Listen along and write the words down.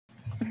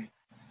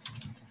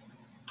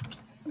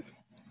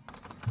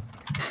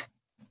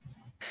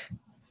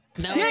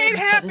Now Yeah, it we're cut into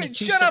happened.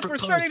 two Shut up. separate We're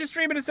starting to parts.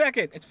 stream in a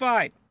second. It's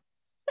fine.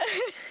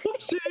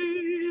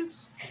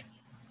 Oopsies.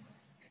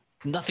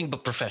 Nothing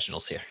but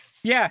professionals here.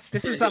 Yeah,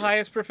 this is the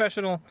highest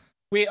professional.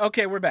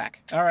 Okay, we're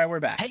back. All right, we're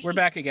back. Hey. We're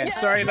back again. Yeah.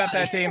 Sorry about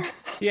that, team.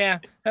 Yeah.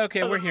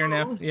 Okay, we're here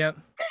now. Yep.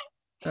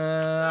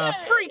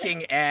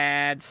 Freaking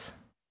ads.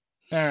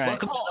 All right.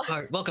 Welcome to the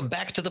party. Welcome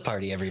back to the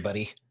party,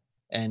 everybody,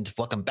 and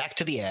welcome back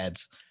to the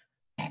ads.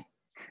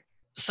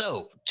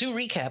 So, to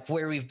recap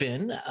where we've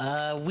been,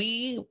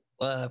 we,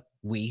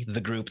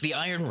 the group, the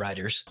Iron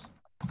Riders,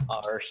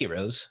 our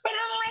heroes,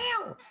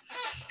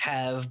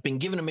 have been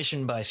given a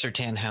mission by Sir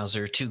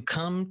Tannhauser to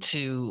come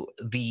to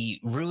the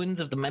ruins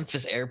of the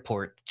Memphis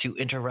airport to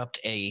interrupt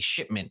a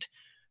shipment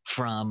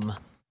from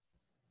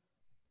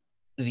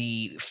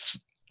the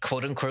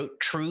quote-unquote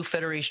true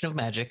Federation of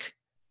Magic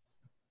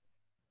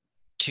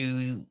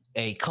to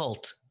a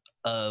cult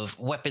of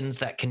weapons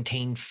that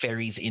contain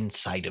fairies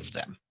inside of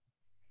them.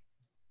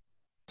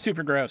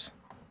 Super gross.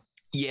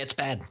 Yeah, it's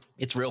bad.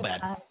 It's real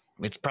bad.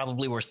 It's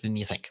probably worse than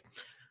you think.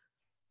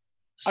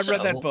 I've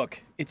read that So,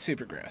 book. It's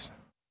super gross.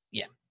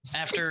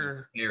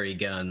 After fairy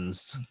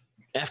guns.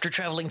 After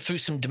traveling through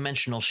some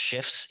dimensional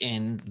shifts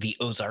in the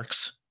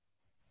Ozarks,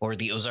 or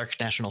the Ozark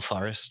National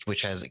Forest,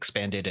 which has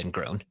expanded and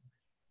grown,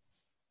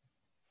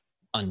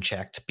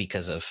 unchecked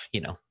because of,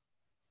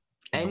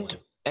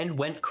 And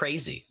went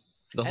crazy.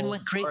 The And whole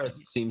went crazy.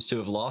 forest seems to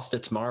have lost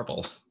its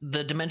marbles.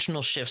 the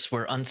dimensional shifts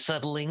were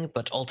unsettling,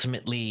 but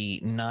ultimately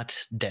not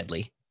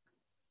deadly.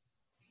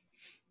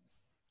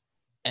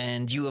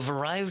 And you have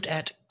arrived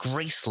at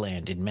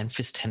Graceland in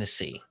Memphis,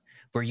 Tennessee,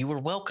 where you were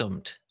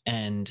welcomed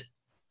and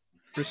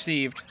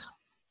Received.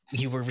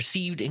 you were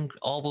received in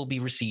all will be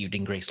received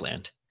in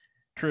Graceland.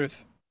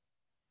 Truth.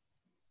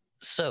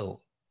 So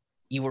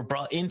you were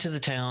brought into the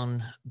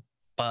town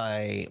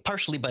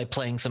partially by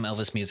playing some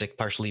Elvis music,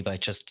 partially by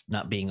just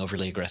not being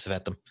overly aggressive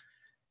at them.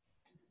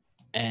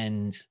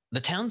 And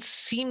the town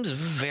seems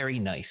very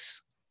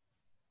nice.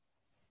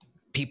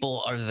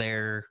 People are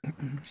there,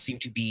 seem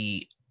to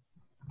be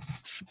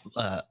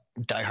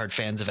diehard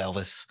fans of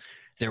Elvis.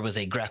 There was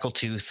a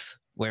Grackltooth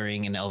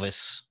wearing an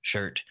Elvis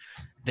shirt.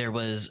 There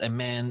was a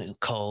man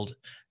called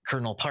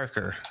Colonel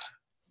Parker.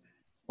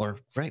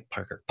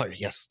 Parker.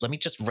 Yes, let me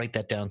just write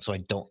that down so I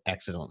don't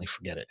accidentally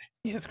forget it.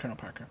 Yes, Colonel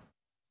Parker.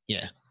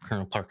 Yeah,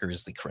 Colonel Parker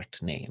is the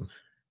correct name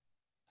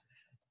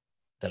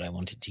that I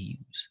wanted to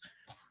use.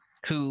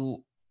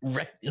 Who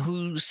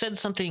said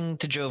something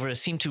to Jovra,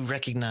 seemed to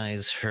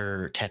recognize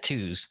her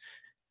tattoos,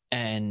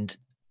 and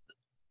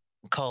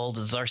called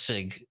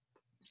Zarsig,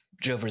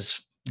 Jovra's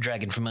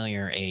dragon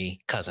familiar, a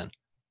cousin.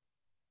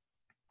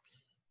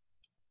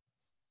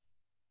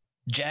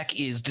 Jack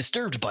is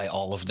disturbed by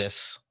all of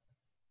this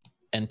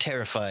and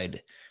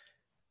terrified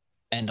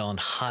and on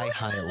high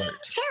alert.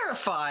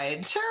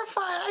 Terrified.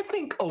 I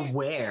think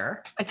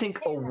aware.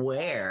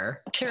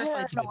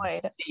 Terrified.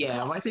 Paranoid.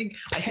 Yeah, I think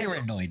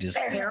Paranoid is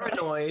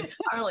paranoid.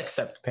 I'll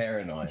accept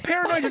paranoid.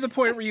 Paranoid to the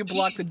point where you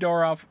block the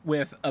door off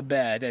with a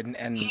bed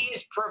and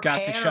He's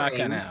got the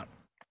shotgun preparing. out.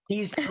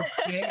 He's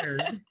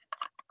prepared.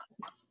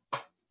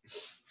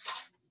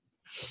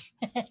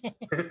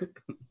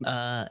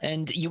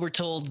 And you were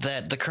told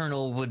that the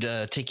colonel would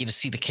take you to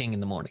see the king in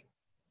the morning.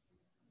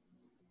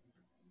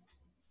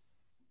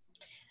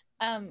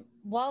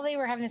 While they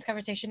were having this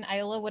conversation,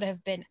 Iola would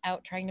have been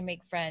out trying to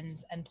make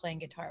friends and playing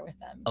guitar with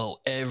them. Oh,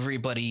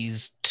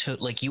 everybody's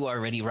like, you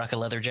already rock a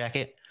leather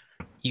jacket.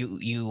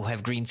 You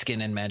have green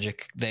skin and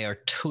magic. They are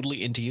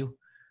totally into you.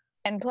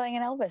 And playing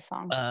an Elvis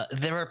song.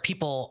 There are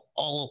people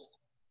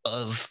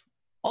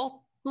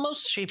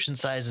most shapes and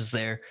sizes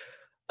there.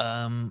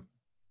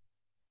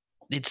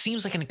 It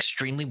seems like an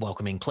extremely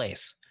welcoming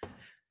place.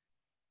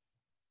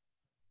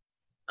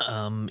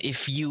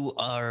 If you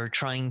are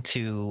trying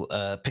to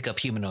pick up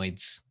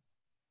humanoids,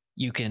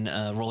 you can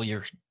roll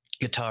your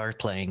guitar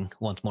playing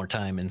once more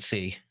time and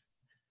see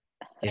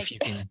if you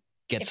can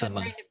get If some.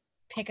 I'm trying to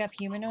pick up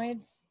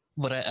humanoids?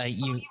 What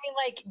You mean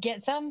like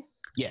get some?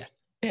 Yeah.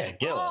 Yeah,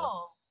 Gil.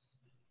 Oh,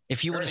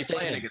 If you You're want to already stay in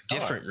playing a a guitar.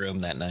 different room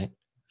that night,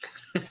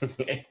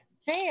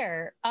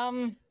 fair.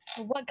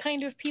 What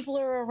kind of people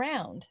are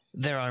around?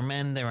 there are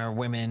men, there are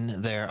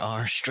women, there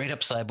are straight up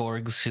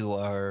cyborgs who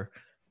are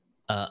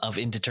of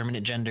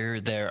indeterminate gender.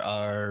 There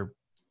are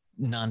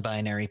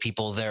non-binary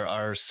people. There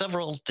are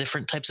several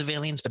different types of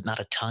aliens, but not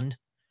a ton.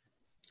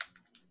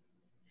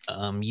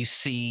 You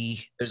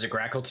see, There's a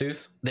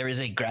Grackltooth. there is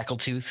a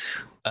Grackltooth.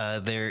 There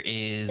They're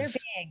is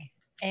big.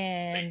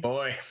 And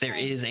Boy. there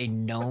is a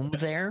gnome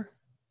there.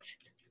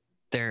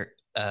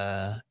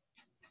 A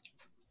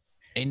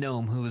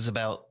gnome who is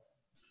about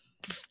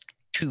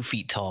 2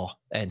 feet tall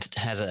and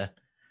has a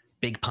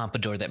big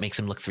pompadour that makes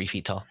him look 3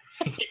 feet tall.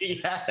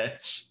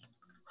 Yes.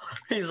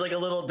 He's like a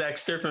little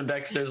Dexter from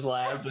Dexter's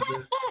Lab with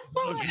a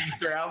little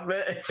gangster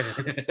outfit.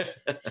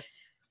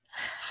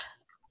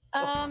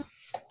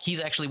 He's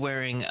actually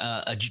wearing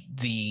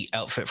the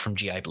outfit from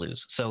GI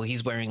Blues. So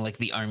he's wearing like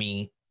the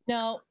army.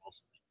 no,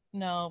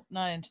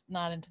 not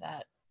into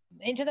that.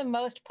 into the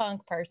most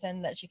punk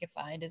person that she could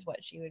find is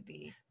what she would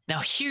be.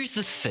 Now, here's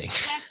the thing.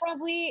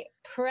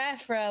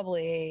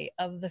 Preferably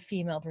of the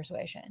female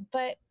persuasion,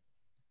 but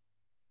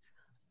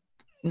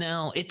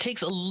Now, it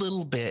takes a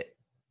little bit,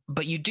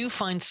 but you do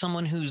find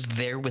someone who's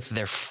there with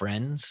their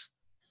friends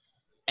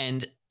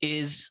and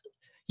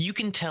you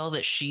can tell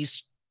that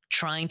she's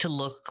trying to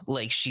look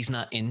like she's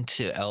not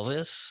into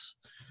Elvis,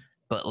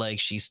 but like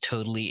she's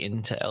totally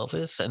into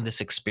Elvis and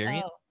this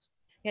experience. oh,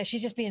 yeah,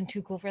 she's just being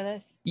too cool for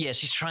this. Yeah,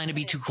 she's trying to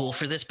be too cool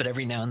for this, but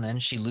every now and then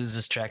she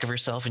loses track of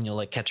herself and you'll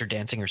like catch her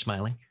dancing or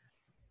smiling.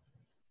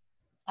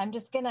 I'm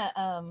just gonna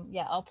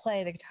I'll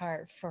play the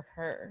guitar for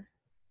her.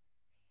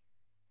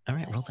 All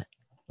right,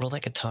 roll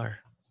that guitar.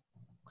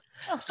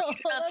 So you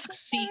do not That's a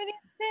succeed.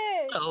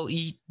 76. So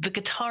the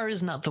guitar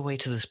is not the way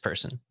to this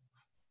person.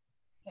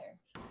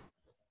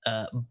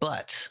 Here.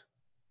 But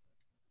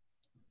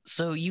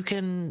so you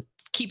can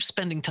keep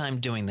spending time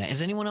doing that.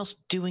 Is anyone else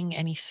doing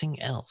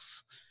anything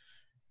else?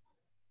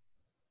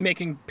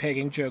 Making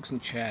pegging jokes in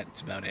chat.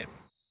 That's about it.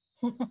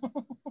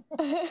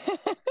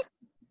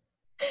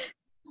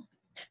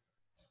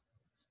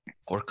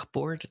 Orc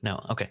board?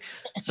 No. Okay.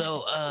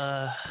 So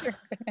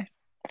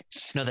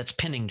no, that's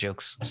pinning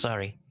jokes.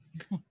 Sorry.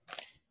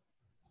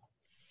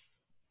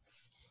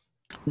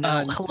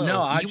 Hello.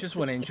 No, I You just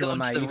want to go enjoy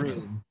my into the evening.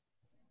 room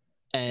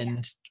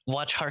and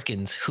watch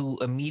Harkins, who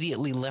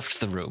immediately left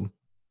the room.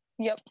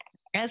 Yep.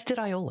 As did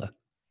Iola.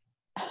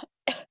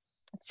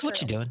 So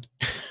what you doing?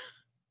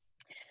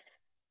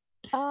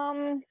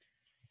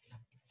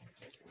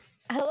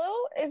 Hello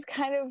is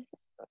kind of,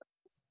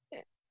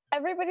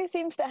 everybody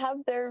seems to have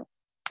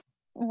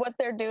what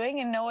they're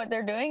doing and know what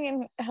they're doing,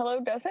 and Hello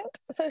doesn't.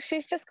 So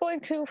she's just going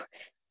to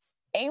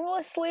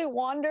aimlessly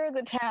wander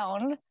the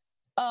town,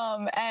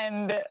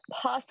 and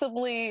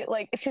possibly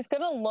like she's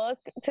gonna look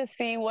to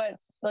see what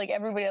like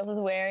everybody else is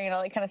wearing and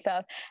all that kind of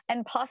stuff,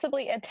 and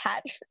possibly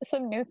attach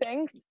some new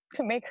things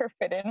to make her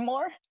fit in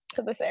more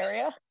to this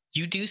area.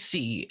 You do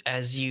see,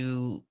 as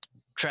you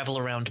travel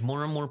around,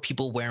 more and more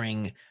people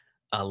wearing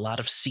a lot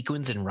of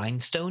sequins and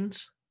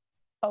rhinestones.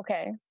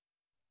 Okay.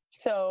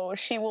 So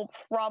she will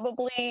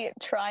probably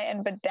try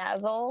and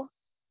bedazzle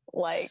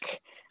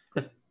like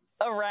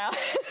around.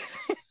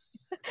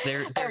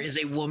 There is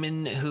a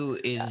woman who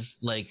is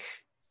like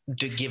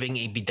giving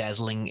a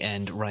bedazzling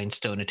and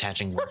rhinestone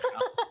attaching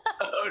workshop.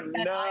 Oh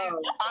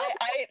no!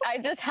 I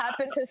just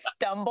happened to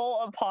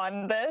stumble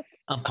upon this.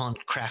 Upon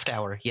craft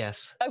hour,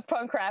 yes.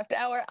 Upon craft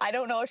hour. I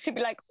don't know if she'd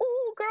be like,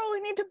 "Oh, girl,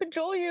 we need to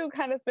bejewel you,"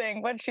 kind of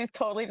thing, but she's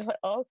totally just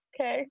like,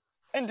 "Okay,"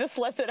 and just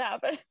lets it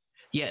happen.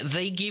 Yeah,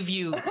 they give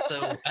you.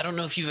 So I don't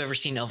know if you've ever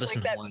seen Elvis Like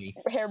in that Hawaii.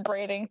 hair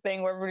braiding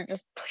thing where we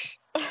just.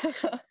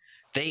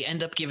 They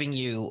end up giving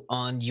you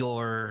on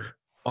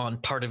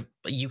part of,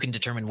 you can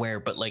determine where,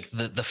 but like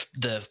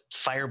the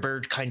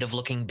Firebird kind of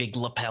looking big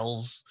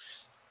lapels,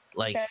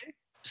 like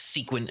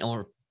sequin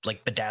or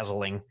like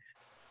bedazzling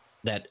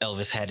that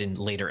Elvis had in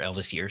later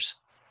Elvis years,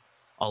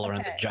 all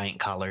around the giant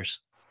collars.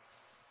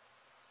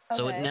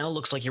 So it now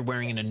looks like you're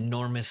wearing an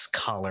enormous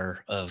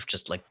collar of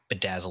just like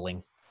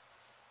bedazzling.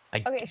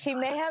 Okay, she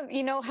may have,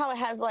 you know how it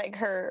has like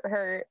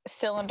her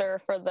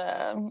cylinder for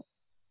the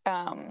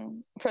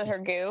for her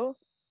goo,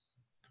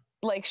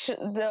 like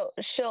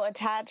she'll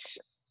attach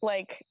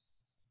like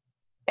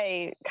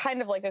a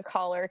kind of like a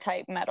collar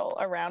type metal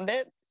around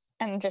it,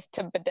 and just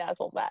to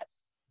bedazzle that.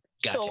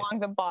 Gotcha. So along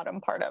the bottom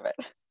part of it.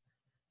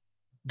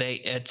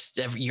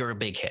 You're a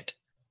big hit.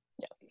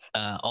 Yes.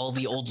 All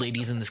the old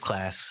ladies in this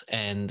class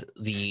and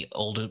the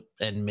old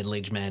and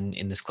middle-aged men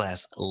in this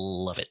class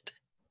love it.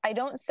 I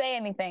don't say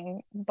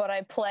anything, but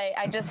I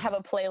just have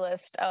a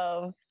playlist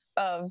of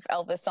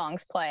Elvis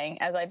songs playing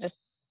as I just.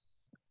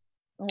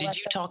 Did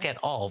you talk at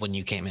all when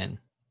you came in?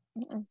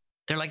 Mm-mm.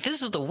 They're like,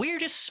 this is the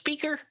weirdest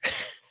speaker.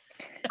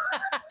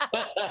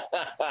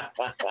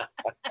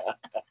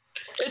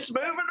 It's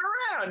moving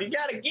around. You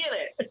got to get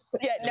it.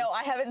 Yeah, no,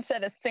 I haven't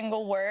said a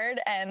single word,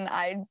 and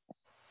I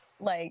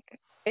like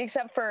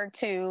except for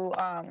to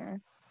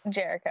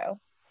Jericho.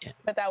 Yeah.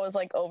 But that was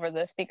like over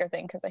the speaker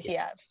thing because he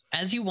asked.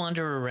 As you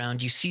wander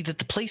around, you see that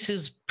the place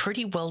is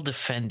pretty well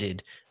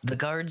defended. The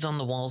guards on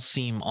the walls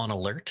seem on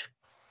alert.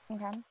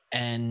 Okay.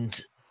 And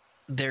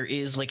there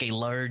is like a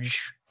large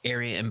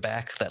area in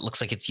back that looks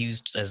like it's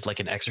used as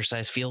like an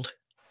exercise field.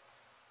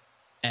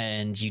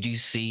 And you do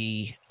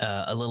see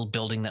a little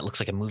building that looks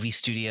like a movie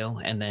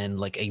studio, and then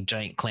like a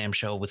giant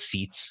clamshell with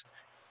seats.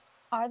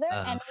 Are there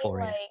any for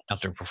like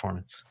outdoor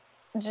performance?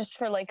 Just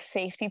for like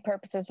safety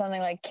purposes, something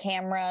like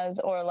cameras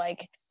or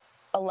like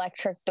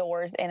electric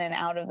doors in and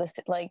out of the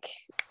like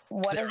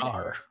what there is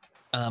are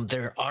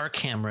there are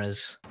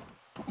cameras.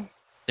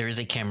 There is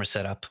a camera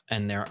set up,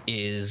 and there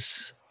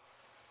is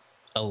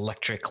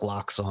electric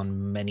locks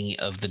on many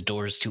of the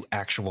doors to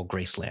actual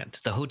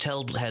Graceland. The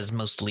hotel has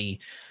mostly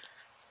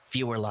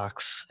fewer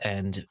locks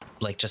and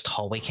like just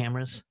hallway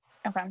cameras.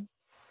 Okay.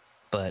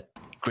 But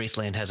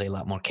Graceland has a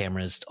lot more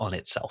cameras on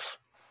itself.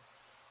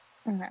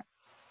 Okay.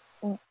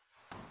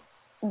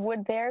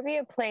 Would there be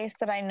a place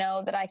that I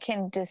know that I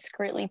can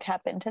discreetly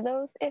tap into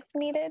those if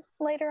needed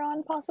later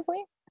on,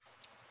 possibly?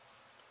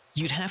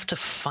 You'd have to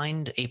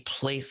find a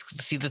place.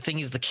 See, the thing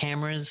is, the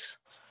cameras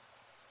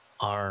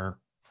are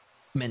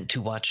meant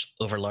to watch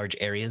over large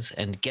areas,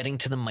 and getting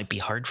to them might be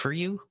hard for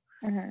you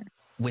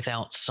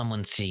without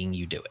someone seeing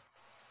you do it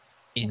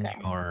in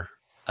your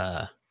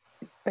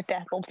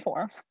bedazzled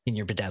form. In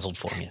your bedazzled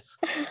form, yes.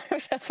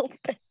 Bedazzled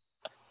state.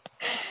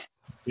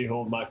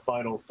 Behold my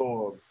final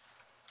form.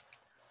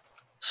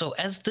 So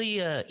as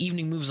the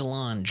evening moves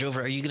along,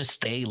 Jover, are you going to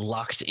stay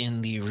locked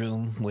in the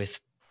room with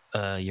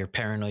your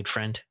paranoid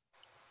friend?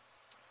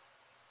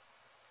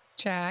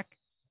 Jack.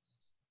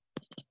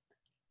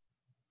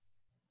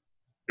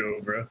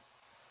 Jover.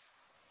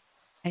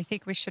 I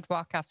think we should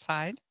walk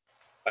outside.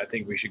 I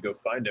think we should go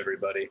find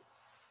everybody.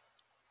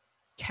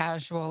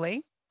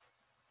 Casually.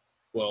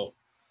 Well,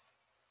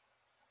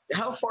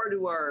 how far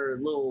do our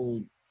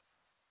little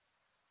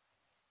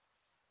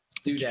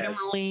doodad?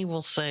 Generally,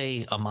 we'll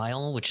say a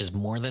mile, which is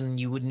more than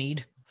you would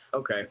need.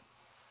 Okay.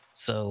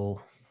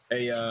 So,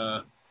 hey,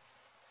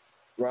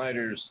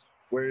 riders,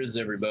 where is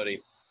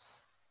everybody?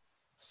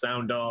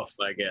 Sound off,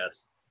 I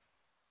guess.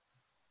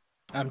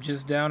 I'm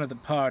just down at the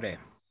party.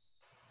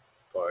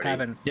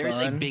 Having fun.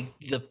 There's a big.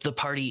 The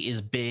party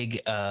is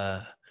big.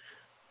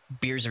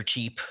 Beers are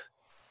cheap.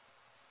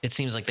 It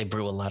seems like they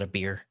brew a lot of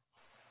beer.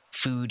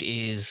 Food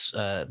is.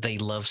 They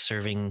love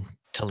serving,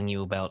 telling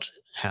you about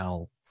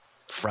how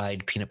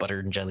fried peanut butter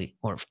and jelly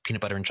or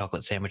peanut butter and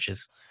chocolate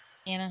sandwiches.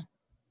 Anna.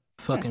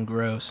 Fucking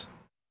gross.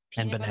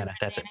 And banana.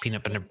 That's it.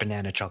 Peanut butter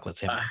banana chocolate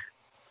sandwich.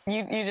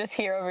 You just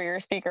hear over your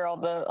speaker all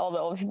the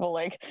old people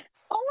like,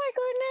 oh my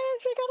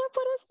goodness, we gotta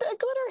put a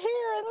glitter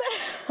here and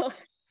there.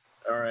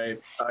 All right,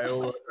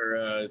 Iola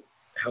or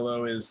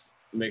hello is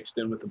mixed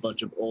in with a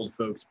bunch of old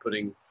folks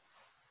putting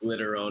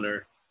glitter on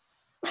her.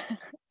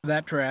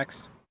 That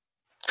tracks.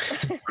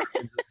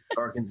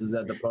 Arkansas is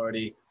at the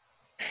party.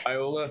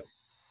 Iola,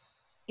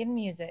 Making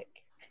music.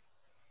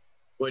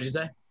 what'd you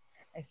say?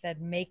 I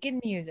said making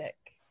music.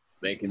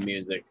 Making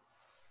music.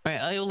 All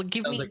right, Iola,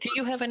 give me. Do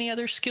you have any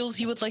other skills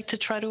you would like to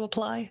try to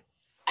apply?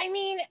 I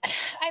mean,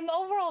 I'm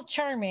overall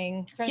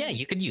charming. Yeah,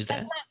 you could use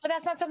that. But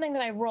that's not something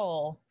that I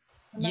roll.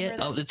 Yeah,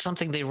 it's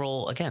something they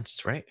roll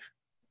against, right?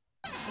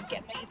 I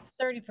get my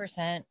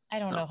 30%. I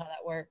don't know how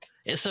that works.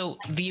 So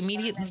the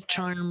immediate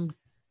charm,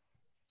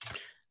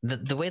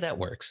 the way that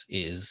works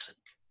is,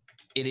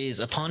 it is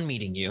upon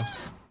meeting you,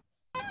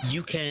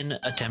 you can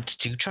attempt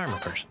to charm a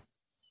person.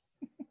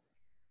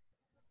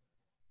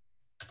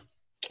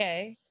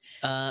 Okay.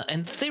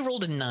 And they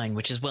rolled a 9,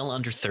 which is well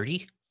under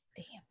 30.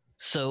 Damn.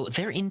 So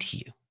they're into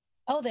you.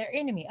 Oh, they're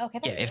into me. Okay.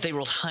 Yeah, if they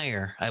rolled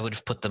higher, I would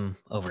have put them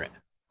over it.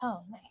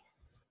 Oh, nice.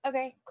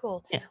 Okay,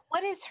 cool. Yeah.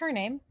 What is her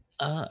name?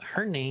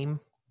 Her name.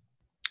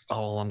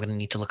 Oh, I'm gonna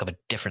need to look up a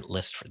different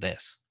list for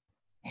this.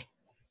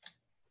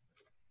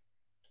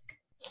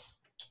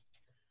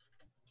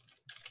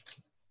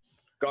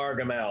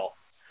 Gargamel.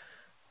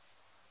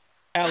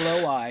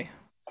 LOI.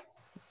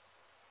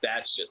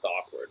 That's just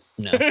awkward.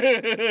 No.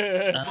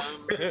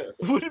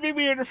 Would it be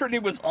weird if her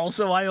name was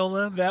also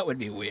Iola? That would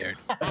be weird.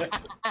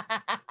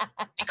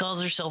 She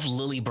calls herself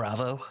Lily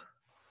Bravo.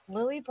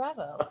 Lily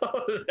Bravo.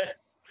 Oh,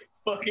 that's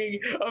fucking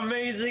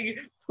amazing.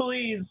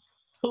 Please,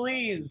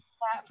 please.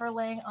 That for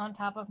laying on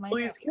top of my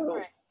Please head. go. All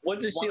right.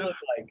 What does she look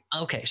like?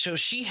 Okay, so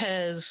she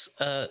has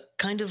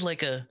kind of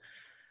like a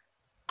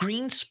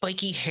green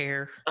spiky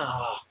hair.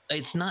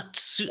 It's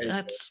not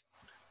that's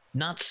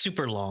not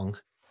super long,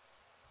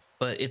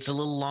 but it's a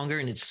little longer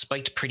and it's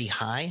spiked pretty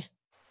high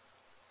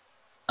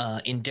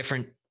in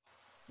different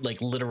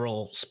like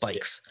literal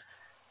spikes.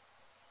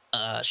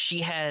 She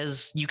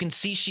has, you can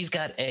see she's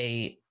got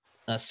a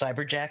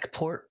cyberjack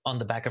port on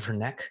the back of her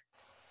neck.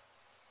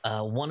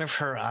 One of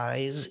her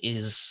eyes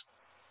is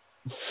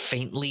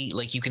faintly,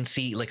 like you can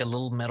see like a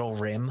little metal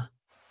rim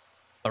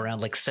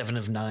around like 7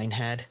 of 9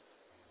 had,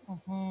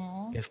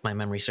 if my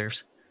memory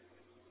serves.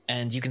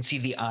 And you can see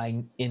the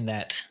eye in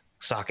that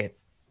socket.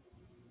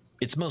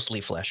 It's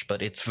mostly flesh,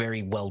 but it's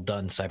very well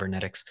done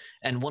cybernetics.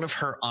 And one of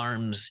her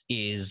arms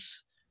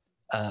is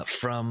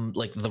from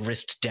like the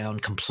wrist down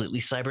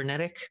completely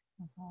cybernetic,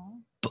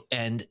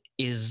 and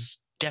is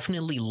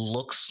definitely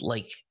looks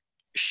like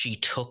she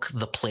took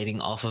the plating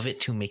off of it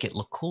to make it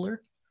look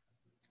cooler.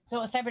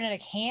 So a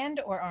cybernetic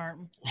hand or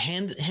arm?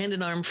 Hand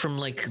and arm from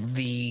like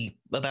the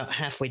about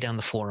halfway down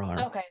the forearm.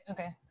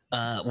 Okay.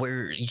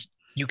 Where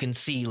you can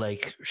see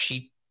like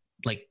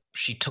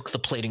she took the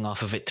plating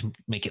off of it to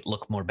make it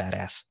look more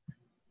badass.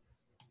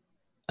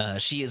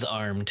 She is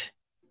armed,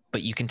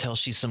 but you can tell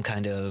she's some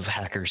kind of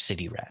hacker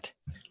city rat.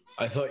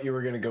 I thought you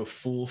were going to go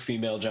full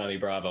female Johnny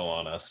Bravo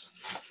on us.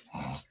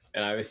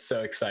 And I was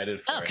so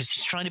excited for it. because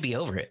she's trying to be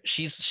over it.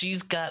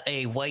 She's got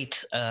a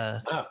white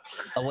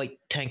white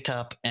tank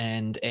top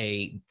and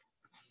a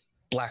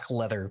black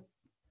leather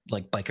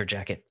like biker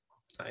jacket.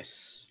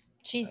 Nice.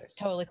 She's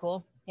totally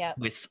cool. Yeah.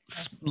 With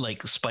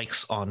like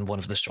spikes on one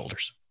of the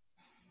shoulders.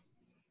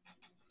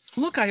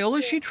 Look,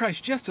 Iola, she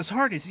tries just as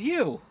hard as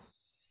you.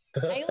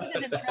 Iola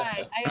doesn't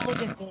try. Iola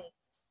just did.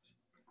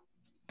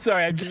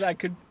 Sorry, I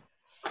could.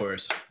 Of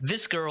course.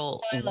 This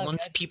girl I love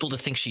wants it. people to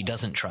think she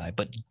doesn't try,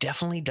 but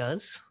definitely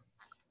does.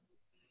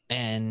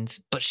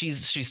 but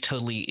she's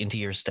totally into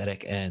your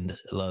aesthetic and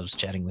loves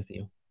chatting with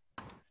you.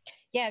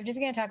 Yeah, I'm just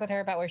gonna talk with her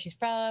about where she's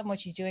from,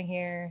 what she's doing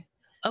here.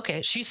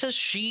 Okay, she says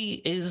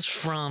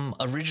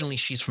originally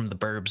she's from the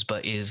burbs,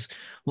 but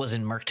was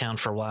in Merktown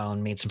for a while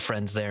and made some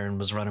friends there and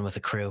was running with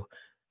a crew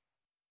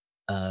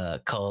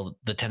called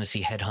the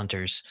Tennessee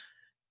Headhunters,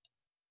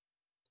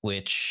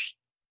 which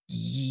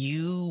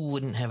you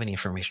wouldn't have any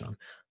information on.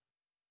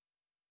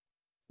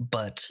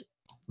 But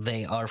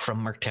they are from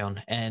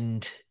Merktown,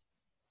 and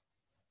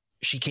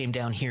she came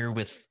down here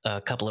with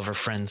a couple of her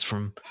friends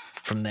from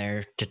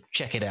there to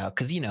check it out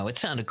because it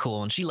sounded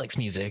cool and she likes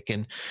music,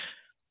 and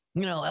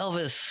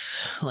Elvis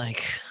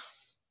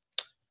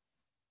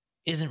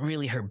isn't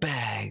really her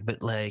bag,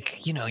 but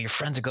your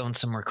friends are going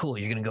somewhere cool,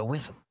 you're gonna go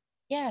with them.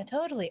 Yeah,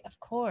 totally. Of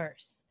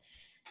course.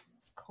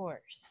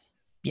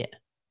 Yeah.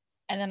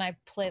 And then I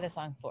play the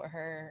song for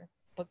her,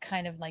 but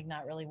kind of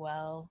not really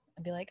well,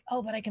 and be like,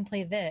 oh, but I can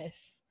play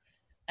this.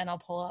 And I'll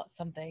pull out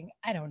something.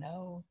 I don't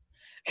know.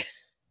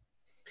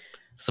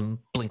 Some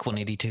Blink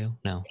 182?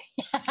 No.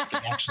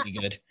 Something actually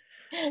good.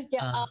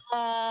 Yeah.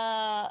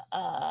 I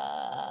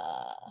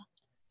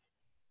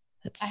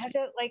have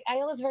to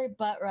Iola's very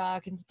butt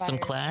rock inspired. Some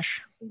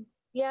Clash?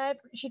 Yeah,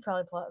 she'd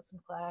probably pull out some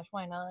Clash.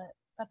 Why not?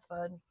 That's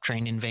fun.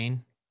 Train in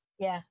Vain?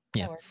 Yeah.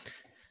 Yeah.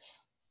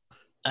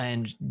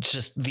 And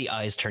just the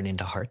eyes turn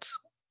into hearts.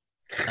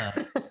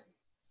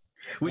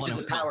 Which is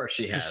a power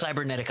she has. The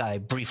cybernetic eye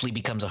briefly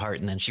becomes a heart,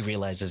 and then she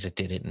realizes it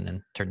did it and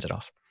then turns it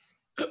off.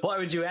 Why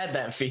would you add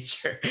that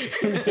feature?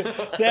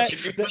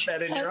 Did you put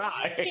that in your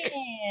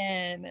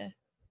eye?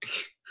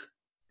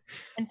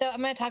 And so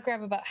I'm going to talk to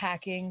her about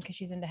hacking because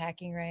she's into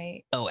hacking,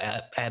 right? Oh,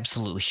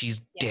 absolutely. She's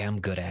damn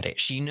good at it.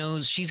 She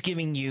knows. She's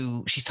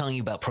telling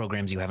you about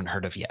programs you haven't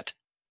heard of yet.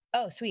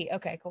 Oh, sweet.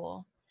 Okay,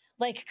 cool.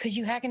 Could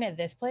you hack into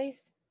this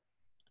place?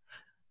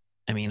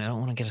 I mean, I don't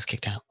want to get us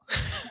kicked out.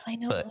 I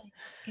know, but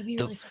it'd be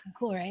really fucking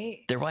cool, right?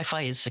 Their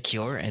Wi-Fi is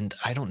secure, and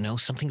I don't know,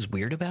 something's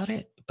weird about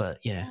it, but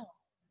yeah. Oh,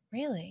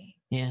 really?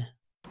 Yeah.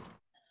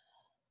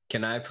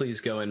 Can I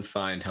please go and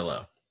find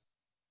Hello?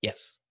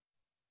 Yes.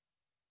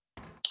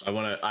 I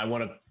want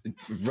to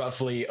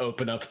roughly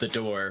open up the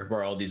door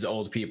where all these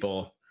old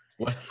people.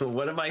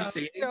 What am I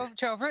seeing?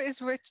 Jova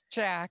is with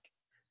Jack.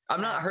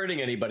 I'm not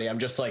hurting anybody. I'm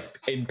just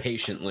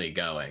impatiently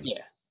going.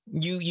 Yeah.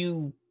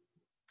 You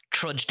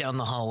trudge down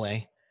the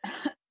hallway.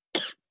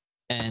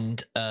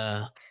 And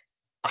I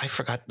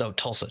forgot. No,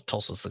 Tulsa.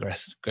 Tulsa's the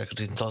rest.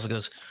 Tulsa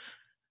goes,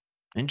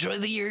 enjoy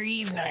your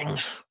evening.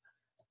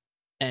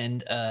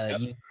 And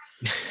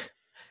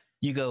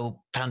you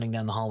go pounding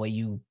down the hallway.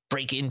 You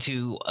break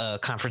into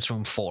conference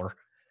room 4.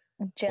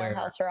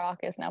 Jailhouse Rock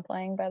is now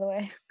playing, by the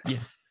way. Yeah,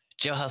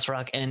 Jailhouse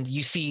Rock. And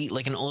you see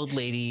an old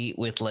lady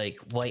with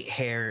white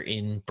hair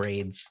in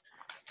braids.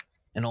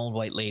 An old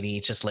white lady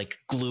just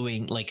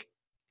gluing,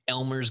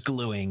 Elmer's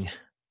gluing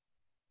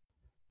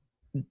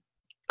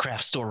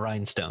craft store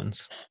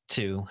rhinestones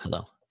to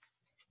Hello.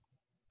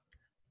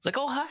 It's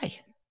oh,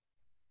 hi.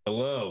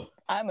 Hello.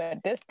 I'm a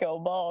disco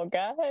ball,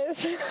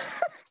 guys. Did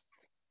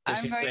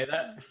she say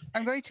that?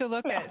 I'm going to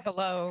look at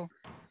Hello.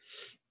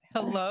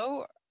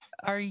 Hello,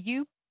 are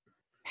you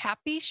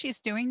happy she's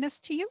doing this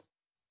to you?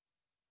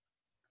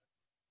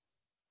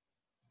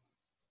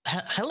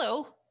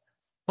 Hello?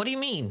 What do you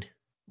mean?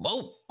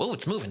 Whoa,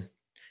 it's moving.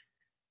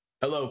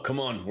 Hello, come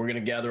on. We're going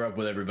to gather up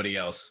with everybody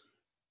else.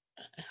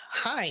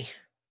 Hi.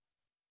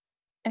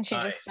 And she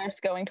just starts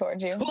going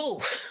towards you.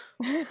 Oh.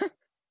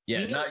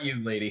 Yeah, not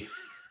you, lady.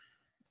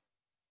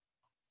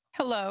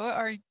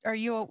 Hello, are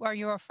you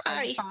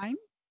fine?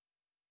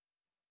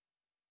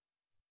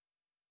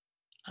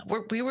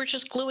 We were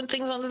just gluing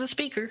things onto the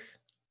speaker.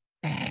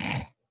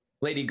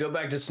 Lady, go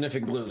back to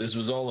sniffing glue. This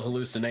was all a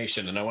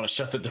hallucination, and I want to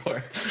shut the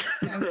door.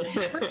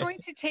 We're going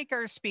to take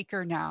our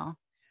speaker now.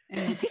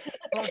 And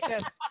we'll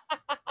just...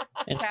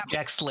 And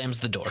Jack slams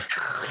the door.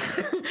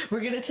 We're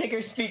gonna take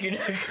our speaker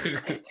now.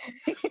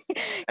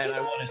 And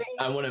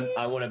I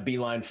want to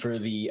beeline for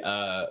the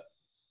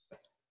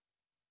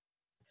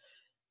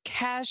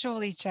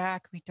Casually,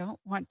 Jack. We don't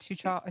want to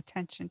draw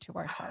attention to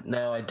ourselves.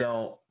 No, I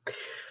don't.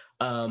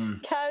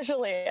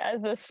 Casually,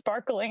 as the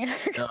sparkling.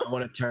 No, I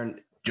want to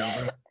turn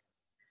Jova.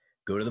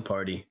 Go to the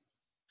party.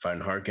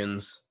 Find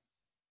Harkins.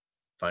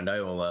 Find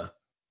Iola.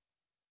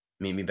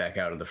 Meet me back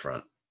out of the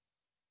front.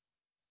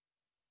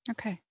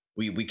 Okay.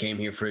 We came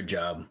here for a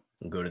job.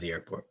 We'll go to the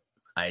airport.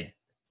 Mad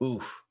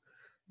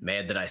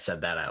that I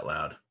said that out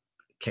loud.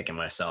 Kicking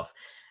myself.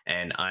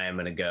 And I am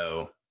going to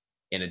go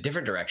in a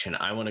different direction.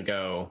 I want to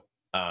go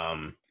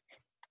and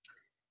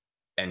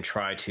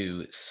try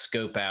to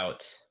scope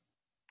out.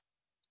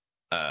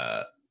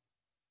 Are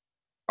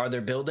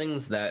there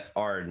buildings that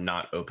are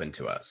not open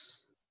to us?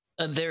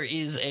 There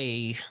is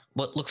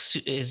what looks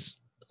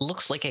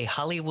like a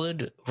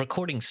Hollywood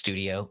recording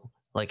studio,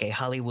 like a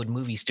Hollywood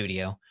movie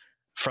studio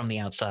from the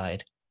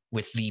outside,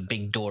 with the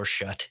big door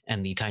shut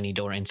and the tiny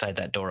door inside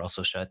that door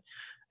also shut.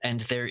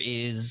 And there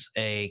is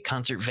a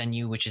concert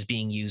venue which is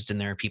being used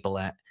and there are people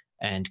at,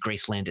 and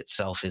Graceland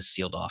itself is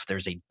sealed off.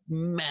 There's a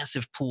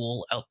massive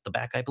pool out the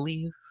back, I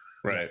believe.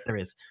 Right. Yes, there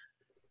is.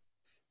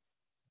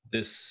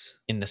 This,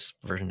 in this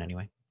version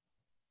anyway.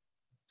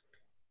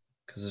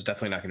 because there's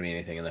definitely not going to be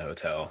anything in the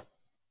hotel.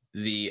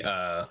 The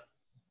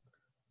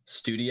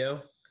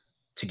studio,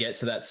 to get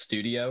to that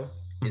studio,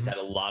 is that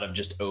a lot of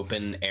just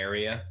open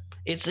area?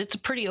 It's a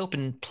pretty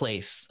open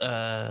place.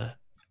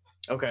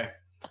 Okay.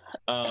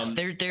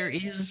 There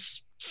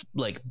is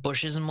like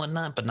bushes and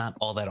whatnot, but not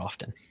all that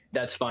often.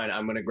 That's fine.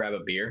 I'm gonna grab a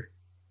beer.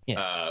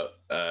 Yeah.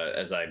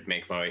 As I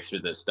make my way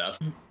through this stuff,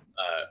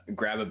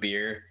 grab a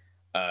beer,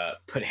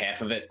 put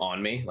half of it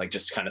on me, like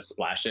just kind of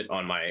splash it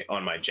on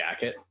my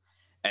jacket,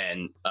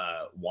 and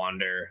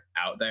wander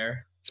out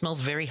there. It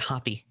smells very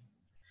hoppy.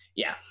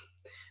 Yeah.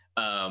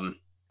 I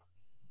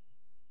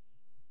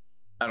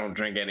don't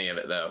drink any of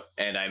it though,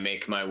 and I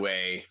make my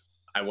way.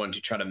 I want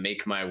to try to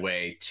make my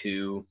way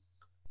to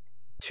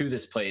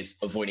this place,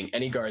 avoiding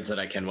any guards that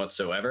I can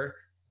whatsoever,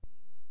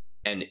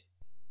 and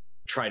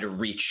try to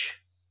reach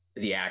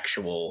the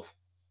actual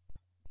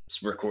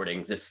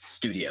recording, this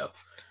studio.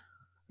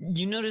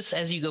 You notice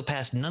as you go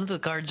past, none of the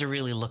guards are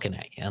really looking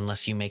at you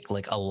unless you make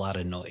like a lot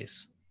of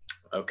noise.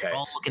 Okay.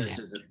 All looking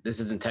This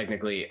isn't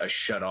technically a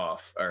shut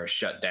off or a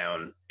shut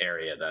down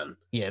area then.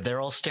 Yeah, they're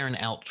all staring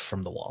out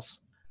from the walls.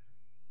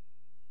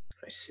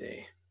 I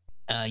see.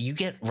 You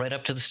get right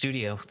up to the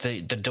studio.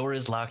 The door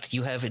is locked.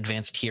 You have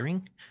advanced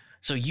hearing,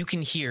 so you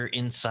can hear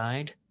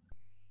inside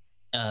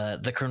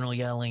the colonel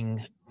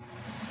yelling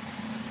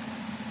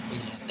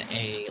in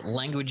a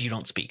language you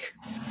don't speak.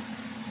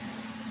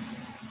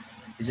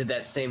 Is it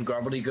that same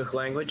gobbledygook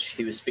language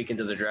he was speaking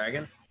to the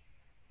dragon?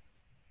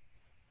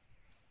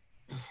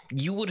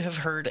 You would have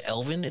heard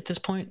Elven at this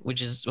point,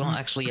 which is, well,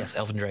 actually, yes,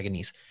 Elven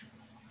Dragonese.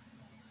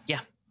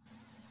 Yeah.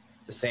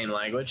 It's the same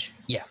language?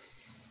 Yeah.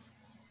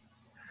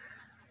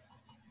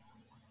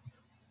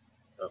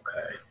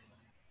 Okay.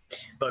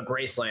 But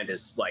Graceland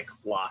is, like,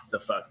 locked the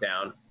fuck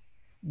down.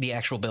 The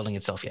actual building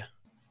itself, yeah.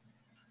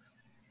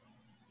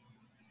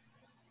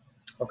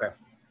 Okay.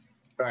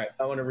 All right,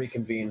 I want to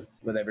reconvene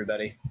with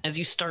everybody. As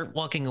you start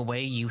walking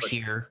away, you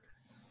hear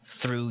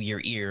through your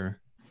ear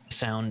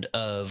sound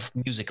of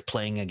music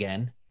playing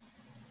again,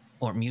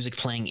 or music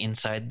playing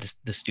inside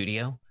the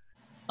studio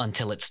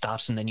until it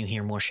stops, and then you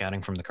hear more shouting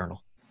from the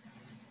colonel.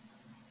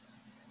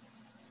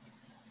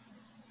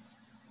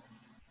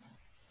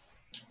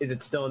 Is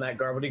it still in that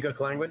gobbledygook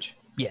language?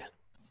 Yeah.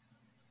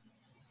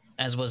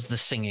 As was the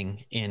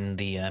singing in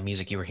the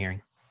music you were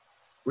hearing.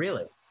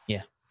 Really?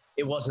 Yeah.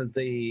 It wasn't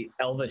the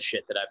Elvish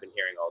shit that I've been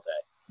hearing all day.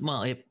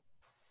 Well,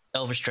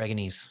 Elvish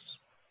Dragonese,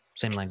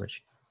 same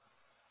language.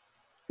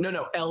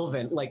 No,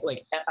 Elven, like,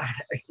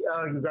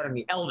 oh, you gotta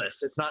mean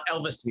Elvis. It's not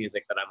Elvis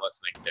music that I'm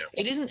listening to.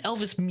 It isn't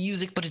Elvis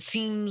music, but it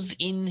seems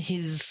in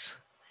his,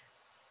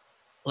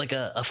 like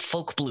a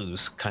folk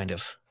blues, kind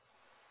of.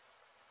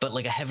 But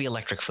like a heavy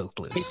electric folk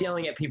blues. He's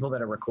yelling at people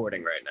that are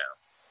recording right now.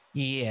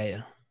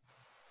 Yeah.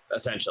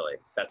 Essentially,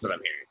 that's what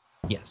I'm hearing.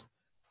 Yes.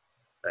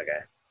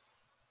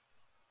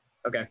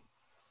 Okay.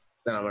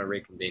 Then I'm gonna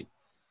reconvene.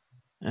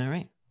 All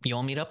right. You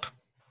all meet up?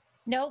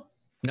 Nope.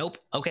 Nope.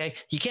 Okay.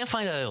 You can't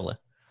find Iola.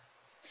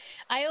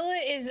 Iola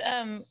is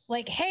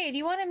like, hey, do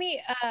you want to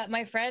meet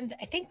my friend?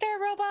 I think they're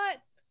a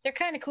robot. They're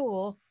kind of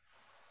cool.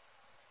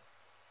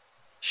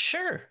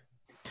 Sure.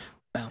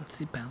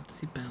 Bouncy,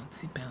 bouncy,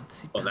 bouncy,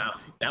 bouncy. Well, now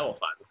we'll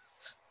find them.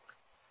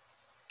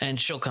 And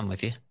she'll come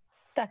with you.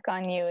 Stuck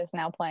on You is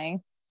now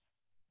playing.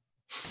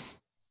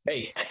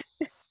 Hey,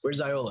 where's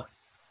Iola?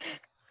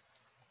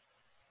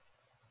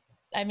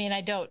 I mean,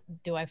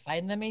 do I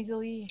find them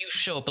easily? You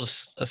show up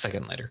a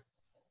second later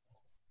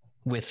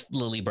with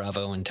Lily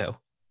Bravo in tow.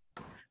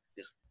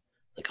 She's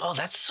like, oh,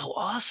 that's so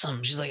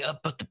awesome. She's like, oh,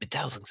 but the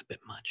bedazzling's a bit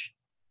much.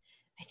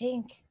 I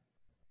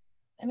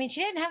mean,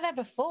 she didn't have that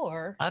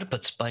before. I'd have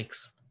put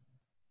spikes.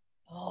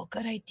 Oh,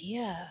 good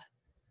idea.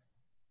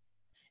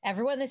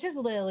 Everyone, this is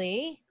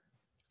Lily.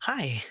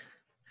 Hi.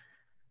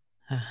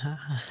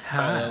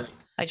 Hi.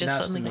 I just Nice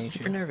suddenly to got meet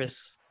super you.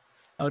 nervous.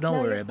 Oh, don't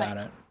No, worry you're about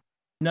fine. it.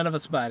 None of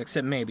us bite,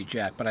 except maybe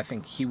Jack, but I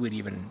think he would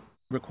even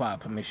require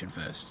permission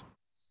first.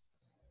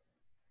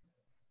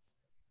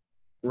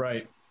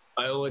 Right.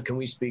 Iola, can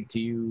we speak to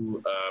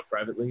you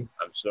privately?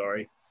 I'm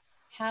sorry.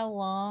 How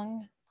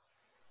long?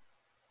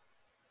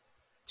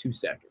 2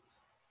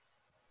 seconds.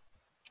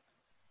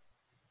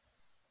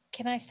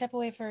 Can I step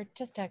away for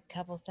just a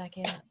couple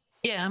seconds?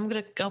 Yeah,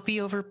 I'll be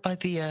over by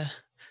the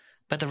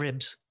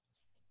ribs.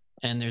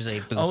 And there's a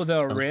booth. Oh, there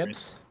are on the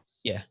ribs?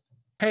 Yeah.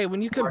 Hey,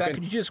 when you come back, Marcus,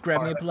 could you just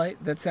grab me a plate?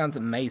 That sounds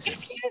amazing.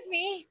 Excuse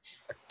me.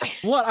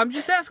 What? I'm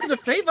just asking a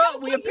favor.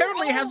 We Don't put your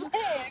apparently have own some,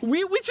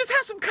 leg. we just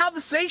have some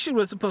conversation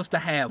we're supposed to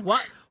have.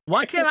 What?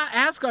 Why can't I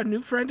ask our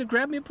new friend to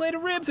grab me a plate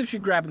of ribs if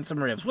she's grabbing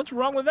some ribs? What's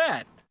wrong with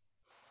that?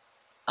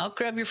 I'll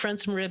grab your friend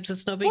some ribs.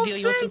 It's no big Well, deal.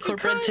 You want some thank you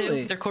cornbread too?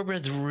 kindly. Their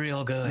cornbread's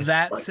real good.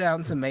 That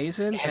sounds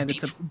amazing, Yeah, and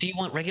it's do you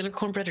want regular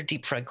cornbread or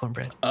deep fried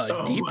cornbread?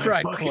 Oh deep my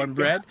fried fucking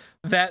cornbread.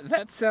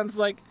 That sounds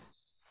like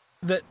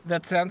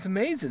that sounds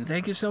amazing.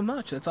 Thank you so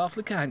much. That's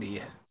awfully kind of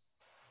you.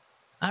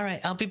 All right,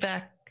 I'll be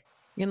back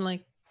in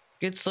like,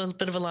 it's a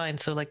bit of a line,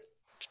 so like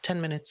 10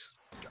 minutes.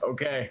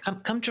 Okay.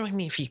 Come join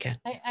me if you can.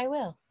 I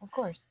will, of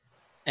course.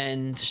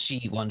 And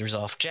she wanders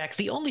off. Jack,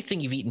 the only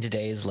thing you've eaten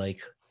today is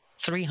like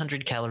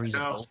 300 calories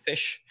of No.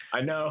 goldfish.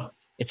 I know.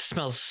 It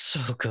smells so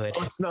good.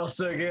 Oh, it smells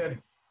so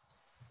good.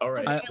 All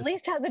right. At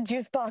least have the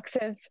juice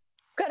boxes.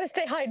 Gotta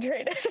stay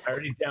hydrated. I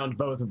already downed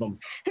both of them.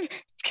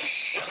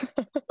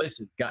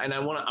 Listen, guy, and I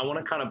want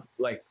to kind of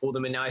like pull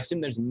them in. Now, I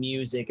assume there's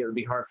music. It would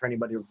be hard for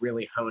anybody to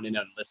really hone in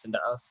and listen to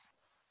us.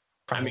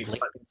 Probably. I mean,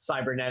 fucking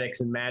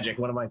cybernetics and magic.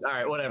 What am I? All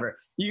right, whatever.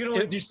 You can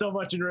only do so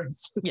much in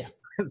rooms. Yeah.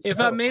 If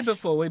I may,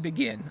 before we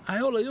begin,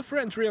 Iola, your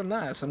friend's real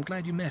nice. I'm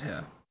glad you met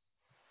her.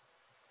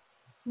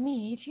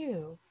 Me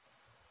too.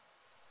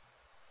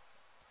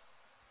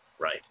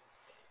 Right.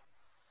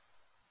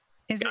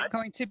 Is it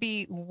going to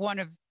be one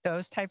of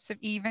those types of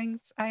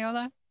evenings,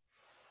 Iola?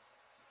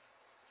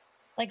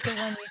 Like the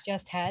one you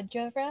just had,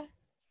 Jovra?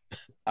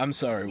 I'm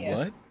sorry, Yes.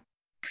 what?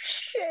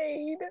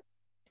 Shade.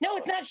 No,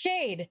 it's not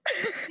shade.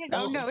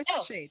 Oh, no, it's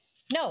not shade.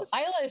 No,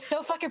 Isla is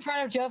so fucking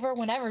proud of Jovra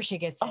whenever she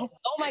gets it. Oh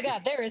my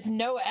god, there's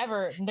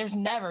never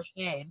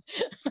shade.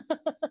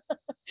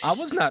 I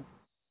was not.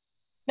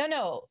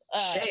 No.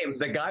 Shame.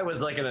 The guy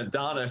was like an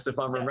Adonis, if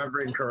I'm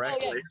remembering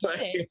correctly. Oh,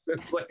 yeah, Like,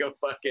 it's like a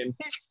fucking.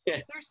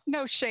 There's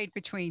no shade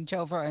between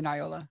Jovra and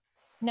Iola.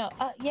 No,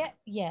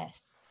 yes.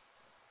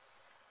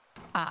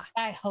 Ah.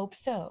 I hope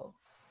so.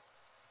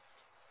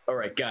 All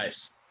right,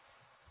 guys.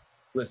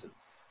 Listen,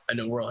 I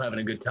know we're all having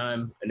a good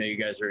time. I know you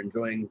guys are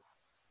enjoying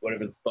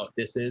whatever the fuck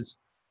this is,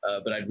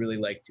 but I'd really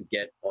like to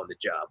get on the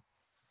job.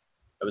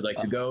 I would like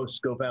to go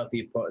scope out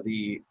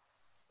the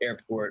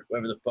airport,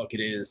 whatever the fuck it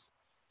is,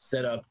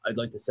 set up. I'd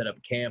like to set up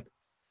camp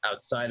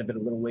outside of it a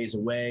little ways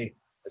away,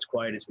 as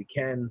quiet as we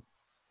can,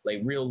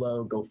 lay real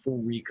low, go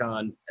full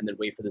recon, and then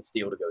wait for this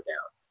deal to go down.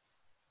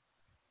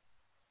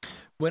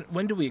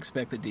 When do we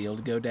expect the deal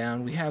to go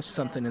down? We have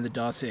something in the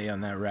dossier on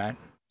that, right?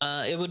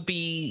 It would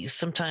be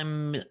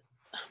sometime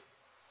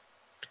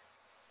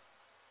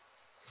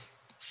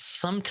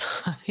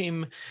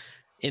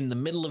in the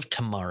middle of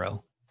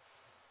tomorrow.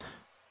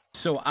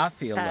 So I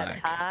feel At like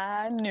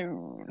high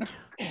noon.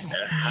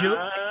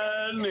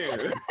 I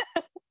knew.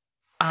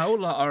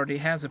 Iola already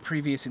has a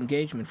previous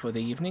engagement for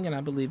the evening, and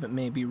I believe it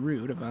may be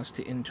rude of us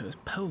to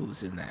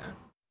interpose in that.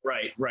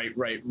 Right.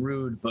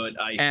 Rude, but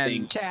I And-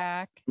 think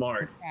Jack.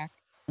 smart.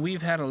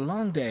 We've had a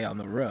long day on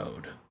the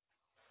road.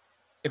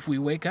 If we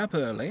wake up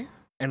early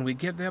and we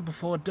get there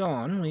before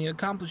dawn, we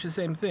accomplish the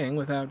same thing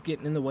without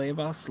getting in the way of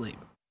our sleep.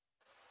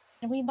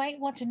 And we might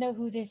want to know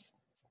who this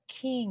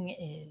king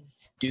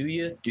is. Do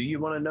you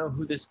want to know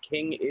who this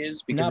king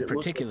is? Because Not it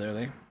looks like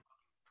particularly. a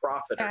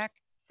prophet. Or Jack.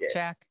 Yeah.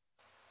 Jack.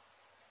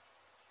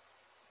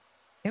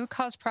 It would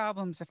cause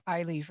problems if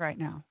I leave right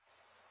now.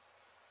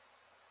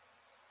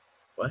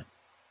 What?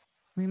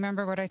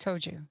 Remember what I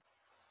told you.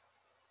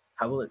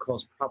 How will it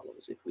cause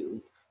problems if we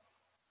leave?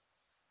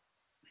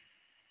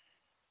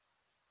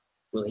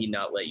 Will he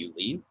not let you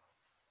leave?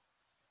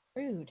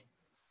 Rude.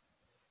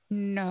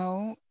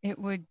 No, it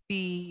would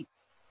be.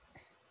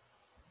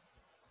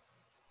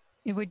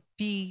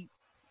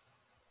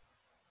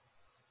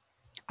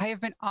 I have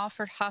been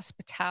offered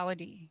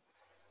hospitality,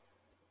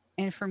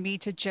 and for me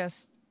to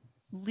just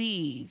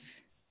leave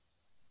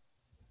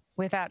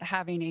without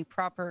having a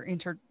proper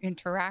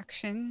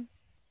interaction,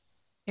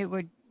 it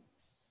would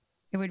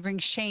bring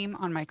shame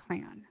on my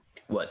clan.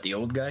 What, the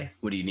old guy?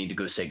 What, do you need to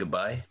go say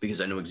goodbye?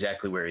 Because I know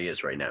exactly where he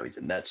is right now. He's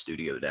in that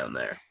studio down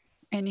there.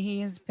 And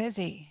he is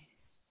busy.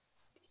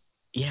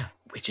 Yeah,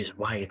 which is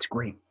why it's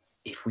great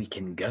if we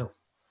can go.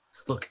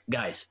 Look,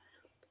 guys,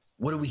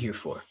 what are we here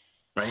for?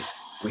 Right?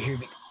 We're here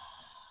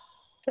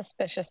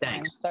Suspicious Mind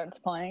Thanks. starts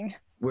playing.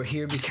 we're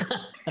here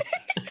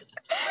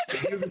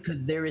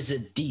because there is a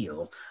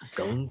deal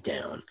going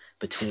down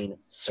between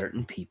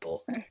certain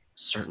people,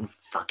 certain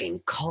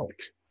fucking cult.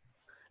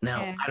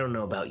 Now, And- I don't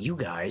know about you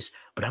guys,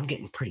 but I'm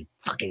getting pretty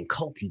fucking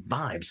culty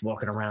vibes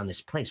walking around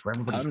this place where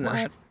everybody's I'm not.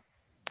 worshiping.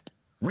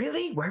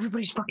 Really? Where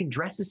everybody's fucking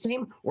dressed the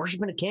same,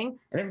 worshiping a king,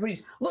 and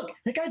everybody's look,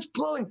 that guy's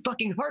blowing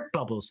fucking heart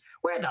bubbles.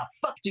 Where the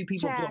fuck do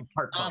people blow Jack,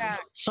 heart bubbles?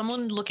 Jack.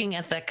 Someone looking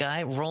at that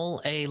guy,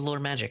 roll a lore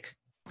magic.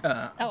 Do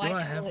I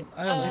I have? totally-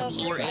 I don't have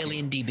Lore lore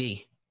alien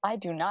DB. I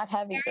do not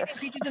have Fairies either. and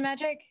creatures of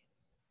magic?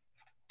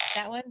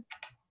 That one?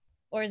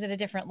 Or is it a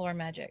different lore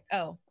magic?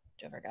 Oh,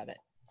 Jover got it.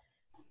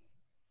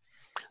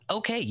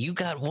 Okay, you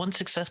got one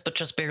success, but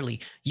just barely.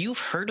 You've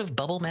heard of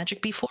bubble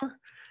magic before?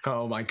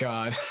 Oh my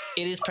god.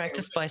 It is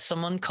practiced by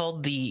someone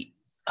called the,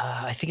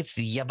 I think it's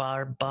the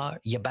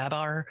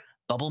Yababar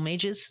bubble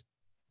mages.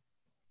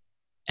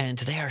 And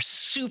they are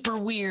super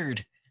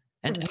weird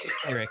and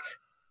esoteric.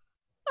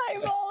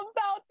 I'm all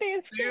about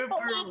these people.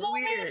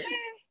 weird.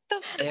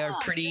 They are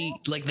pretty,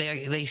 like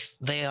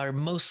they are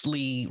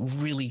mostly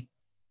really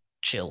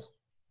chill.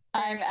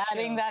 I'm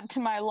adding that to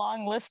my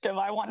long list of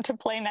I want to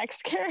play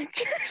next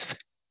characters.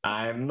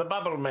 I'm the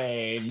bubble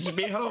mage.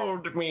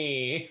 Behold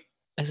me.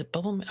 Is it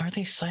bubble? Are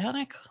they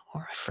psionic?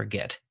 Or I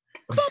forget.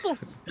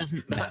 Bubbles.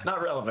 Doesn't matter.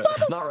 Not relevant.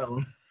 Not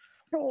relevant.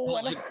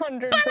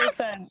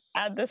 100%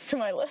 add this to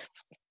my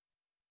list.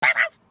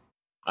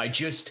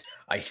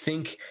 I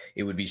think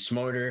it would be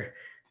smarter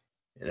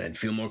And I'd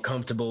feel more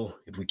comfortable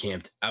if we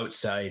camped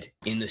outside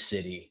in the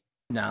city.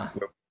 Nah.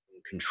 Where we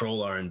can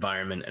control our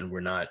environment and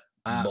we're not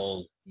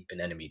balls deep in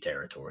enemy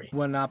territory.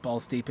 We're not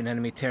balls deep in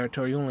enemy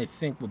territory. You only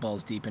think we're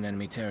balls deep in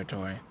enemy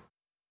territory.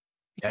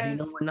 How do you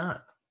know we're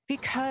not?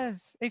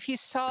 Because if you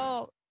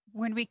saw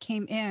when we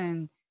came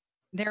in,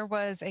 there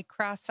was a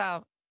cross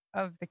out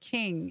of the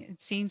king. It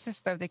seems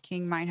as though the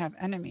king might have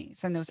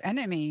enemies, and those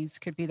enemies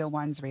could be the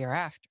ones we are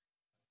after.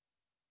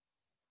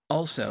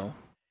 Also,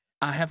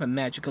 I have a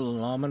magical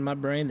alarm in my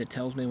brain that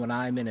tells me when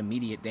I'm in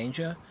immediate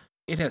danger.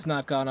 It has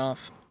not gone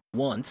off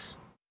once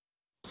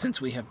since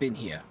we have been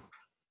here.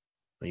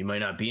 Well, you might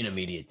not be in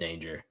immediate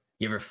danger.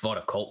 You ever fought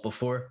a cult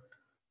before?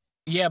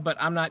 Yeah, but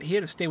I'm not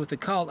here to stay with the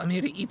cult. I'm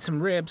here to eat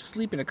some ribs,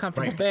 sleep in a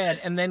comfortable bed,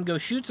 and then go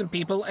shoot some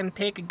people and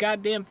take a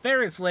goddamn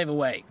ferry slave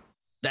away.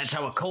 That's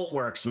how a cult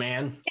works,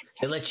 man.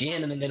 They let you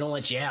in and then they don't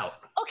let you out.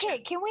 Okay,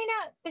 can we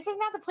not? This is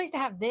not the place to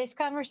have this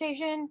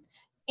conversation.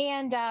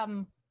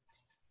 And,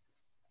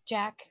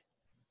 Jack,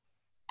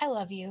 I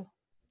love you.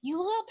 You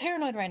a little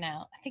paranoid right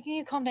now. I think you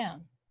need to calm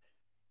down.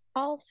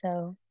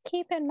 Also,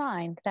 keep in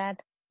mind that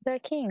the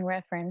king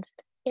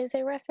referenced is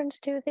a reference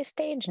to the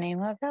stage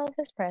name of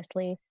Elvis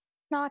Presley,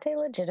 not a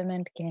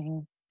legitimate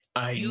king.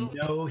 I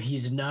know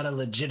he's not a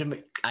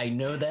legitimate... I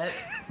know that.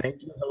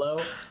 Thank you. Hello.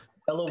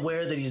 Well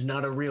aware that he's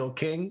not a real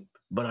king,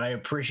 but I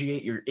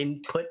appreciate your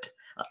input.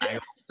 I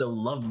also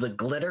love the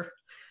glitter.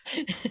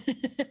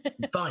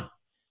 Fine.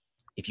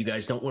 If you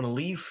guys don't want to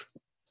leave,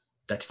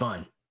 that's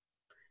fine.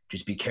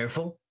 Just be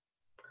careful.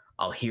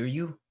 I'll hear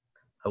you.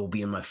 I will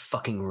be in my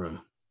fucking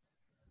room.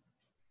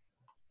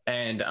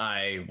 And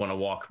I want to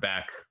walk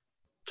back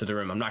to the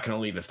room. I'm not going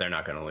to leave if they're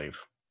not going to leave.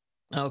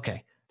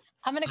 Okay.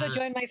 I'm going to go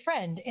join my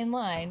friend in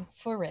line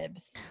for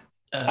ribs.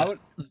 Go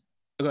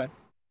ahead.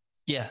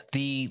 Yeah,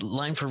 the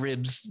line for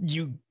ribs,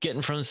 you get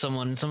in front of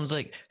someone, someone's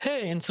like,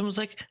 hey, and someone's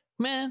like,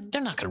 man,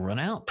 they're not going to run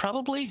out,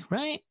 probably,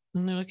 right?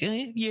 And they're like,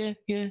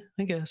 yeah,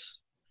 I guess.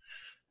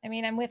 I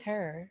mean, I'm with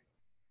her.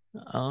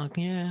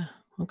 Yeah,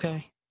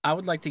 okay. I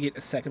would like to get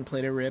a second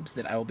plate of ribs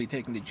that I will be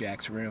taking to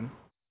Jack's room.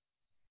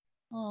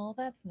 Oh,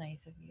 that's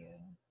nice of you.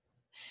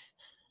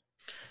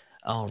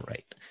 All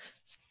right.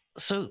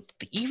 So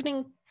the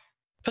evening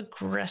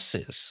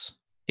progresses.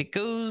 It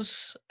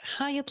goes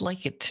how you'd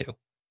like it to.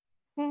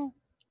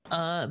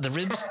 The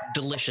ribs,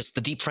 delicious.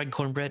 The deep fried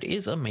cornbread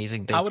is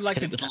amazing. They I would like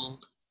hit to it with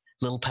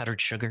little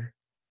powdered sugar.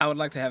 I would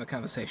like to have a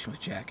conversation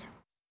with Jack.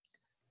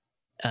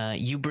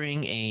 You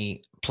bring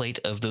a plate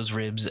of those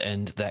ribs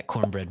and that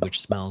cornbread,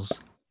 which smells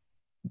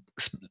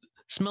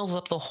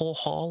up the whole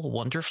hall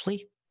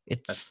wonderfully.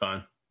 That's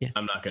fine. Yeah.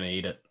 I'm not going to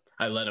eat it.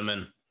 I let him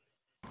in.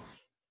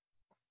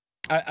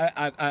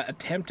 I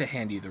attempt to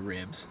hand you the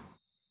ribs.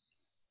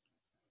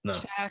 No.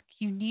 Jack,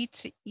 you need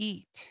to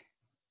eat.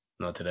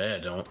 Not today, I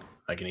don't.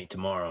 I can eat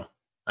tomorrow.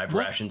 I have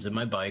rations in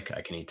my bike.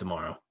 I can eat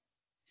tomorrow.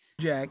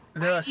 Jack,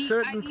 there are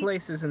certain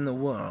places in the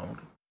world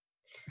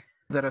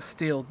that are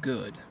still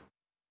good,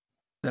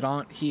 that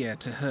aren't here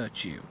to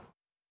hurt you.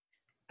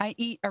 I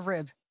eat a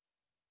rib.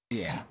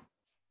 Yeah.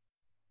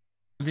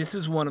 This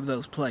is one of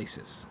those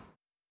places.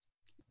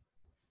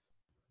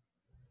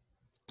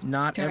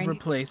 Not every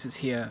place is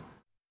here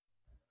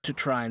to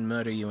try and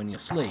murder you in your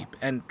sleep.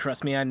 And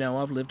trust me, I know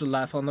I've lived a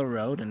life on the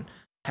road and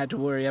had to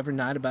worry every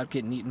night about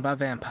getting eaten by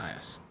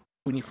vampires.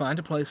 When you find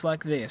a place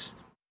like this,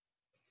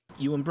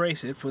 you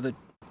embrace it for the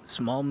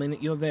small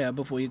minute you're there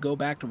before you go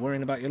back to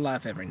worrying about your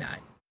life every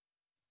night.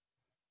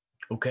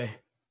 Okay.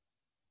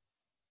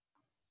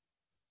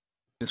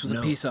 This was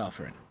a peace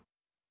offering.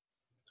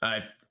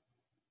 I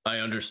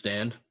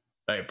understand.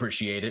 I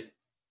appreciate it.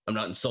 I'm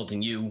not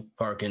insulting you,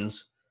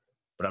 Parkins,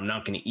 but I'm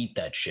not going to eat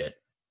that shit.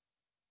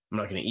 I'm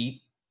not going to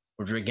eat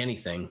or drink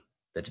anything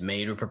that's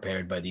made or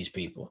prepared by these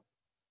people.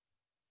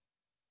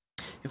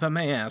 If I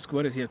may ask,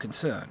 what is your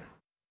concern?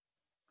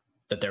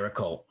 That they're a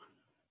cult.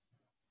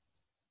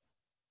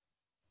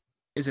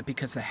 Is it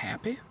because they're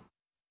happy?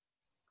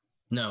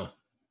 No.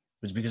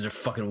 It's because they're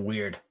fucking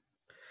weird.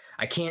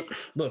 I can't...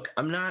 Look,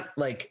 I'm not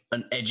like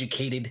an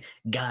educated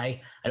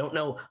guy. I don't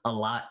know a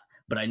lot,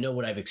 but I know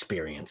what I've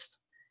experienced.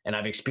 And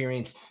I've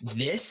experienced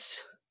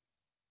this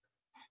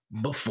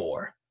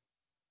before.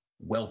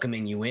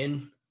 Welcoming you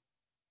in.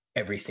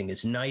 Everything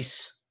is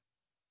nice.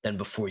 Then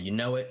before you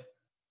know it,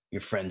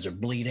 your friends are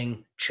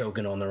bleeding,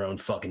 choking on their own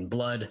fucking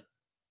blood.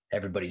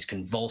 Everybody's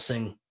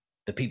convulsing.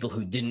 The people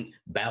who didn't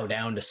bow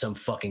down to some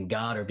fucking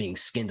god are being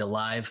skinned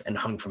alive and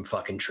hung from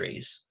fucking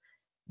trees.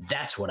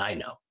 That's what I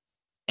know.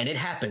 And it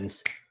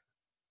happens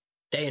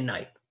day and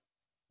night.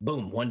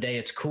 Boom. One day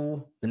it's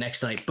cool. The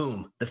next night,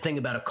 boom. The thing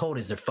about a cult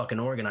is they're fucking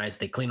organized.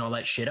 They clean all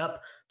that shit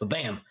up. But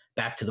bam,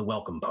 back to the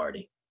welcome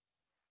party.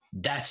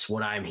 That's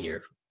what I'm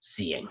here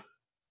seeing.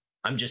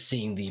 I'm just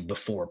seeing the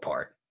before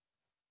part.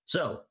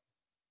 So,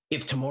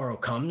 if tomorrow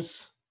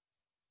comes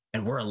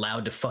and we're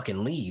allowed to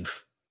fucking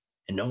leave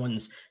and no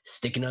one's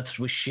sticking us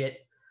with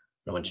shit,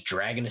 no one's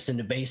dragging us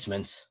into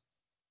basements,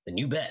 then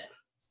you bet.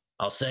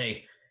 I'll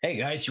say, hey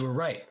guys, you were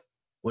right.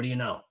 What do you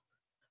know?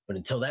 But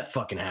until that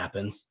fucking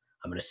happens,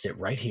 I'm going to sit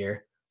right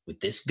here with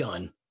this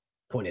gun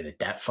pointed at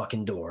that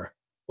fucking door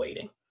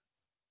waiting.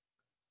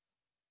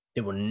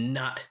 They will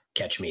not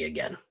catch me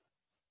again.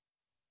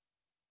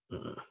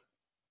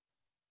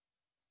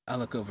 I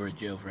look over at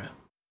Jovra.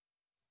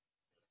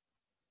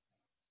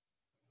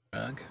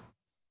 Drug.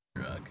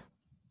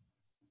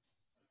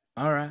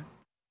 All right.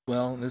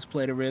 Well, this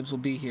plate of ribs will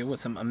be here with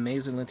some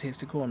amazingly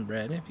tasty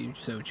cornbread if you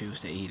so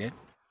choose to eat it.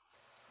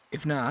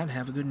 If not,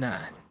 have a good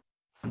night.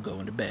 I'm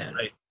going to bed.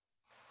 Right.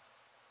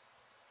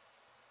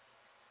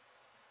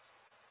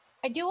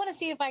 I do want to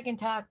see if I can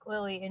talk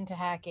Lily into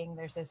hacking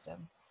their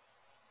system.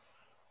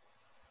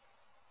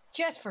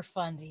 Just for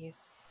funsies.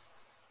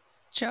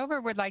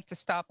 Jover would like to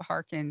stop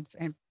Harkins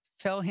and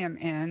fill him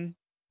in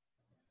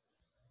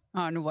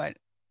on what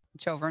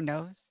Jover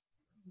knows.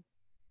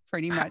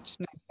 Pretty much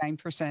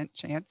 99%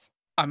 chance.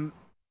 I'm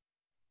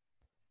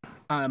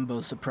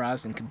both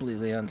surprised and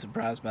completely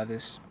unsurprised by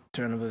this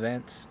turn of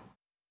events,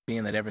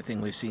 being that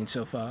everything we've seen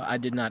so far. I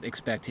did not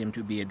expect him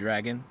to be a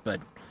dragon,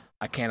 but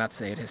I cannot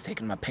say it has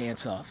taken my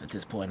pants off at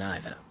this point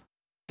either,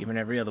 given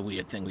every other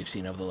weird thing we've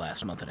seen over the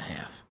last month and a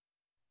half.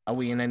 Are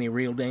we in any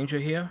real danger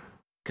here?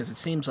 Because it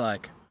seems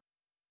like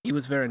he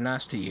was very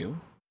nice to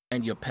you,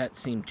 and your pet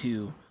seemed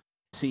to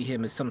see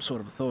him as some sort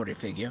of authority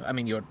figure. I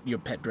mean, your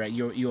pet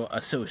your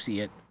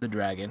associate, the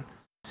dragon,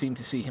 seemed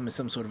to see him as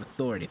some sort of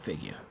authority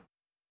figure.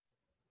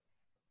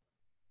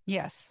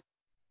 Yes.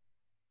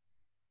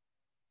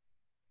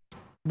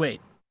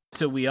 Wait,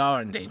 so we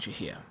are in danger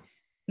here?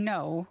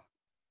 No.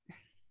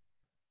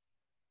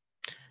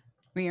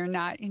 We are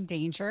not in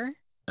danger.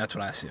 That's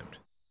what I assumed.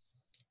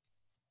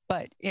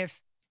 But if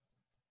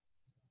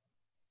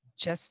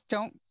just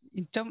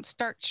don't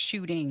start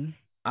shooting.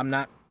 I'm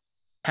not.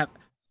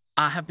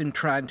 I have been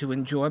trying to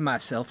enjoy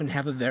myself and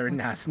have a very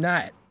nice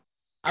night.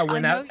 I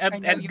went out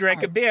and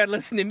drank a beer and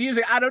listened to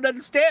music. I don't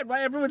understand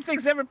why everyone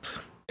thinks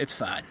it's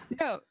fine.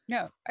 No.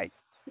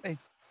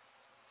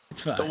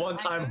 It's fine. The one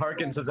time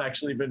Harkins has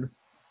actually been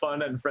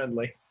fun and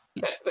friendly.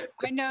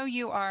 I know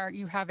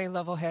you have a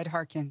level head,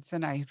 Harkins,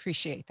 and I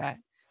appreciate that.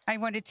 I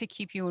wanted to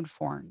keep you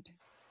informed.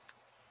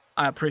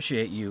 I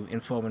appreciate you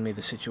informing me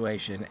the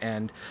situation,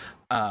 and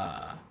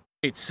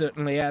it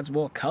certainly adds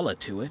more color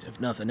to it, if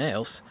nothing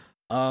else.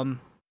 I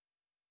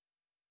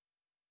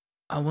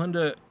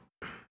wonder,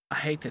 I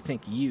hate to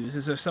think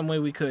is there some way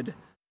we could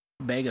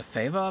beg a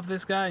favor of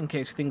this guy in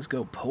case things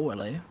go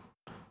poorly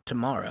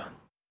tomorrow?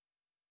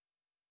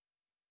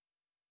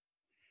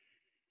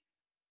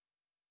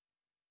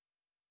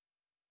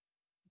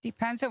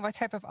 Depends on what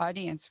type of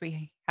audience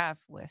we have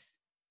with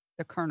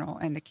the Colonel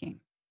and the King.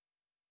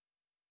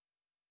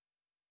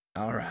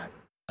 All right.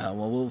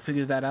 Well, we'll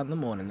figure that out in the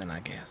morning then, I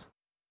guess.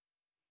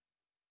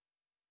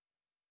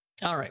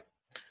 All right.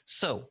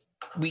 So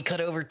we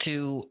cut over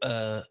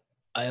to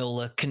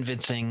Iola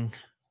convincing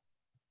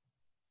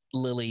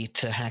Lily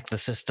to hack the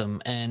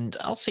system, and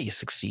I'll say you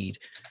succeed.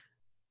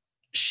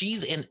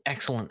 She's an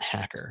excellent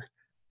hacker.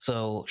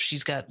 So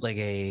she's got like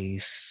a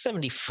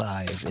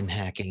 75 in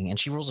hacking, and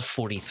she rolls a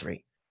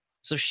 43.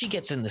 So she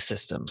gets in the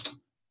system.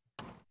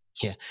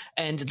 Yeah.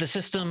 And the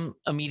system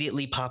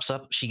immediately pops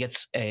up. She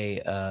gets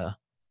a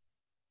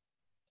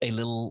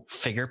little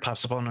figure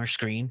pops up on her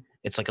screen.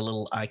 It's like a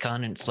little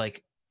icon, and it's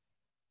like,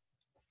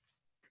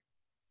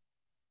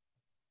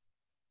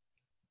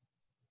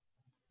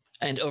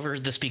 and over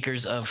the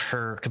speakers of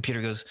her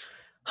computer goes,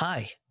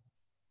 "Hi,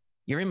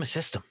 you're in my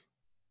system.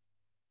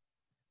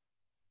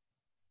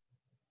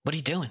 What are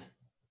you doing?"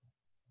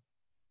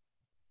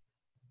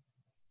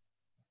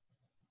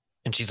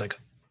 And she's like,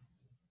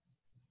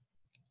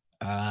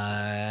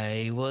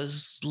 "I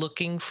was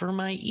looking for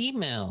my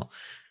email."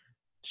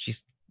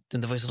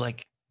 Then the voice is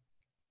like,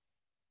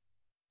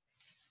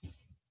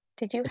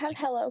 "Did you have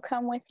Hello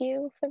come with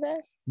you for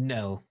this?"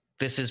 "No,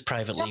 this is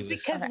privately." No,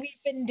 because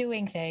we've been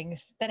doing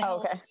things that Hello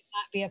would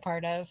not be a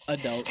part of.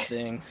 Adult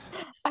things.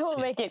 I will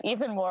make it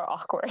even more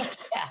awkward.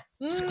 Yeah.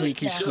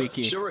 Squeaky,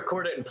 squeaky. She'll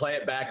record it and play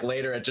it back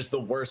later at just the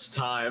worst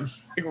time.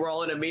 Like we're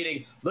all in a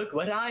meeting. Look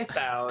what I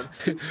found.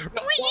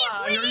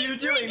 Why are you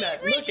doing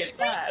that? Look at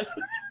that.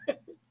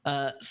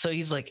 So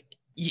he's like,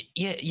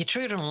 "Yeah, you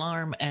triggered an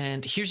alarm,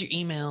 and here's your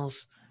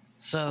emails.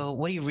 So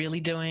what are you really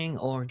doing,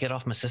 or get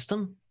off my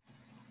system?"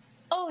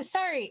 Oh,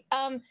 sorry.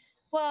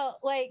 Well,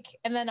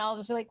 and then I'll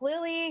just be like,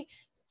 Lily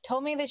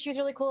told me that she was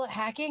really cool at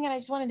hacking, and I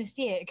just wanted to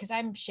see it because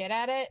I'm shit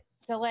at it.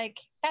 So,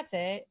 that's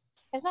it.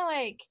 It's not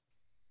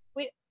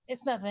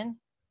it's nothing.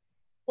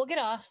 We'll get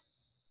off.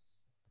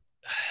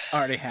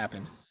 Already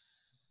happened.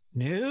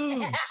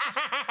 Noobs.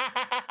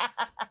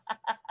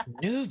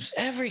 Noobs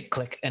every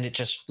click, and it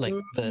just like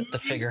the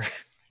figure.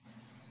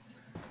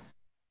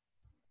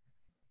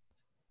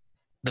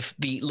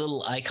 The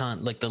little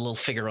icon, like the little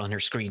figure on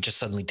her screen, just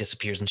suddenly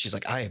disappears, and she's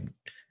like,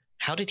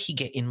 how did he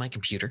get in my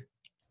computer?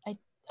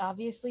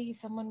 Obviously he's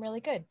someone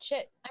really good.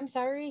 Shit, I'm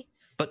sorry.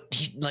 But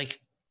he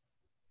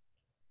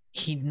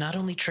not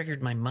only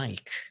triggered my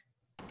mic.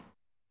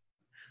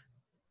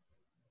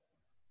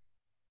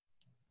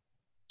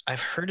 I've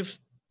heard of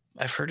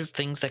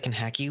things that can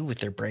hack you with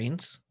their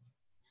brains.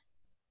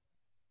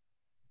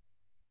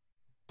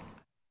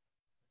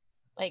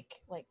 Like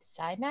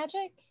side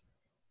magic?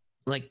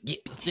 like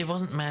it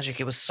wasn't magic.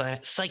 It was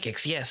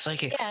psychics. Yeah,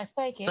 psychics. Yeah,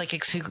 psychic.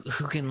 Psychics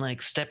who can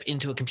like step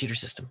into a computer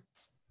system.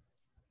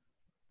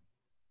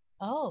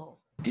 Oh.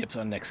 Dips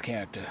on next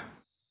character.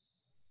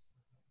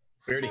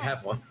 We already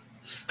have one.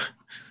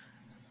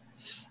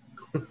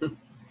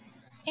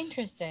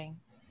 Interesting.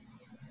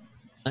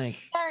 Like,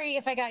 sorry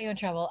if I got you in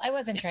trouble. I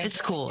wasn't trying.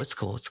 It's cool. It's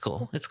cool. It's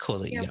cool. It's cool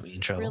that you got me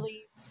in trouble.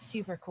 Really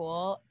super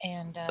cool,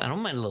 and I don't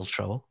mind a little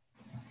trouble.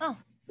 Oh,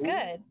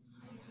 good.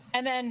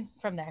 And then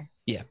from there.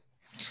 Yeah.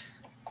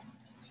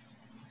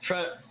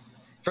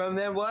 From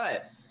there,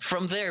 what?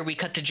 From there, we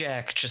cut to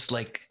Jack just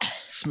like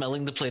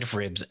smelling the plate of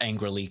ribs,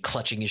 angrily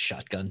clutching his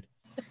shotgun.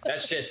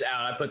 That shit's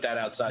out. I put that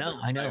outside. No,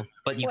 I know,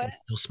 but you can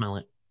still smell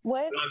it.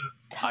 What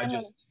time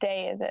of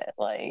day is it?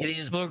 Like it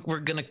is. We're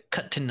gonna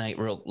cut to night,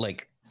 real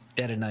like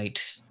dead of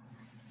night.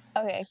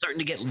 Okay. It's starting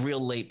to get real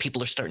late.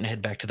 People are starting to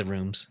head back to the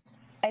rooms.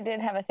 I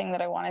did have a thing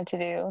that I wanted to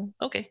do.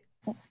 Okay.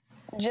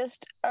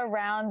 Just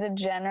around the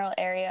general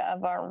area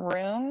of our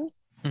room.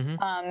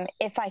 Mm-hmm.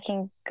 If I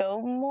can go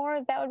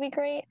more, that would be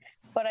great.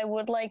 But I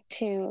would like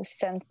to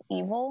sense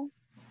evil.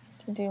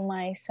 To do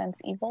my sense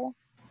evil.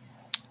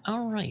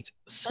 All right.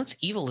 Sense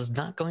evil is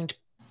not going to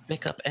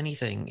pick up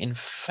anything. In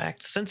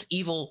fact, sense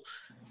evil.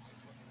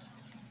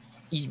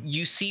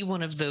 You see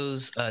one of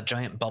those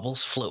giant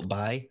bubbles float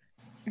by,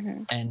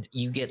 and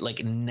you get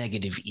like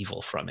negative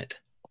evil from it.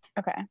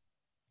 Okay.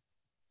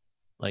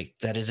 Like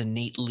that is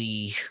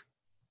innately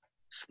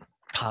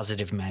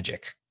positive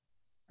magic.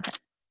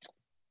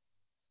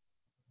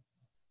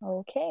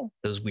 Okay.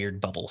 Those weird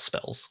bubble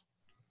spells.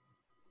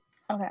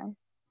 Okay.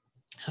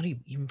 How do you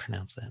even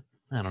pronounce that?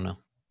 I don't know.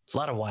 A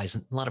lot of Y's,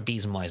 a lot of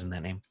B's and Y's in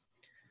that name.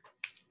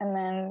 And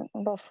then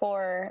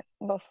before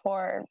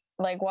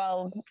like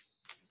while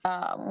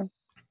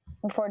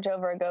before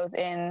Jover goes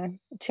in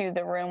to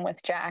the room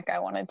with Jack, I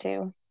wanted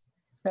to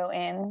go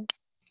in.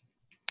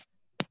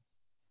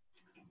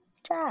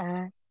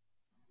 Jack.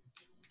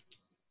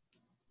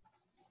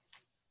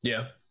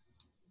 Yeah.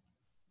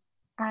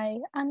 I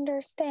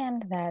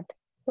understand that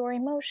your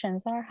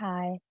emotions are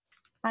high.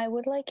 I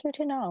would like you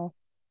to know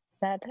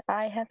that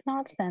I have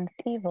not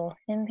sensed evil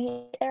in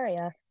the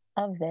area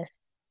of this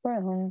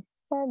room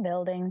or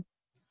building.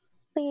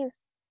 Please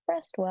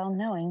rest well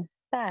knowing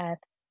that.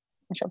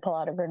 And she'll pull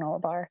out a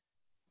granola bar.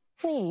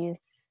 Please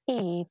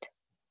eat.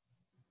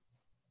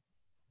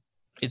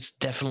 It's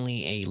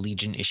definitely a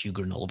Legion issue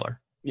granola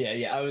bar.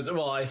 Yeah.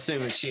 I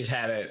assume that she's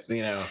had it,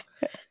 you know.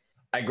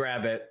 I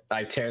grab it,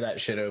 I tear that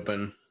shit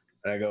open,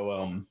 and I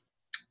go,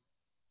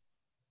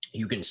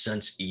 you can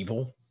sense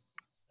evil?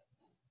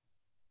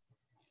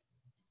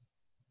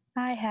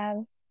 I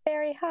have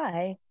very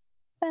high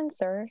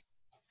sensors.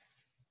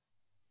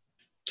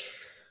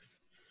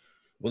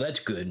 Well,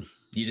 that's good.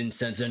 You didn't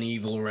sense any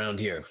evil around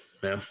here,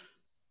 yeah?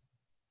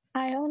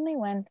 I only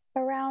went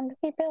around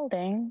the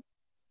building.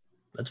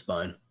 That's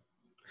fine.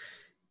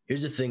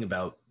 Here's the thing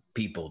about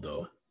people,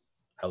 though.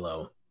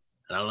 Hello.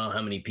 And I don't know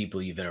how many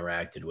people you've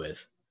interacted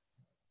with,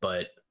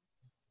 but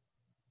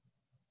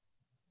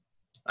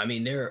I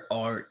mean, there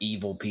are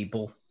evil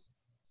people,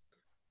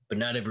 but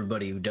not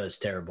everybody who does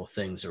terrible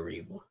things are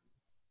evil.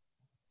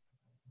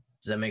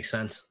 Does that make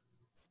sense?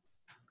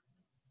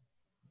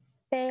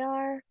 They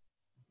are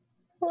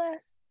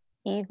less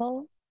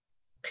evil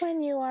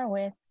when you are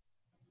with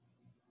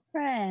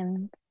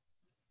friends.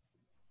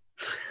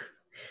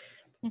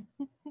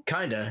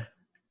 Kinda.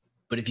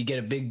 But if you get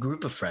a big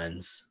group of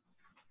friends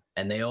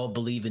and they all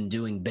believe in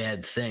doing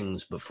bad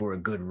things but for a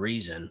good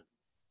reason,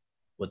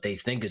 what they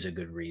think is a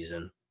good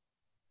reason,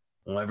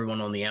 well,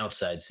 everyone on the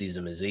outside sees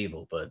them as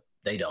evil, but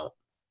they don't.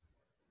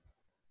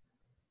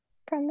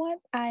 From what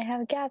I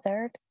have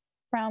gathered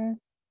from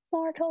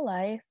mortal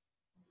life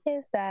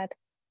is that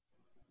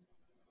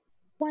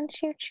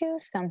once you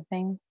choose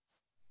something,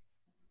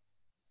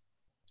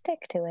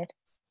 stick to it.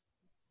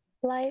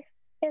 Life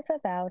is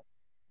about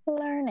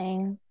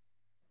learning.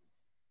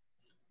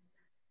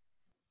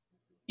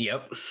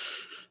 Yep.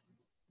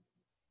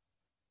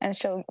 And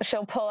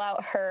she'll pull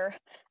out her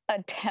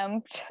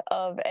attempt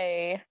of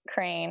a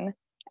crane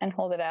and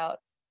hold it out.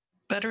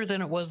 Better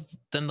than it was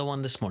than the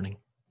one this morning.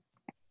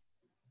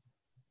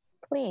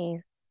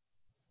 Please.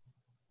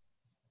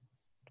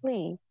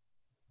 Please.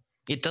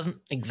 It doesn't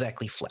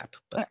exactly flap,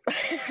 but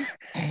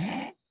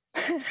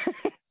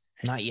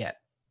not yet.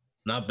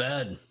 Not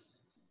bad.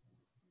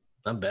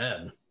 Not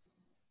bad.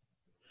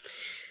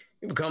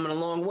 You've coming a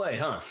long way,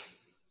 huh?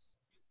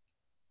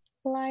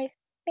 Life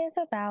is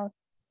about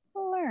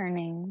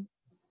learning.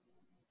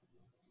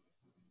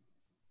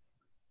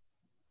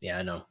 Yeah,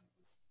 I know.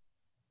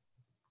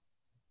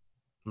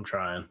 I'm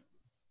trying.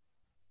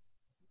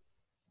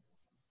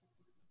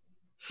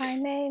 I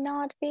may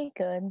not be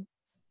good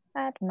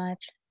at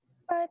much,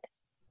 but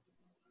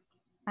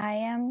I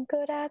am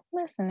good at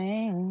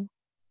listening.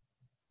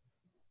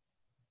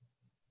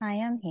 I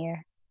am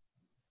here.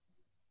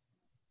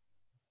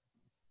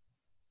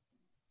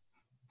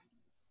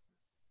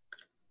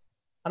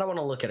 I don't want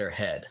to look at her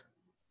head.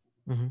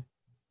 Mm-hmm.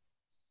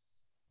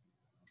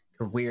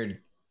 Her weird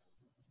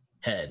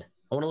head.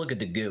 I want to look at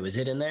the goo. Is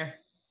it in there?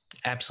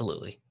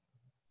 Absolutely.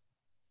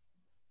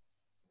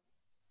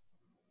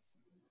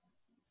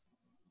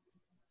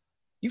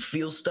 You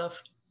feel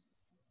stuff?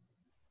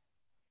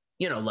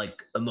 You know,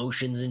 like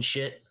emotions and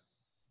shit?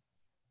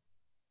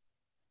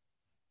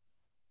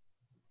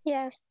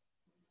 Yes.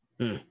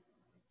 You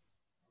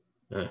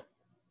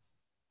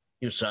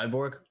a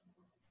cyborg?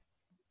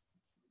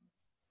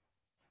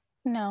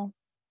 No.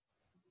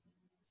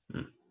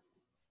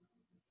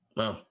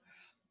 Well,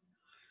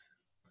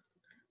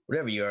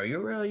 whatever you are,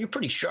 you're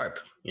pretty sharp.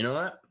 You know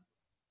that?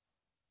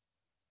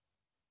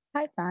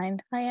 I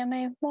find I am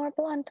a more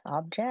blunt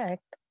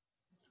object.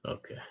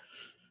 Okay.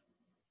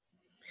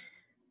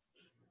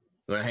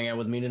 You want to hang out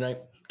with me tonight?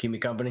 Keep me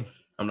company?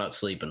 I'm not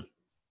sleeping.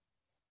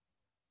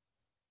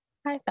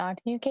 I thought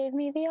you gave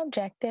me the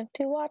objective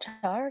to watch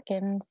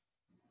Harkins.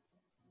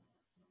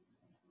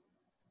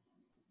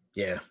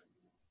 Yeah.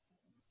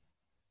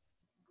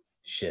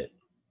 Shit.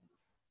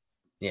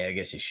 Yeah, I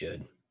guess you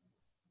should.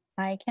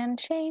 I can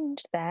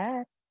change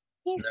that.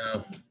 He's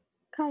No.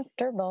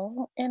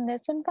 comfortable in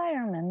this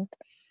environment.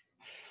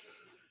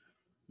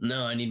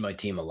 No, I need my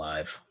team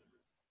alive.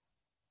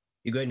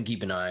 You go ahead and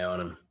keep an eye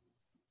on him.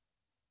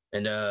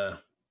 And, well,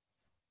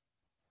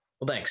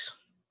 thanks.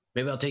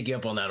 Maybe I'll take you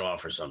up on that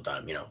offer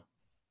sometime, you know,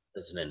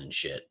 listening and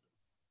shit.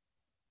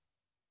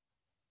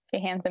 She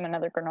hands him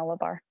another granola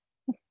bar.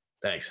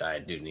 Thanks, I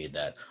do need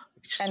that.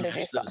 And a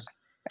juice box.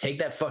 Take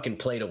that fucking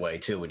plate away,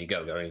 too, when you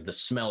go. I mean, the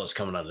smell is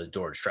coming out of the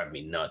door. It's driving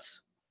me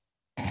nuts.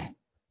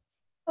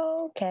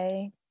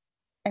 Okay.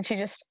 And she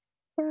just,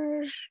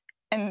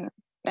 and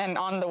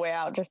on the way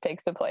out, just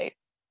takes the plate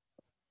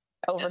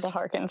over to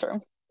Harkin's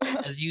room.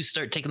 As you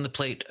start taking the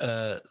plate,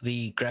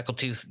 the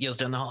Grackletooth yells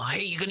down the hall,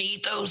 "Hey, you gonna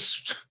eat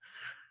those?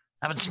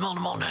 I've been smelling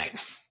them all night."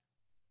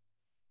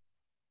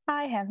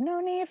 I have no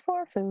need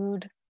for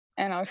food.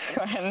 And I'll just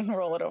go ahead and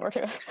roll it over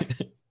to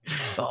him.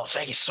 Oh,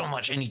 thank you so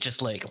much. And he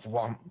just like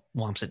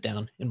whomps it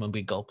down in one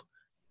big gulp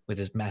with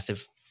his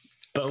massive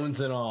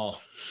bones and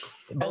all.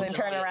 As they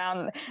turn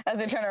around,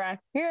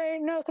 you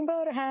ain't nothing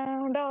but a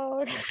hound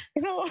dog.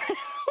 You know.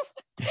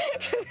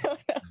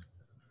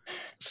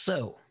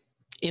 So,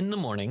 in the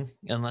morning,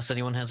 unless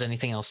anyone has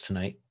anything else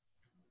tonight,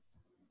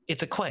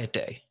 it's a quiet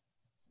day.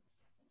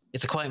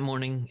 It's a quiet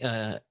morning.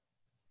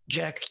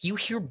 Jack, you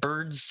hear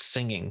birds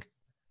singing,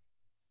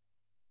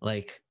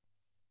 like,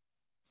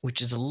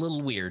 which is a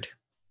little weird.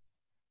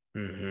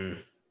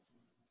 Mm-hmm.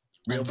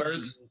 Real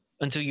birds?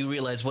 Until you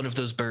realize one of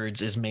those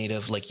birds is made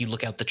of, like, you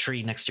look out the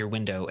tree next to your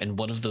window, and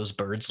one of those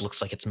birds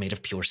looks like it's made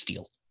of pure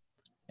steel,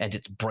 and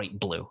it's bright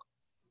blue.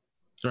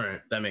 All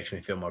right, that makes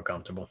me feel more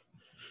comfortable.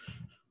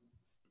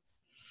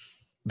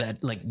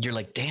 That, like, you're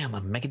like, damn,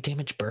 a mega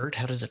damaged bird?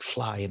 How does it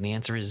fly? And the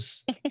answer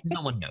is,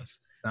 no one knows.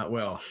 Not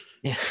well.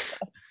 Yeah.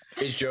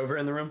 Is Jover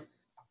in the room?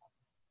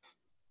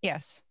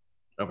 Yes.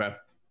 Okay.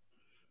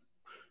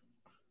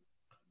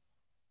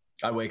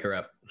 I wake her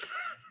up.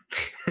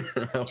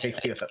 I'll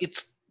wake you up.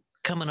 It's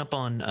coming up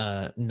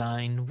on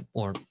 9,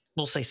 or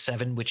we'll say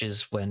 7, which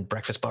is when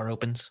breakfast bar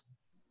opens.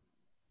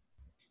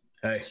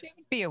 Hey. She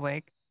would be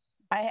awake.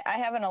 I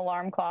have an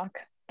alarm clock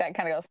that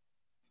kind of goes.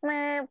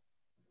 Meow,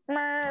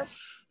 meow,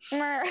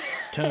 meow.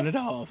 Turn it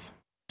off.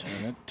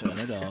 Turn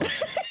it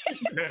off.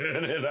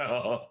 Turn it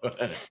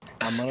off.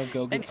 I'm gonna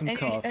go get some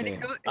coffee.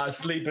 I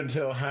sleep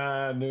until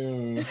high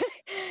noon.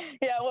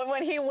 Yeah,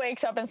 when he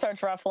wakes up and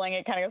starts ruffling,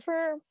 it kind of goes.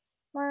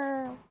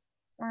 Meow,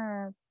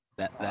 meow.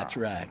 That's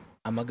right.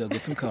 I'm gonna go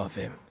get some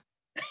coffee.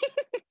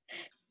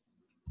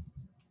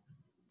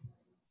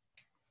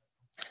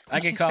 I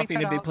get coffee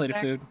and a big plate of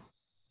food.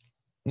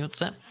 What's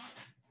that?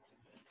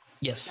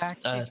 Yes.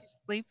 Jack, did you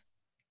sleep?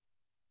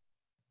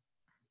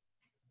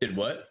 Did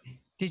what?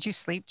 Did you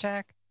sleep,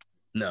 Jack?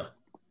 No.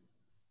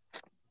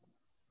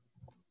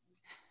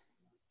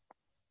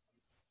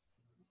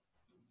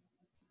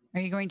 Are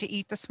you going to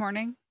eat this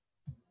morning?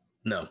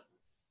 No.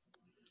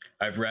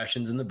 I have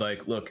rations in the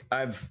bike. Look,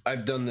 I've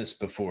done this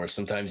before.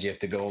 Sometimes you have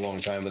to go a long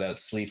time without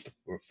sleep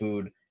or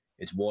food.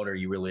 It's water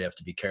you really have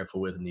to be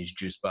careful with in these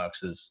juice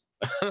boxes.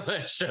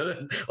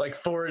 So, like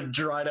 4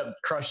 dried up,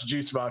 crushed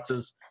juice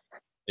boxes.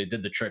 They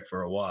did the trick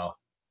for a while.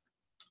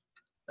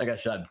 Like I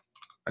said,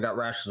 I got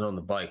rations on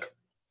the bike.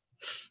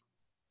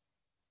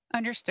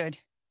 Understood.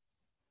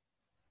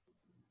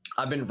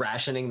 I've been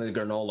rationing the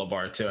granola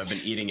bar too. I've been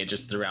eating it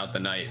just throughout the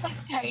night.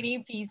 Like tiny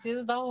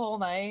pieces the whole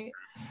night.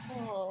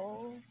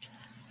 Oh.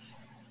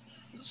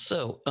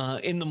 So,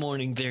 in the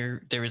morning,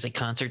 there is a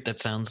concert that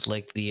sounds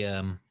like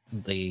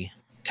the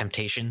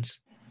Temptations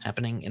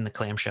happening in the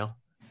clamshell,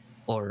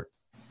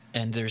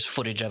 and there's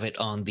footage of it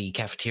on the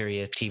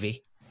cafeteria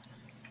TV,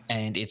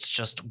 and it's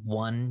just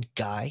one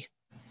guy.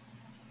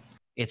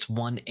 It's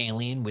one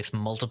alien with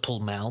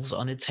multiple mouths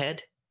on its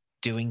head,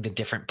 doing the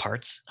different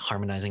parts,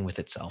 harmonizing with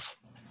itself.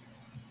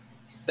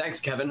 Thanks,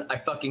 Kevin. I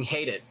fucking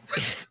hate it.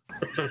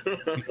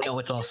 You know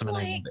it's awesome, and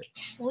I love it.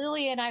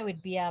 Lily and I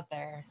would be out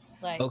there.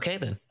 Like, Okay,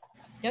 then.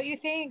 don't you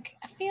think?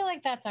 I feel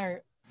like that's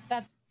her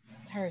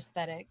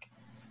aesthetic.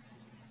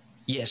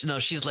 Yes, no,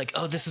 she's like,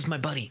 oh, this is my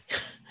buddy.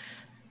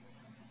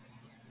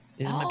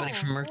 This is my buddy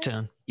from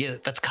Merktown. Yeah,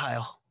 that's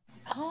Kyle.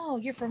 Oh,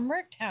 you're from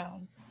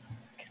Merktown.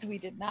 We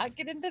did not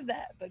get into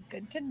that, but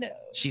good to know.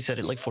 She said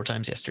it like 4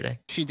 times yesterday.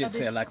 She did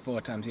say it like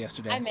 4 times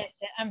yesterday. I missed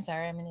it. I'm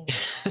sorry. I'm an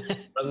idiot.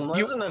 Wasn't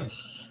listening.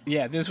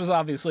 Yeah, this was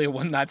obviously a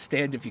one-night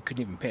stand if you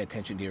couldn't even pay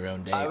attention to your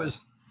own day. I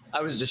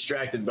was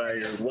distracted by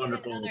your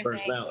wonderful Another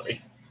personality.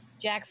 thing.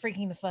 Jack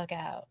freaking the fuck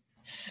out.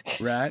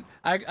 Right?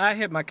 I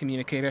hit my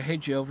communicator. Hey,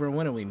 Jover,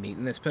 when are we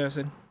meeting this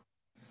person?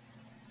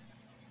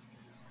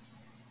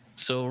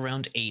 So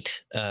around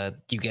 8,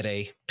 you get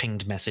a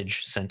pinged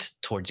message sent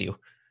towards you,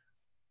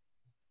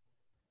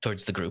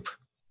 towards the group,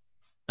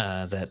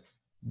 that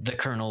the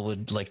colonel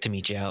would like to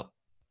meet you out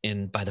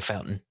by the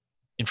fountain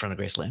in front of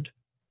Graceland.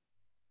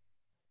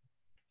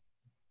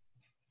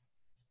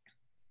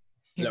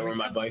 Is that where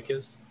my bike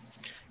is?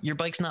 Your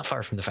bike's not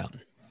far from the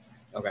fountain.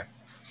 Okay.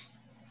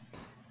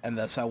 And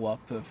thus I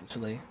walk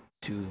purposely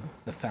to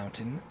the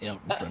fountain out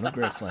in front of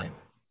Graceland,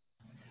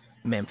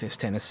 Memphis,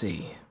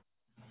 Tennessee.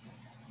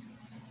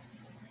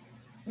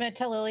 I'm gonna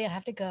tell Lily I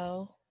have to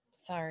go.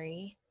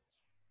 Sorry.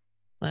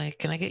 Like,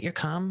 can I get your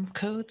comm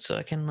code so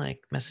I can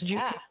like message you?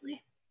 Yeah.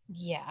 quickly?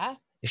 Yeah.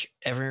 If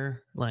you're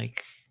ever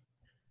like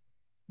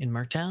in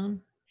Merktown?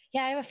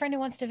 Yeah, I have a friend who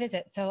wants to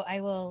visit, so I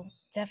will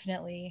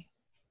definitely.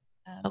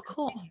 Oh,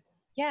 cool.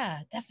 Yeah,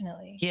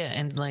 definitely. Yeah,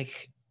 and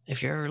like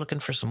if you're ever looking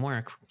for some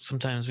work,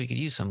 sometimes we could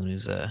use someone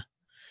who's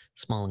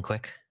small and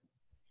quick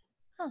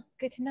Huh,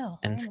 good to know.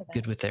 and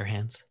good with their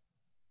hands.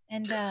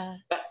 And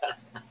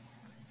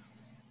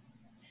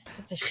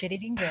just a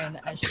shit-eating grin.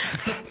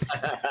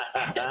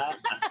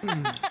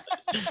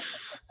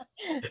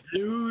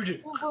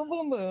 Dude. Boom,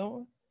 boom,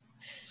 boom.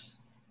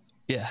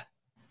 Yeah.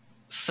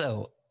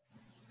 So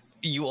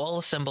you all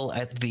assemble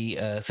at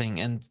the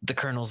thing, and the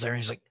colonel's there,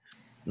 and he's like,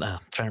 I'm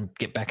trying to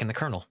get back in the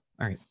colonel.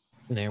 All right,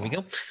 there we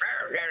go.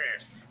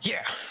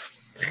 Yeah.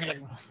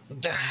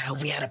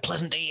 We had a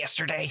pleasant day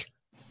yesterday.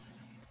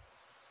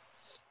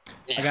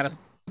 I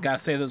gotta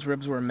say those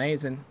ribs were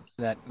amazing.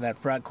 That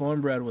fried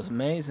cornbread was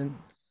amazing.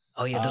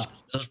 Oh yeah,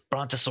 those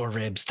brontosaur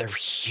ribs, they're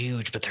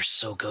huge, but they're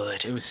so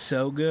good. It was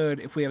so good.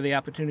 If we have the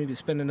opportunity to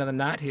spend another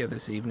night here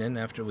this evening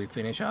after we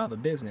finish all the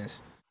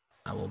business,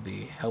 I will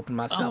be helping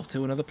myself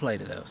to another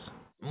plate of those.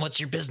 What's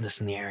your business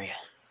in the area?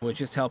 We're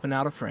just helping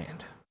out a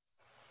friend.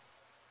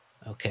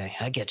 Okay,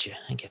 I get you,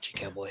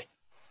 cowboy.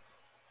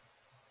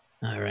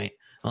 All right.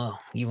 Well,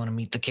 you want to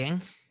meet the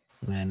king?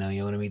 I know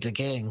you want to meet the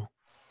king.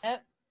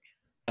 Yep.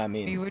 I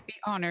mean, We would be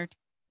honored.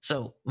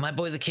 So, my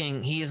boy, the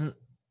king, he isn't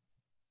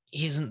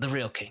the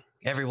real king.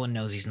 Everyone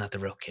knows he's not the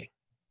real king.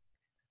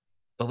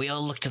 But we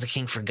all look to the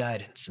king for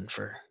guidance and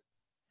for,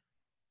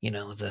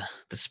 the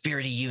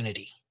spirit of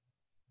unity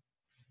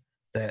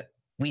that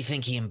we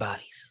think he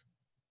embodies.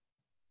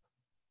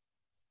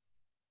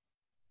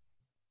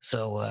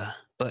 So,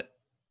 but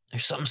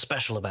there's something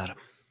special about him.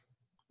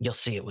 You'll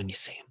see it when you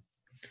see him.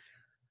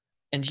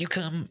 And you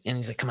come, and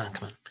he's like, come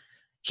on.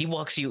 He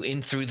walks you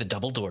in through the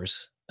double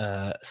doors,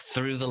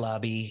 through the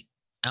lobby,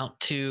 out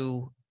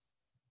to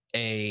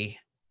a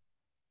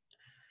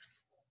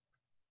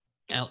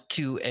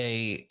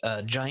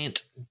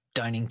giant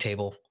dining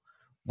table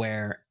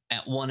where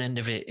at one end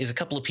of it is a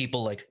couple of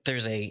people. Like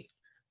there's a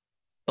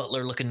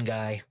butler looking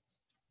guy,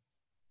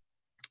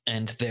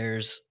 and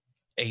there's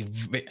a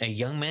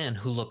young man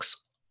who looks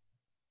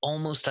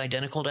almost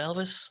identical to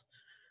Elvis.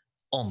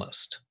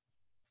 Almost.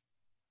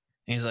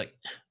 And he's like,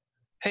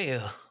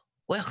 hey,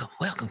 welcome,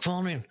 come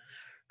on in.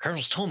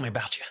 Colonel's told me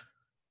about you.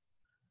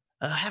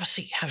 Have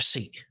a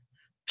seat,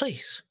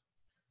 please.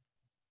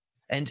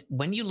 And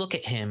when you look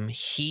at him,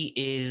 he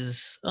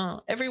is,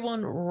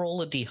 everyone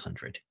roll a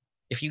D100.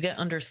 If you get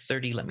under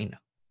 30, let me know.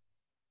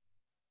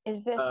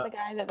 Is this the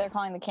guy that they're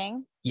calling the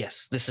king?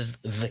 Yes, this is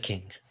the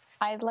king.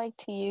 I'd like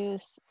to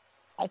use,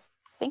 I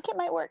think it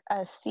might work,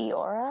 a sea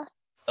aura.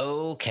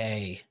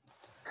 Okay.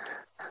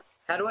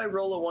 How do I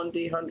roll a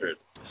 1D100?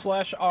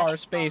 /R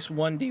space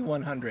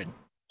 1D100.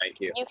 Thank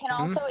you. You can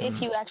also, if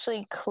you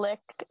actually click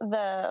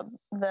the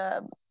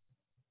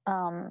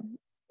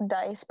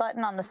dice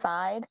button on the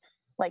side,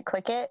 like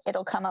click it,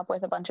 it'll come up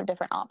with a bunch of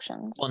different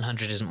options.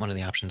 100 isn't one of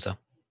the options, though.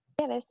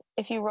 Yeah, it is.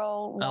 If you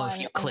roll one,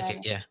 if you click it,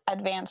 yeah.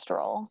 Advanced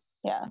roll,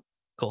 yeah.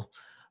 Cool.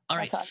 All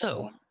right,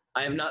 so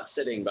I am not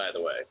sitting, by the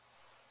way.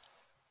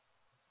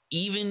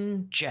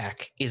 even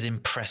Jack is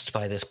impressed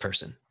by this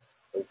person.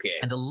 Okay.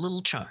 And a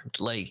little charmed.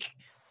 Like,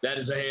 that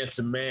is a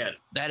handsome man.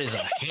 That is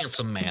a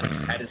handsome man.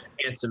 That is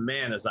a handsome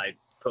man as I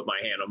put my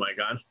hand on my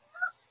gun.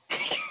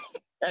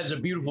 That is a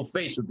beautiful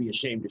face, would be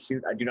ashamed to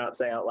shoot. I do not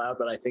say out loud,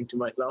 but I think to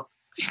myself.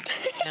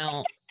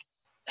 Now,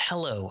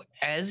 hello.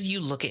 As you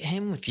look at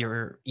him with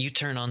you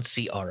turn on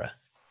see aura.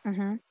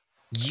 Mm-hmm.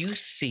 You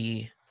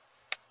see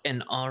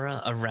an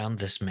aura around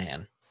this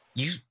man.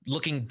 You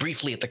looking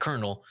briefly at the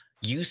colonel,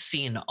 you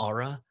see an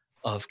aura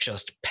of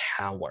just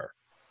power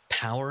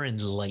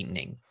and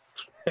lightning.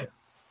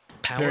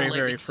 Power, Very, lightning,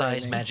 very size,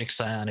 frightening. magic,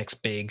 psionics,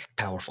 big,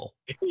 powerful.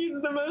 He's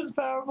the most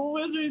powerful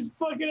wizard. He's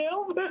fucking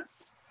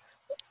Elvis.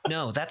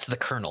 No, that's the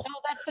colonel.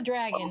 Oh, that's the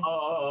dragon.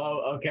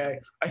 Oh, okay.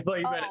 I thought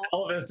you meant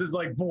Elvis is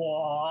like,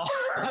 blah. Oh,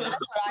 that's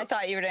what I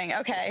thought you were doing.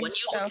 Okay.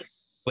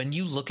 When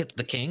you look at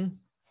the king,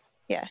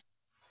 Yeah.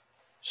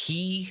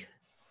 he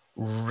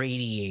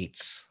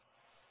radiates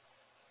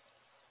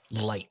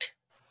light.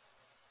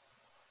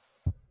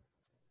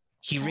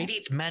 He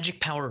radiates magic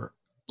power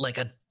like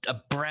a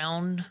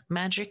brown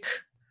magic,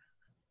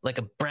 like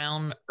a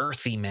brown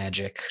earthy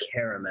magic,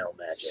 Caramel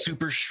magic.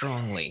 super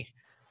strongly,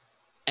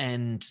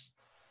 and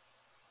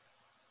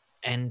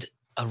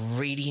a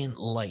radiant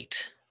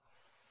light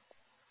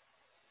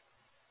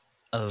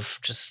of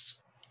just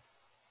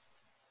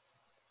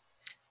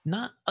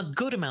not a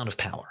good amount of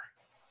power,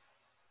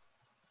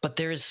 but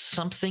there is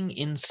something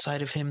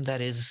inside of him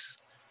that is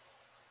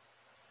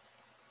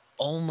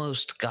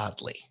almost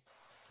godly.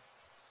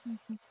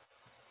 Mhm.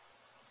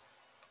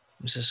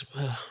 It's just,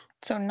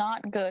 So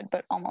not good,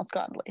 but almost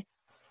godly.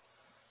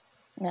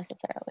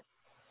 Necessarily.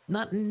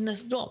 not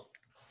well,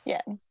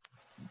 Yeah.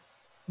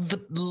 the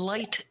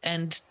light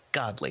and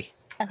godly.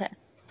 Okay.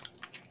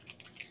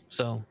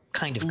 So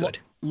kind of good.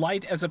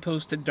 Light as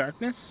opposed to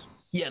darkness?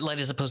 Yeah, light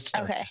as opposed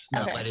to Okay, darkness.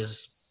 No, okay. light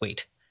is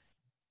wait.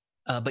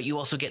 But you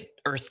also get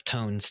earth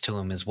tones to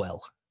him as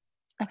well.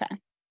 Okay.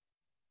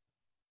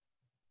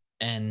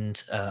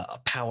 And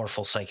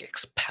powerful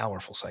psychics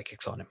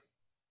on him.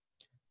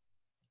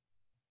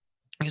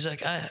 He's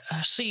like, I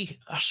see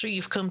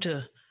you've come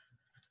to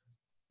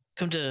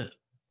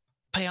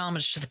pay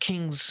homage to the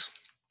kings,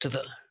 to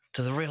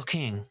the real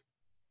king.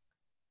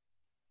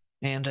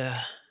 And the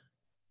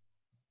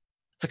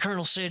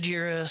colonel said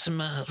you're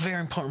some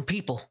very important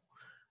people,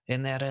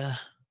 and that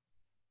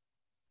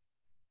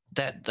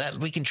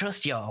we can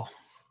trust y'all.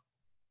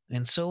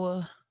 And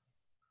so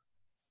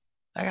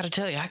I got to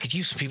tell you, I could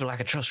use some people I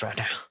could trust right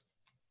now.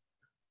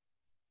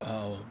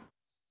 Oh,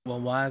 well,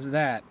 why is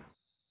that,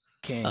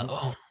 King?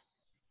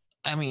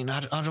 I mean, I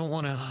don't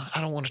want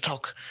to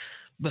talk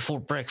before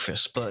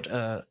breakfast, but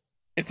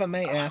if I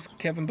may ask,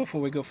 Kevin, before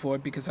we go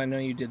forward, because I know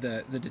you did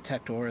the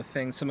detect aura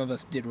thing. Some of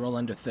us did roll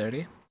under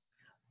 30.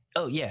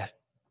 Oh yeah,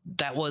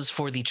 that was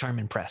for the charm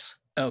impress.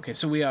 Okay,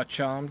 so we are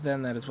charmed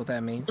then. That is what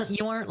that means.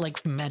 You aren't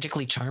like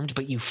magically charmed,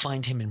 but you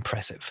find him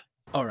impressive.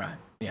 All right.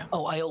 Yeah.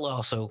 Oh, Iola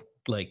also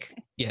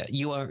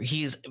you are.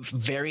 He is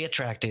very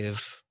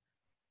attractive,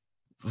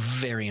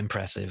 very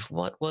impressive.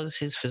 What was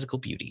his physical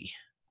beauty?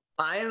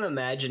 I am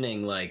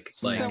imagining like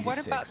So what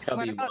 96. about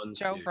Cubby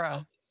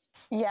Jovra?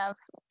 Yeah.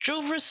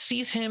 Jovra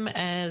sees him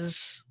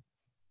as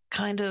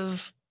kind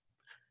of.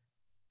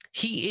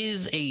 He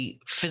is a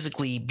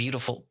physically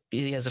beautiful.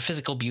 He has a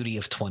physical beauty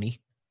of 20.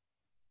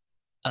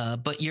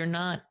 But you're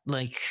not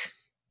like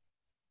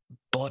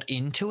bought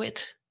into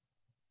it.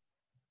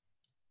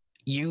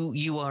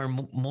 You are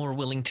more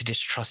willing to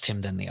distrust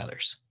him than the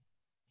others.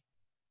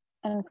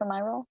 And for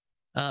my role?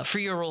 For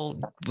your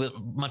role,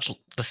 much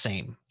the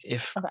same.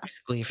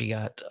 Basically, if you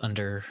got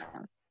under,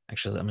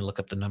 actually, let me look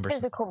up the numbers.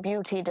 Physical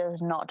beauty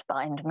does not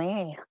bind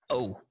me.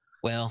 Oh,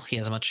 well, he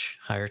has a much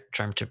higher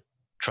charm to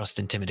trust,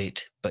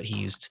 intimidate, but he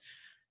used,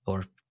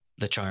 or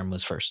the charm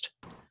was first.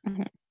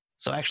 Mm-hmm.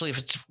 So actually,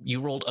 if you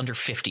rolled under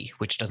 50,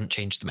 which doesn't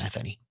change the math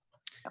any,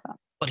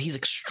 but he's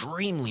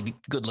extremely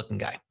good-looking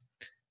guy.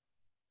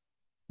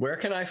 Where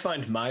can I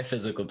find my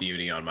physical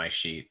beauty on my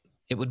sheet?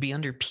 It would be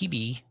under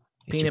PB.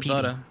 Peanut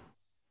butter.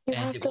 You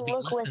And have it to will be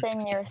look less than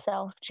within 60.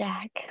 yourself,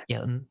 Jack.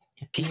 Yeah, in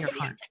your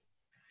heart.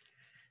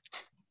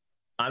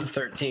 I'm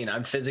 13.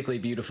 I'm physically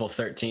beautiful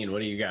 13.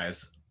 What are you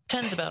guys?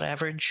 10's about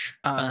average.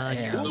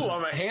 Yeah. Ooh,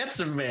 I'm a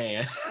handsome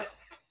man.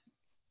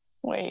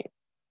 Wait.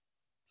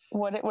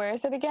 Where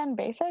is it again?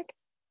 Basic?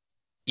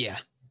 Yeah.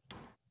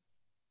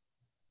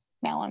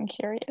 Now I'm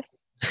curious.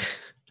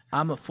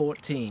 I'm a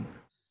 14.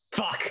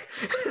 Fuck.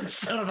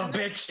 Son of a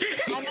bitch.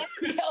 I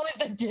must know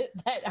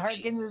that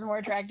Harkins is more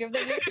attractive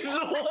than me. He's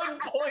 1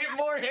 point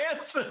more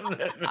handsome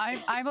than me.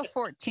 I'm a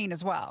 14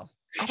 as well.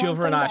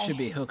 Jovra and I think should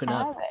be hooking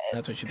have up. it.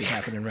 That's what should be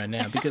happening right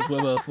now because we're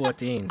both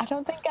 14s. I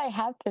don't think I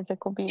have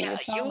physical beauty. Yeah,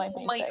 It's not my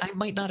basic. I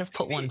might not have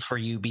put one for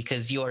you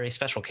because you are a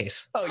special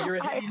case. Oh, you're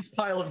a hideous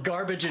pile of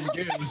garbage and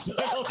goons.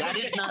 That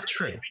is not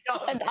true.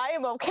 And I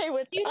am okay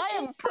with You I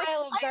am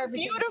pile of I am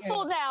garbage and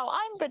beautiful goo. now.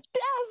 I'm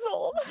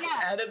bedazzled. Yeah.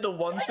 Added the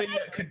one thing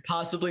that could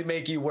possibly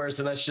make you worse,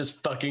 and that's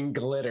just fucking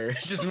glitter. It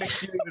just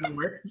makes you even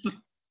worse.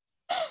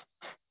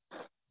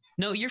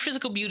 No, your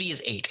physical beauty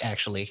is 8,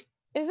 actually.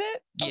 Is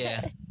it? Yeah.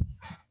 Okay.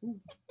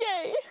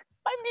 Yay.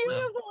 I'm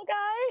beautiful,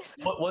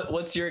 guys.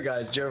 What's your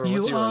guys, Joe?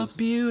 You What's are yours?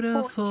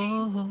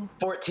 beautiful.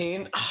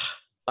 14.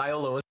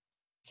 Iola.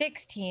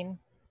 16.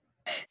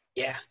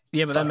 Yeah.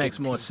 Yeah, but that Fucking makes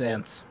more people.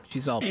 sense.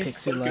 She's all He's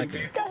pixie-like.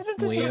 fucking and Guys,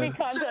 it's a beauty Weird.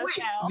 contest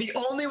now. The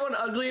only one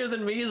uglier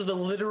than me is the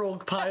literal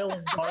pile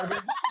of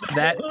garbage.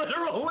 That- The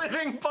literal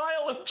living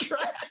pile of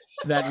trash.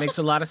 That makes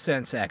a lot of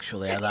sense,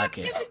 actually. I like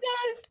it. Yes, it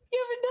does.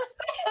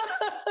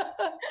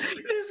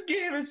 This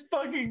game is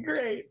fucking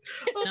great.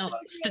 Now,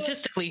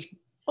 statistically,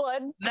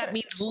 Blood, that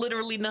means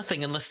literally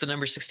nothing unless the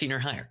number 16 or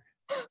higher.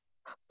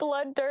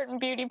 blood, dirt, and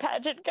beauty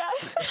pageant,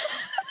 guys.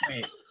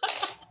 Wait.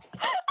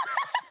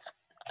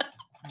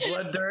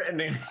 Blood, dirt,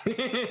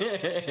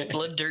 and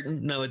Blood, dirt,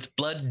 no, it's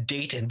blood,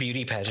 date, and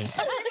beauty pageant.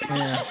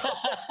 Yeah.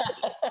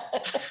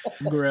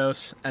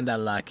 Gross, and I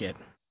like it.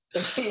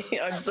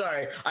 I'm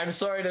sorry. I'm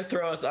sorry to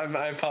throw us. I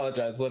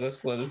apologize. Let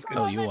us.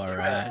 Oh, you are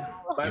right.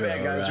 My You're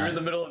bad, guys. all You're in right.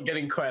 the middle of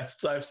getting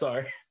quests. I'm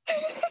sorry.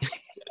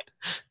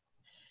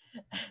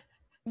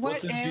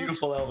 What's this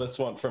beautiful Elvis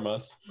want from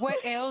us?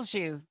 What ails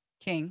you,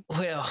 King?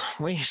 Well,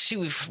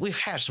 we've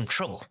had some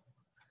trouble.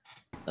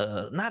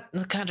 Not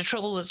the kind of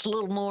trouble that's a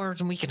little more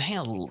than we can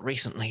handle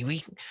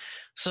recently.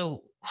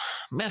 So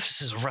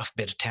Memphis is a rough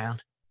bit of town,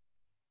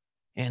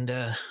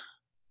 and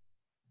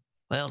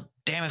well,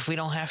 damn if we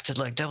don't have to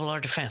like double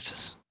our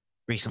defenses.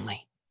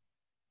 Recently,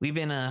 we've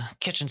been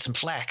catching some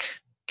flack,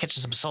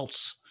 catching some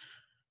assaults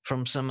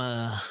from some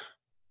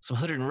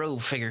hooded and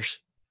robed figures,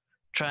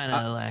 trying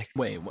to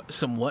Wait,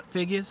 some what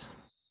figures?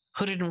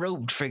 Hooded and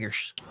robed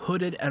figures.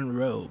 Hooded and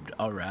robed.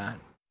 All right.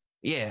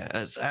 Yeah,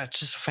 it's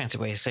just a fancy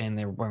way of saying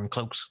they're wearing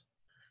cloaks.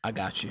 I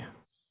got you.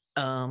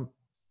 And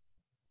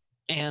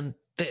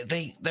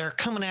they're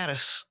coming at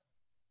us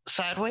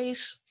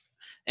sideways,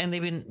 and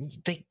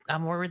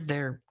I'm worried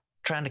they're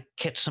trying to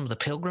catch some of the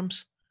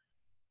pilgrims.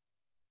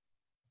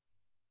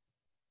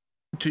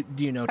 Do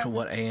you know to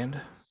what end?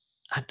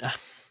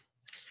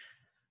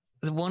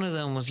 One of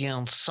them was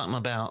yelling something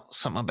about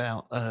some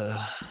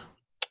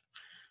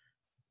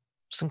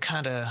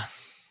kind of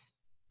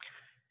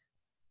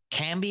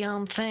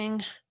Cambion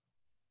thing.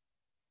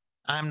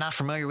 I'm not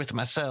familiar with it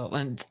myself.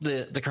 And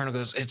the colonel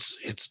goes,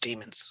 it's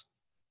demons.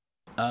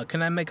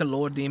 Can I make a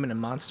Lord Demon and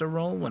Monster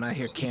roll when I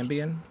hear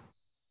Cambion?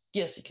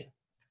 Yes, you can.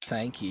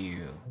 Thank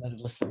you.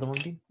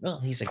 Oh,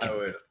 he's a I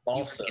would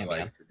also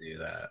like to do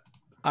that.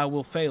 I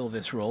will fail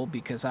this roll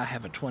because I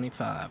have a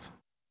 25.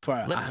 For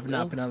I have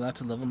not been allowed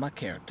to level my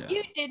character.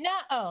 You did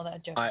not. Oh,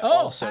 that joke. I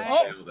also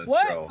failed this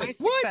roll. My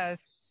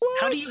success.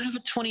 How do you have a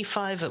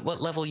 25 at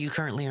what level you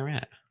currently are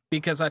at?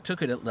 Because I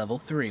took it at level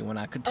 3 when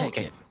I could take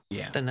it.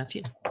 Yeah. Then that's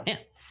you. Yeah.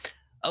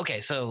 Okay,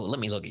 so let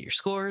me look at your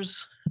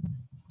scores.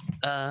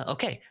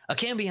 Okay, a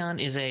Cambion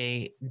is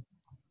a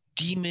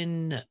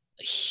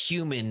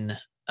demon-human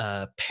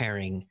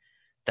pairing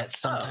that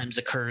sometimes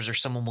occurs, or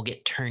someone will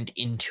get turned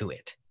into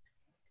it.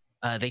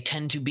 They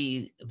tend to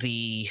be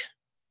the,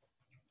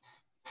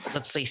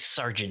 let's say,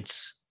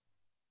 sergeants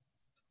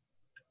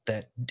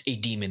that a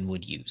demon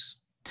would use.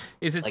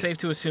 Is it safe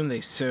to assume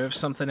they serve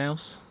something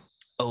else?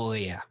 Oh,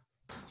 yeah.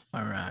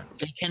 All right.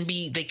 They can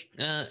be,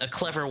 a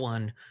clever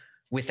one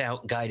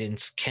without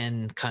guidance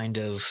can kind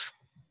of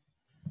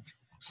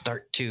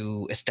start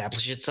to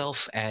establish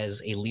itself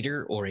as a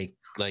leader or a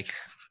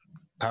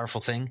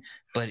powerful thing,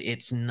 but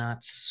it's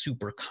not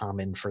super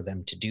common for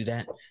them to do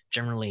that.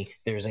 Generally,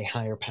 there's a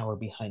higher power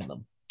behind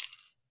them.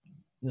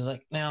 It's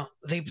like, now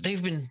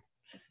they've been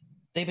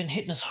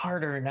hitting us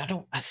harder, and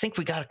I think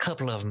we got a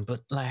couple of them, but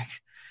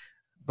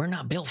we're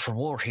not built for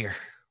war here.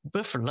 We're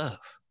built for love.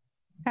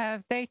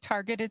 Have they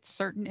targeted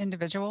certain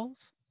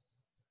individuals?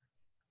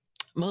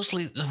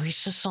 Mostly, we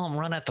just saw them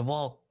run at the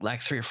wall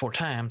 3 or 4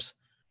 times.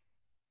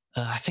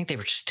 I think they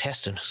were just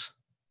testing us.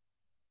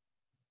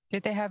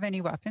 Did they have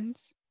any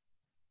weapons?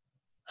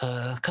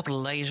 A couple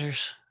of lasers.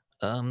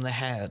 They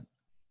had.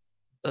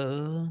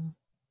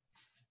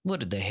 What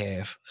did they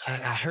have?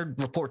 I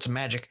heard reports of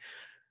magic.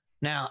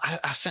 Now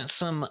I sent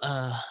some.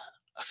 I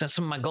sent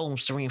some of my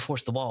golems to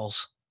reinforce the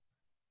walls.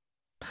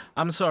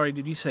 I'm sorry.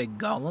 Did you say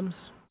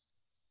golems?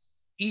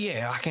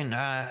 Yeah, I can.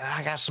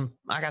 I got some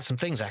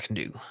things I can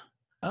do.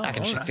 Oh, I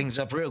can shake things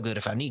up real good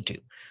if I need to.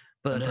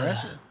 But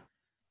impressive.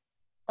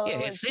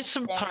 Yeah, it's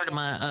some part of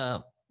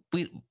my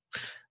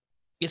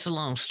it's a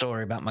long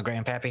story about my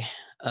grandpappy,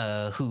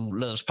 who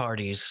loves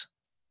parties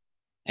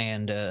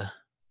and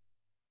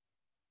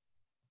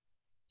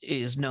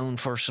is known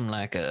for some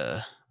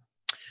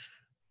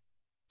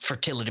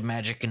fertility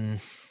magic and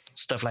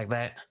stuff like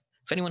that.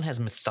 If anyone has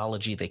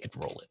mythology, they could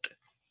roll it.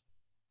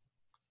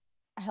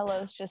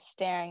 Hello's just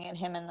staring at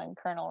him and the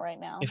colonel right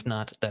now. If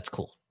not, that's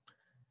cool.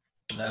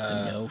 That's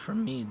a no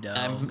from me, dog.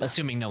 I'm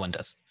assuming no one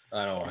does.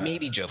 I don't.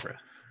 Maybe Jofra.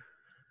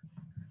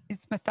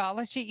 Is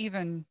mythology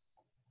even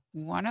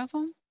one of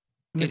them?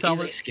 It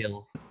is a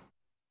skill.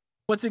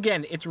 Once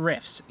again, it's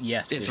riffs.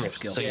 Yes, it's a riffs.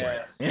 skill. So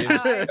yeah.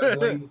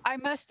 I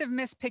must have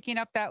missed picking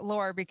up that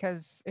lore,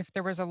 because if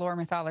there was a lore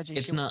mythology,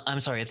 it's not.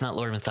 I'm sorry, it's not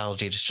lore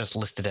mythology. It's just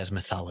listed as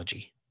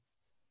mythology.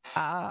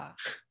 Ah.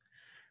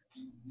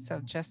 So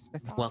just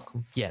mythology.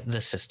 Welcome. Yeah, the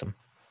system.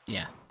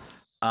 Yeah.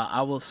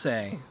 I will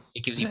say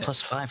it gives you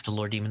 +5 to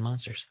lore demon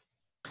monsters.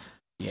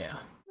 Yeah.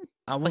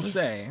 I will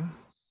say,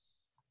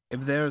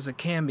 if there's a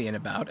Cambion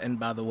about, and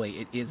by the way,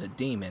 it is a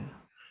demon,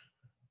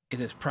 it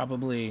is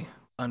probably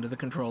under the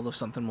control of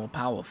something more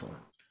powerful.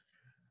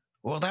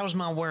 Well, that was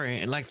my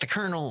worry. The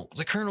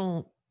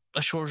colonel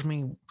assures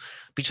me,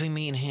 between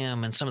me and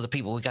him and some of the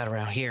people we got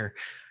around here,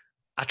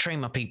 I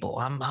train my people.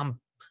 I'm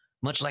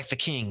much like the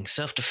king.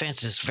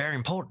 Self-defense is very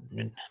important,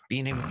 and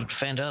being able to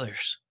defend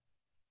others.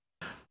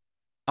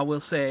 I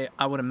will say,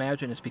 I would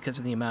imagine it's because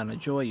of the amount of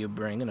joy you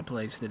bring in a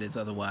place that is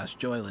otherwise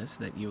joyless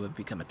that you have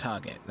become a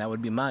target. That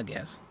would be my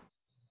guess.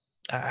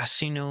 I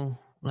see no,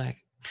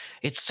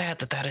 it's sad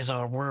that is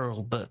our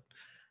world, but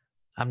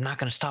I'm not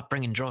going to stop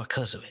bringing joy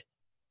because of it.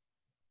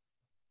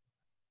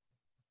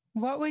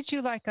 What would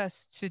you like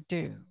us to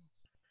do?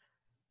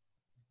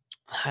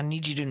 I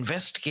need you to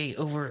investigate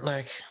over,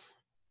 like,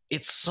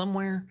 it's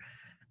somewhere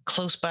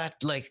close by.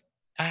 Like,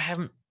 I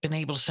haven't been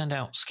able to send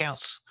out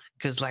scouts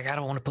because, like, I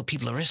don't want to put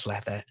people at risk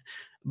like that.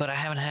 But I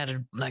haven't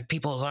had, like,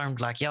 people as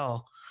armed like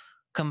y'all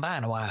come by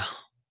in a while.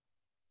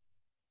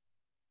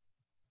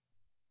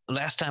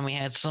 Last time we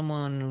had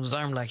someone who was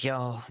armed like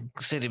y'all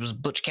said it was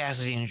Butch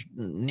Cassidy and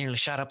nearly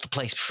shot up the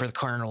place before the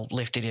colonel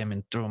lifted him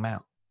and threw him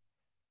out.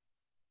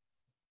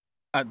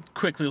 I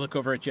quickly look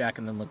over at Jack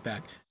and then look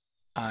back.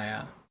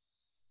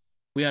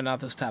 We are not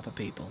those type of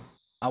people,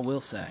 I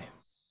will say.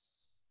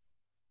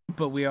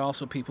 But we are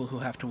also people who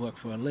have to work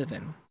for a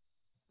living.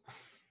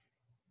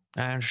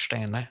 I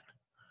understand that.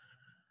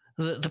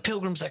 The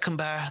pilgrims that come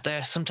by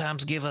there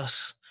sometimes give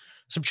us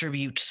some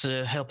tributes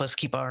to help us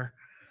keep our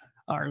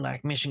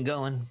like mission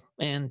going,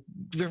 and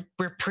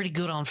we're pretty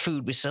good on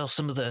food. We sell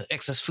some of the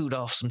excess food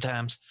off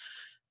sometimes.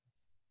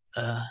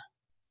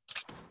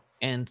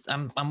 And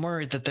I'm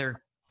worried that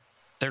they're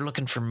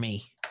looking for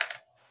me,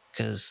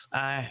 because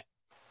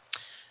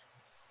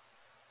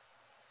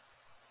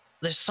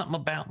there's something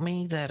about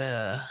me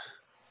that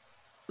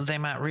they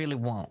might really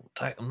want.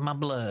 My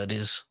blood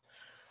is.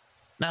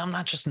 Now, I'm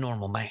not just a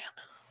normal man.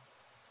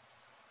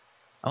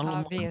 I'm a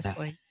little more than that.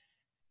 Obviously.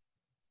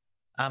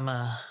 I'm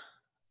a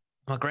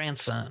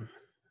grandson,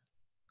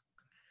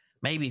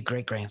 maybe a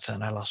great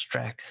grandson. I lost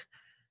track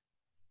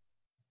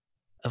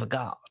of a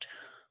god,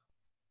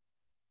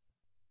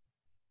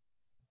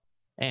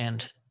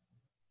 and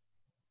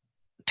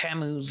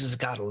Tammuz is a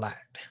god of light.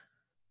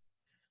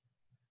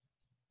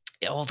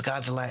 All the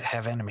gods of light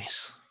have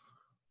enemies.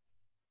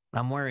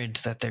 I'm worried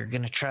that they're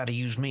going to try to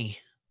use me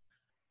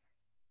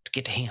to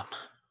get to him,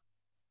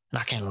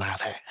 and I can't allow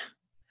that.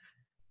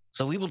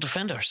 So we will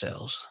defend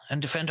ourselves and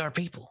defend our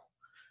people,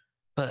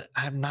 but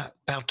I'm not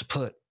about to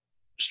put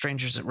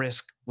strangers at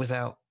risk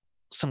without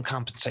some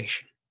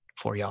compensation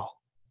for y'all.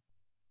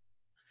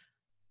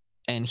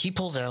 And he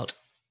pulls out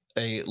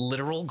a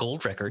literal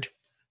gold record.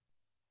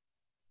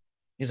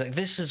 He's like,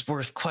 this is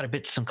worth quite a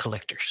bit to some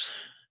collectors.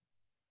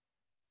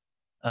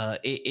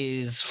 It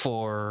is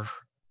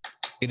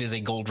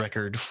a gold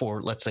record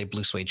for, let's say,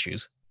 blue suede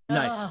shoes.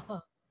 Nice.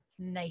 Oh,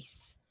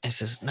 nice. It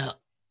says, now,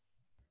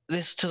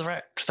 this to the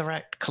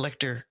right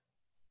collector,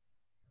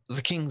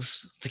 the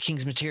king's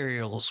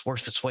material is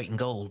worth its weight in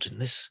gold,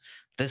 and this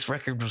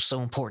record was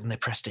so important they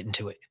pressed it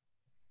into it.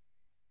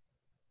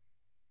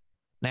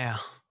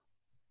 Now,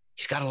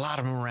 he's got a lot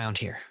of them around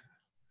here,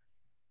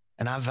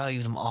 and I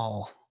value them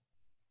all,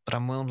 but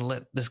I'm willing to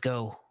let this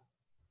go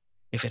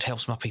if it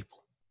helps my people.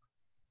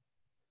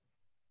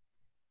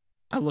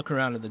 I look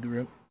around at the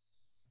group.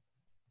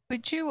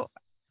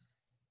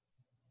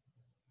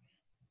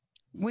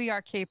 We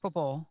are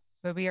capable,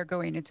 but we are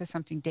going into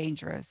something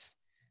dangerous.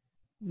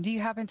 Do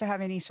you happen to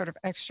have any sort of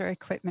extra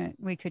equipment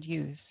we could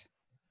use?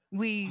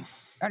 We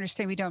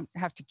understand we don't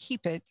have to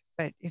keep it,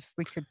 but if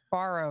we could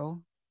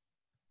borrow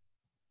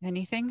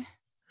anything?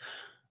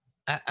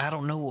 I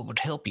don't know what would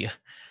help you.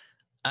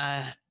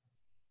 I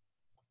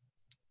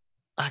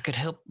could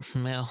help.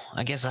 Well,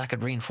 I guess I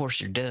could reinforce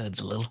your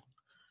duds a little.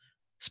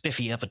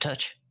 Spiffy you up a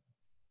touch.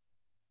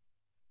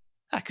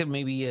 I could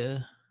maybe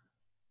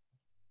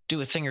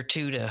do a thing or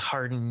two to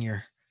harden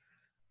your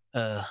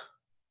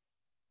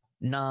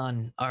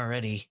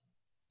non-already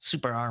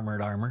super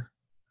armored armor.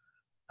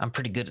 I'm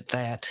pretty good at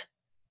that.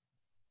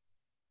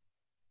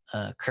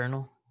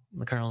 Colonel?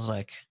 The colonel's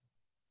like,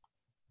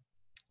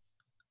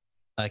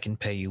 I can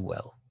pay you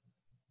well.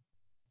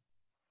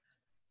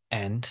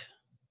 And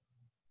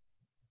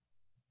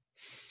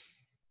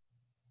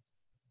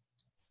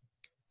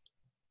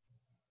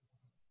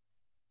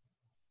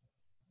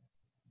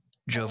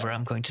Jover,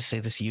 I'm going to say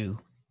this you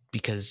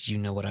because you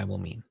know what I will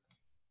mean.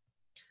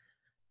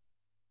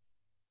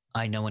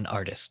 I know an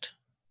artist.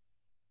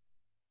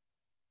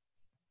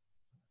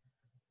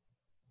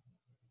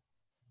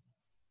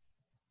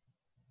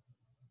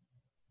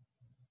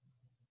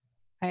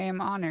 I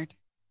am honored.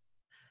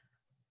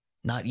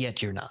 Not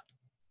yet, you're not.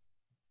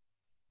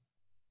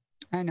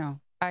 I know.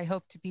 I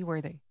hope to be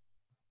worthy.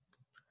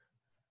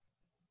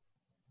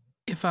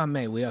 If I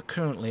may, we are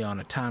currently on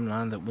a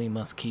timeline that we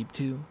must keep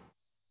to.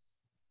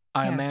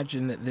 I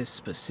imagine that this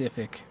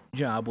specific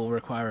job will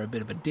require a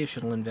bit of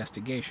additional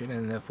investigation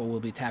and therefore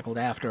will be tackled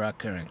after our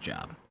current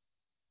job.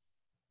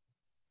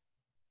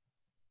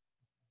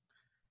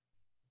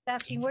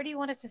 Asking, where do you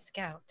want us to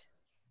scout?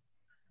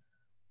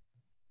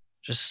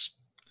 Just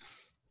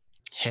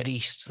head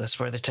east. That's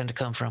where they tend to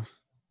come from.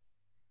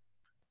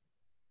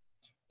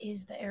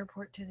 Is the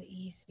airport to the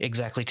east?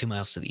 Exactly 2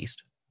 miles to the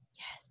east.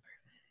 Yes,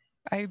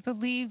 perfect. I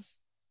believe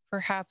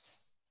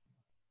perhaps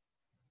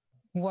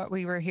what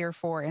we were here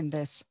for in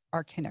this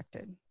are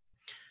connected.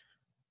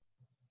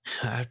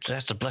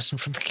 That's a blessing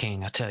from the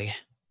king, I tell you.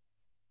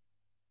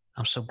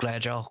 I'm so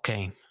glad y'all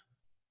came.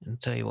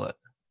 And tell you what.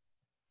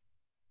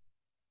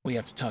 We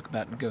have to talk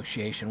about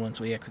negotiation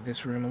once we exit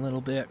this room a little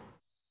bit,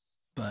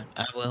 but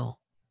I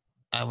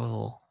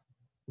will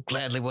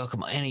gladly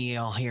welcome any of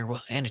y'all here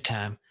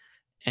anytime,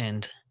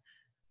 and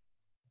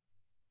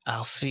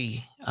I'll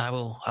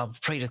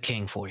pray to the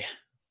king for you.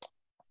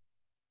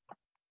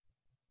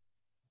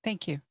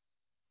 Thank you.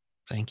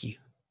 Thank you.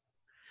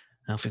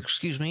 Now, if you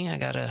excuse me, I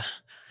gotta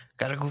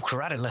go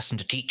karate lesson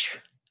to teach.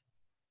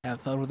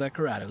 Have fun with that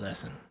karate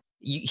lesson.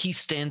 He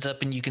stands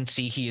up, and you can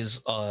see he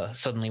is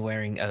suddenly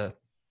wearing a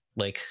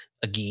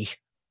gi.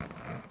 Is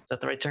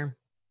that the right term?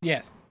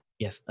 Yes.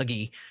 Yes, a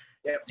gi.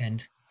 Yep.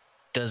 And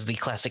does the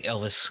classic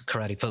Elvis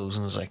karate pose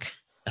and is like,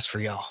 "That's for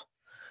y'all,"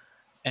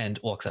 and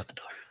walks out the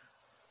door.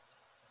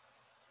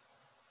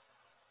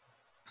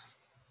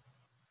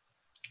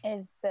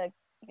 Is the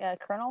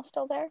colonel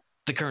still there?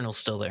 The colonel's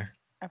still there.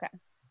 Okay.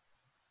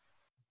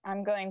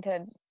 I'm going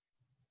to.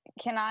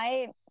 Can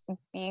I,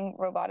 being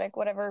robotic,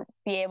 whatever,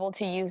 be able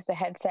to use the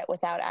headset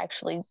without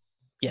actually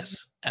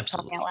Yes,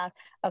 absolutely. talking out loud?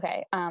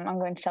 Okay. I'm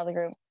going to tell the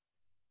group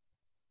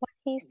what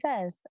he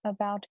says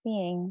about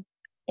being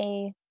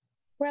a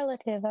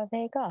relative of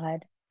a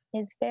god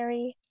is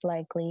very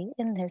likely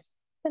in this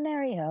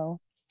scenario.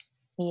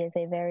 He is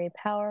a very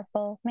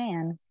powerful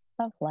man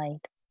of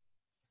light.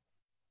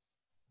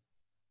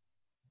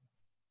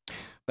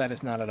 That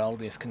is not at all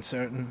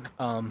disconcerting.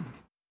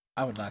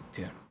 I would like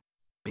to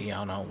be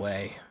on our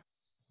way.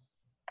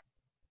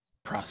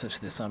 Process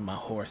this on my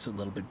horse a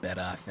little bit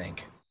better, I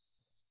think.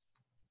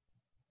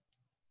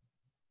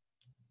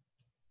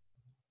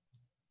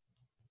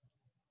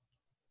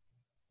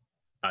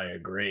 I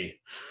agree.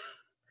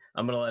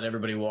 I'm going to let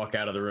everybody walk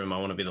out of the room. I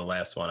want to be the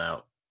last one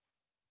out.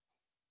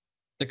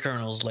 The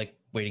colonel's like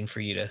waiting for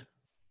you to.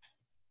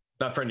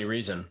 Not for any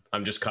reason.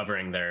 I'm just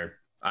covering their.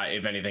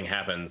 If anything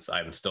happens,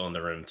 I'm still in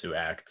the room to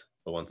act.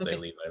 But once they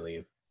leave, I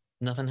leave.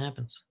 Nothing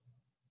happens.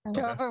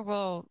 Dover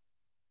will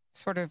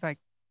sort of like.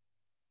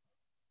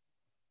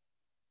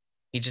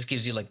 He just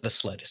gives you like the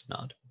slightest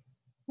nod.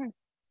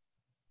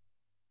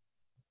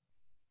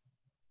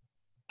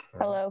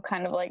 Hello,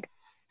 kind of like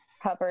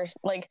hovers,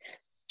 like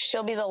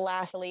she'll be the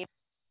last lead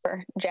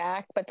for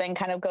Jack, but then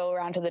kind of go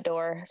around to the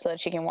door so that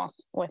she can walk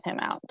with him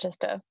out,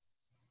 just to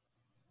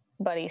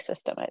buddy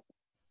system it.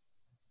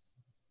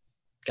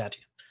 Got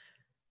you.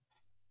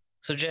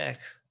 So Jack,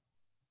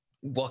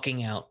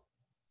 walking out,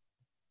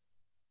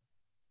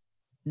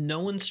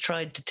 no one's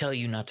tried to tell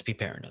you not to be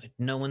paranoid.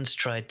 No one's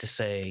tried to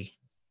say,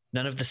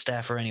 none of the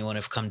staff or anyone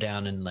have come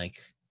down and like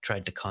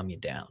tried to calm you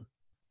down.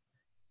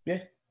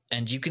 Yeah.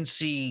 And you can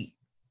see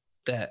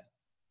that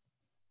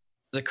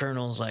the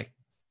colonel's like,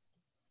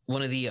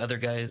 one of the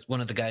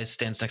guys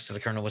stands next to the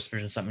colonel,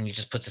 whispers in something, and he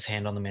just puts his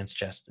hand on the man's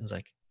chest and is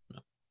like, no.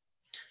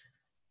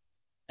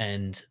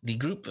 And the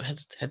group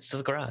heads to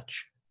the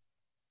garage.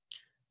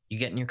 You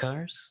get in your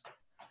cars,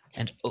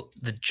 and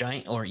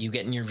you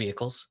get in your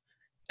vehicles,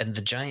 and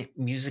the giant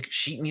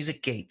sheet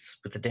music gates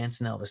with the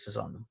Dancing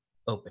Elvises on them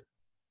open.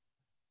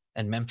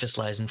 And Memphis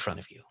lies in front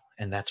of you.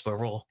 And that's where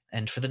we'll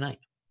end for the night.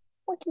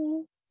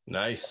 Okay.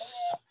 Nice.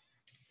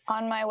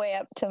 On my way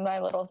up to my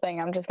little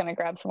thing, I'm just going to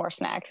grab some more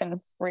snacks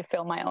and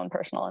refill my own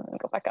personal and then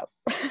go back up.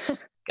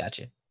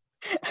 Gotcha.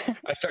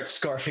 I start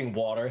scarfing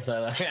water.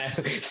 Then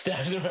I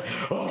stabs him.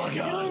 Oh my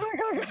god. Oh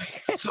my God.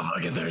 So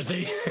fucking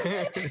thirsty.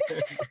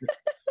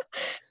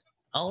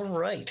 All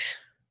right.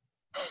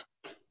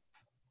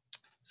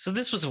 So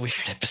this was a weird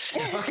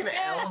episode. Fucking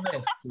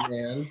Elvis,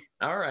 man.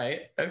 All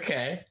right.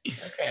 Okay.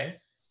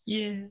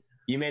 Yeah.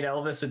 You made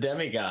Elvis a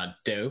demigod.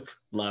 Dope.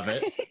 Love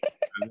it.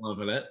 I'm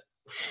loving it.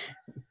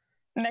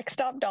 Next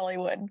stop,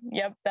 Dollywood.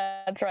 Yep,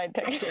 that's right.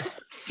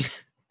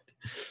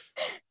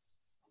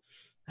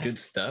 Good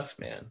stuff,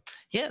 man.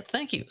 Yeah,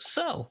 thank you.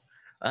 So,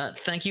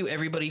 thank you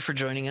everybody for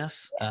joining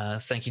us.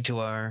 Thank you to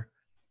our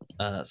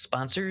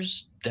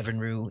sponsors, Devon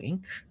Rue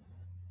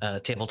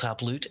Inc.,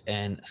 Tabletop Loot,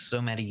 and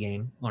So Maddie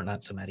Game. Or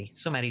not So Maddie.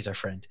 So Maddie's our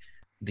friend.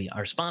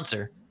 Our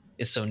sponsor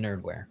is So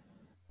Nerdwear.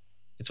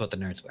 It's what the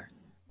nerds wear.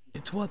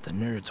 It's what the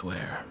nerds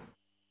wear.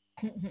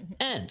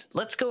 And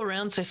let's go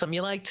around, say something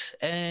you liked,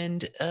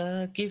 and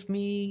give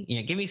me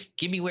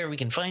where we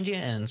can find you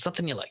and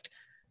something you liked.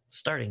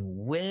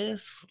 Starting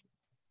with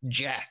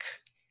Jack.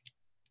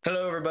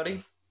 Hello,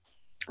 everybody.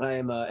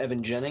 I'm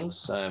Evan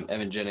Jennings. I'm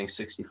Evan Jennings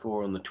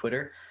 64 on the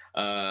Twitter,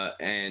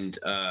 and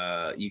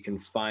you can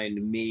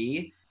find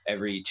me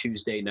every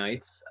Tuesday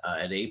nights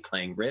at 8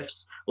 playing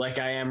riffs, like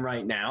I am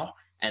right now.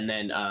 And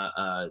then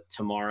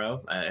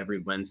tomorrow, every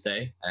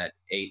Wednesday at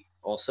 8.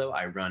 Also,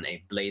 I run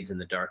a Blades in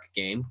the Dark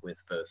game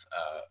with both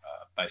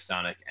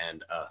Bisonic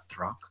and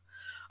Throck.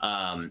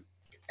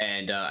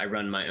 And I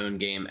run my own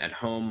game at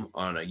home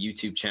on a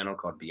YouTube channel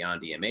called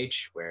Beyond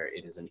EMH, where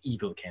it is an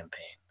evil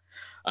campaign.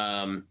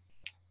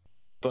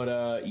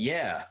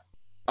 Yeah.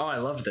 Oh, I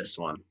loved this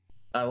one.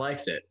 I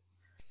liked it.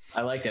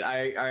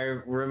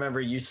 I remember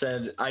you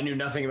said, I knew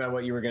nothing about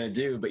what you were going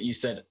to do, but you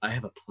said, I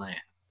have a plan.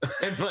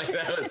 and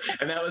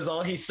that was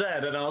all he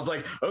said. And I was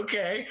like,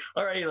 okay,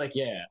 all right. Like,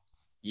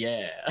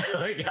 yeah,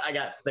 like, I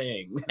got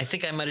things. I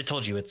think I might have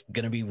told you it's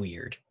going to be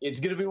weird.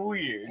 It's going to be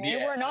weird.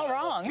 You were not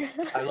wrong.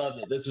 I loved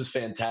it. This was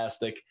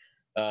fantastic.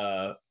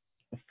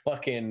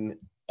 Fucking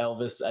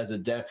Elvis as a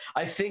dev.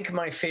 I think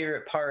my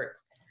favorite part,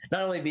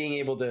 not only being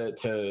able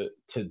to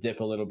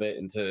dip a little bit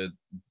into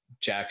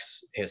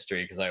Jack's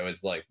history, because I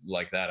always like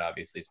that,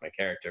 obviously it's my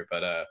character,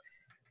 but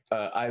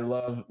I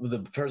love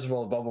first of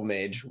all, Bubble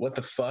Mage. What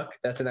the fuck?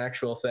 That's an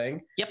actual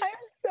thing. Yep. I'm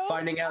so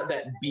Finding out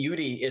that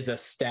beauty is a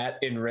stat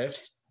in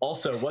Rifts.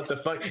 Also, what the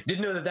fuck?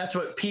 Didn't know that that's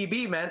what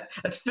PB meant.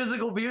 That's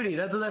physical beauty.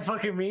 That's what that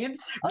fucking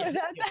means. Is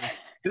that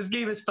This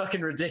game is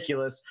fucking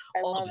ridiculous.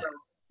 I love Also,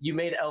 you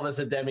made Elvis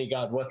a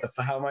demigod. What the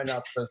fuck? How am I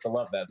not supposed to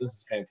love that? This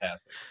is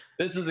fantastic.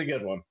 This is a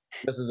good one.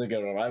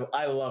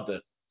 I loved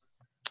it.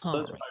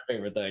 Those are my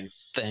favorite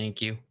things.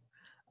 Thank you.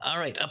 All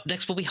right, up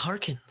next will be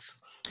Harkins.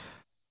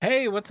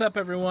 Hey, what's up,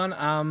 everyone?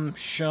 I'm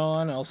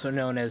Sean, also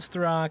known as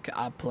Throck.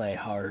 I play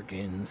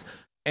Harkins.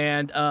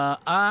 And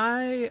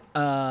I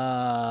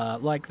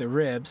like the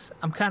ribs.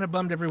 I'm kind of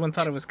bummed everyone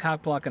thought it was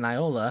Cockblock and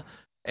Iola.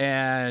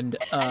 And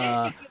you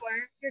were.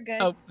 You're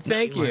good. oh,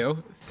 thank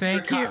you.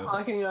 Thank you.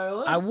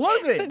 Iola? I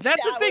wasn't.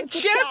 That's the thing.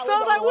 Chat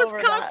thought I was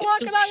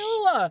Cockblock and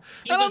Iola.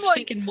 He And was I'm like,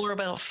 thinking more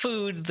about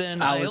food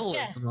than I was- Iola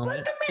at the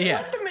moment.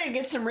 Let the man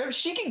get some ribs.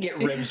 She can get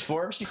ribs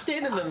for him. She's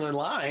standing in the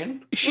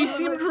line. she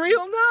seemed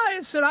real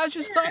nice, and I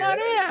just thought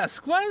I'd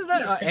ask. Why is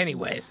that?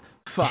 Anyways,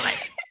 fine.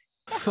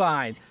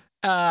 Fine.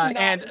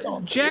 And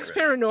Jack's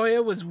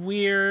paranoia was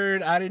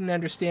weird. I didn't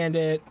understand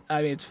it.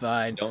 I mean, it's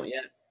fine. Don't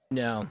yet.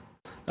 No.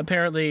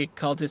 Apparently,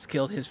 cultists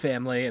killed his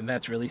family, and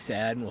that's really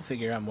sad, and we'll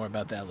figure out more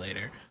about that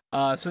later.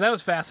 So that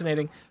was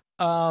fascinating.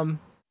 That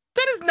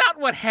is not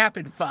what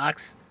happened,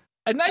 Fox.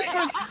 A nice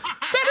person.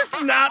 That is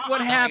not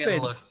what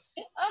happened.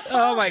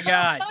 Oh my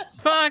God,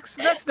 Fox,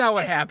 that's not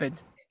what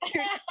happened.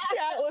 Chat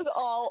was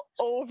all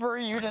over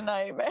you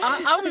tonight, man.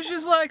 I was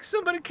just like,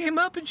 somebody came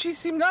up and she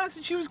seemed nice,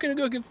 and she was gonna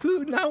go get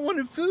food, and I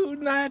wanted food,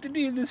 and I had to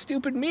do this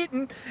stupid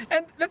meeting,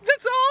 and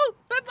that's all.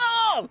 That's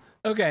all.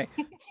 Okay.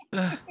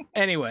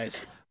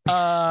 Anyways.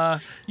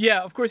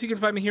 Yeah, of course you can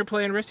find me here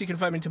playing Rift. You can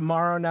find me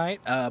tomorrow night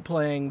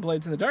playing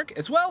Blades in the Dark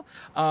as well.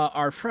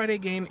 Our Friday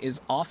game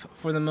is off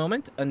for the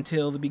moment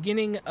until the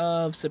beginning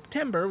of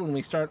September when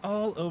we start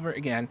all over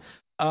again.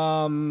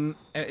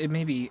 It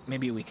may be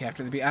a week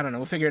after I don't know,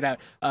 we'll figure it out.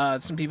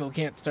 Some people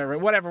can't start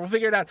right, whatever, we'll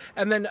figure it out.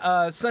 And then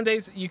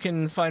Sundays you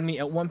can find me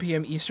at 1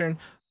 p.m. Eastern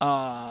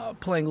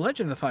playing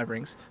Legend of the Five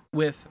Rings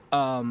with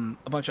a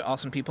bunch of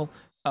awesome people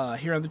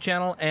here on the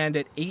channel, and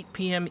at 8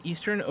 p.m.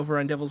 Eastern over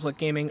on Devil's Luck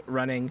Gaming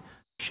running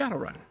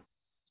Shadowrun.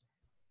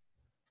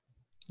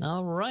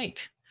 All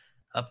right.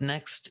 Up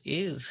next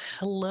is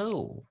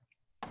Hello.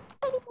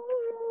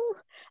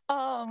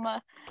 Hi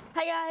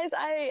guys,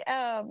 I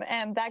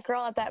am that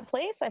girl at that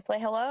place. I play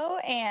Hello,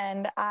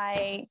 and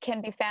I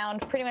can be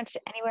found pretty much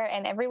anywhere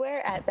and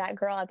everywhere at that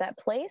girl at that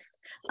place,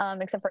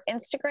 except for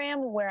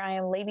Instagram, where I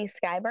am Lady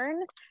Skyburn.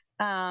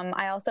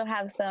 I also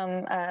have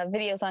some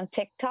videos on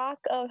TikTok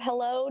of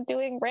Hello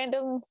doing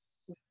random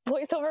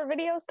voiceover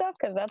video stuff,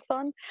 because that's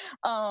fun.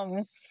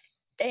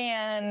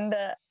 And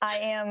I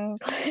am...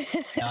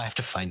 Now I have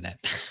to find that.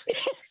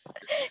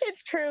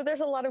 It's true.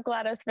 There's a lot of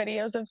GLaDOS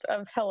videos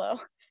of Hello.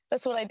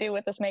 That's what I do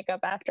with this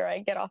makeup after I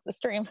get off the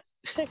stream.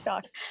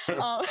 TikTok.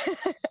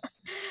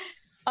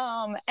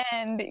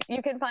 And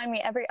you can find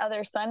me every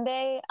other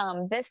Sunday,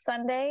 this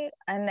Sunday,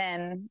 and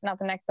then not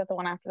the next, but the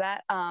one after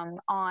that,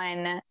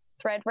 on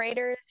Thread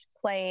Raiders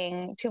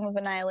playing Tomb of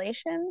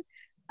Annihilation,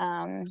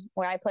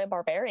 where I play a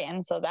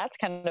barbarian. So that's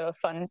kind of a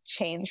fun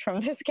change from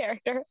this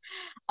character.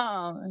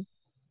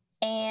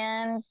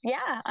 And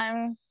yeah,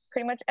 I'm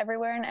pretty much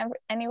everywhere and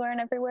anywhere and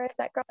everywhere is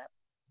that girl.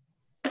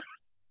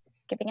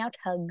 Giving out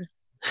hugs.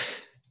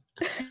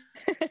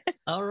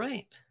 All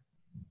right.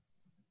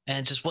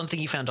 And just one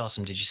thing you found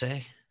awesome, did you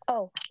say?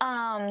 Oh,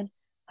 I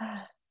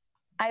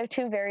have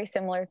two very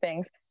similar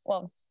things.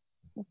 Well,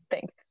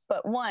 things.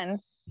 But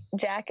one,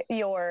 Jack,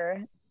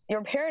 your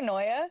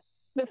paranoia,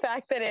 the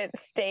fact that it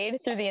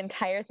stayed through the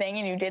entire thing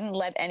and you didn't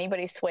let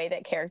anybody sway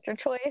that character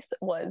choice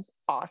was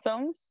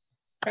awesome.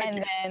 Thank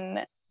you.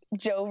 Then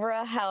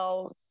Jovra,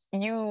 how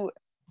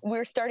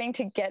we're starting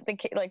to get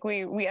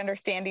we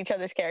understand each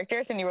other's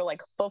characters, and you were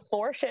like,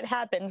 before shit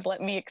happens,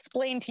 let me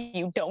explain to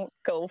you, don't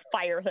go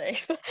fire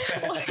things.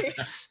 Like,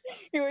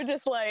 you were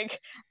just like,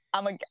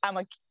 I'm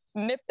a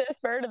nip this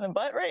bird in the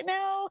butt right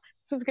now.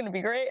 This is gonna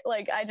be great.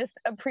 Like, I just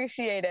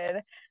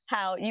appreciated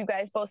how you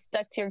guys both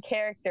stuck to your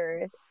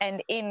characters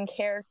and in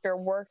character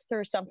worked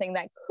through something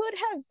that could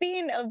have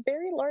been a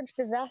very large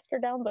disaster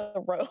down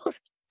the road.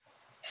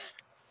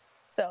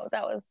 So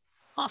that was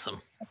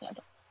awesome.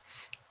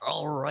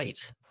 All right.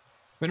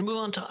 We're going to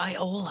move on to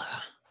Iola.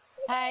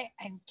 Hi,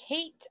 I'm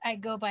Kate. I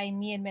go by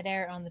me in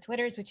midair on the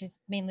Twitters, which is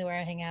mainly where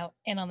I hang out,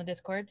 and on the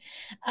Discord.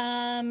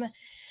 I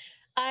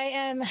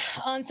am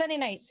on Sunday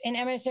nights in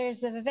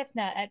Emissaries of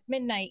Avithna at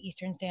midnight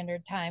Eastern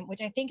Standard Time,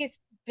 which I think has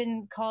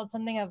been called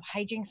something of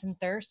Hijinks and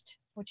Thirst,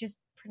 which is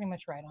pretty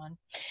much right on.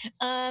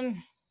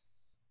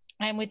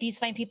 I'm with these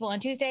fine people on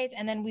Tuesdays,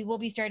 and then we will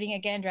be starting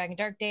again Dragon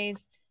Dark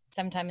Days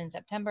sometime in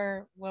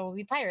September, where we'll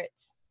be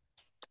pirates.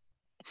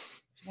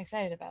 I'm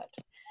excited about.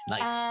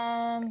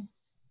 Nice.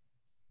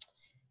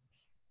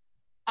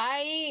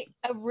 I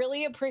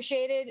really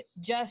appreciated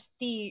just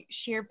the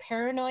sheer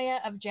paranoia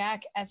of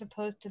Jack as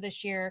opposed to the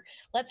sheer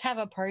let's have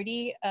a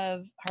party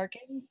of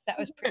Harkins. That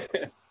was pretty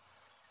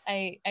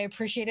I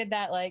appreciated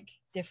that like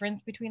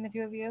difference between the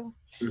two of you.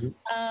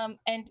 Mhm.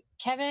 And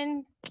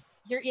Kevin,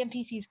 your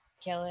NPCs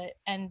kill it,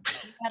 and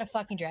you got a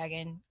fucking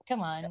dragon.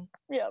 Come on.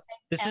 Yep.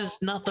 This is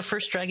not the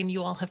first dragon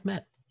you all have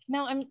met.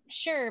 No, I'm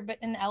sure, but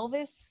an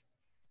Elvis.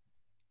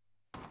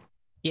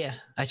 Yeah,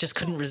 I just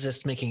couldn't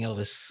resist making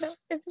Elvis. No,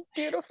 it's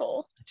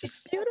beautiful.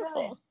 Just It's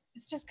beautiful.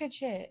 It's just good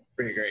shit.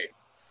 Pretty great.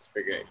 It's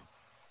pretty great.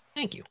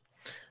 thank you.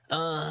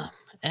 And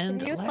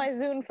And use my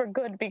Zune for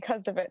good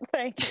because of it.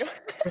 Thank you.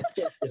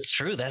 it's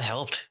true that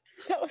helped.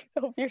 That was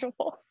so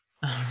beautiful.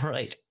 All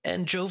right,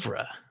 and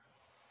Jovra.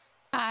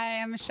 I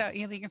am Michelle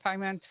Ely. You can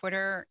find me on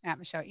Twitter at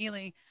Michelle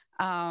Ely.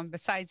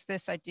 Besides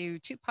this, I do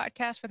 2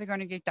 podcasts for the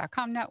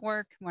GoingToGeek.com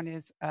network. One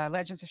is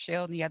Legends of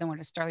S.H.I.E.L.D. and the other one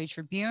is Starly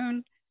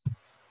Tribune.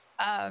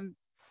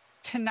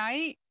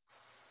 Tonight,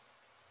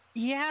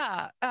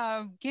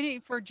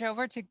 getting for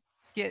Jover to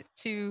get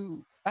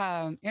to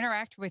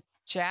interact with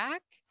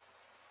Jack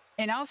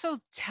and also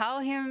tell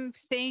him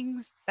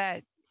things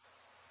that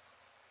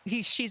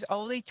she's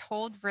only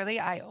told really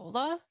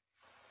Iola.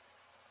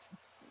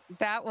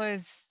 That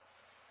was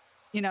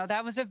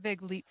a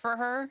big leap for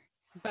her,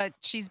 but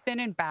she's been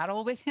in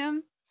battle with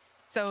him.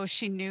 So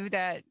she knew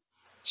that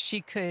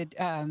she could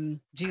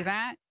do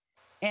that.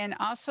 And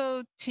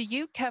also to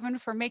you, Kevin,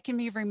 for making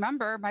me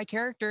remember my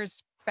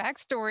character's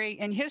backstory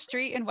and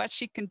history and what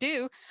she can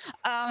do.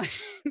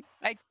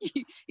 Like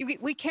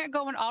we can't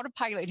go on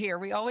autopilot here.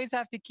 We always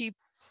have to keep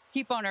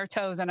on our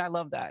toes. And I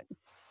love that.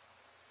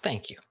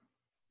 Thank you.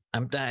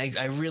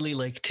 I really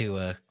like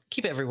to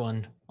keep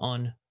everyone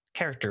on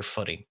character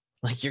footing.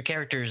 Like your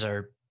characters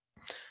are,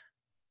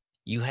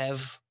 you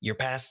have your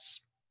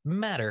pasts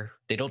matter.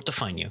 They don't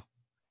define you,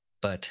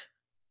 but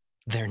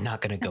they're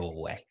not going to go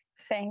away.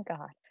 Thank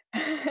God.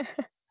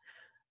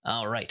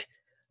 All right.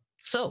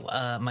 So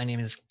my name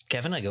is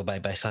Kevin. I go by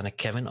Sonic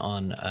Kevin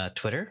on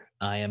Twitter.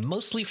 I am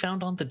mostly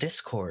found on the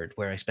Discord,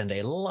 where I spend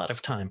a lot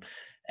of time.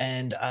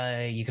 And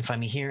you can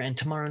find me here and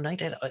tomorrow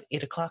night at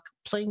 8 o'clock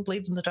playing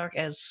Blades in the Dark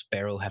as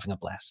Sparrow, having a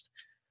blast.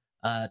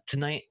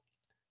 Tonight,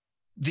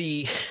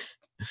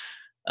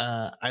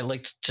 I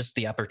liked just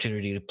the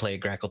opportunity to play a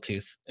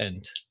Grackletooth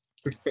and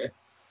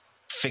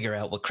figure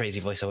out what crazy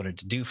voice I wanted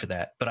to do for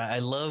that. But I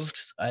loved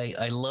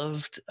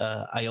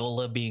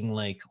Iola being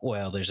like,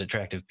 "Well, there's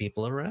attractive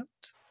people around."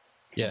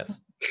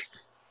 Yes,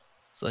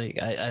 it's like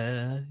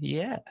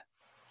yeah,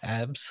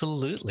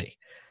 absolutely.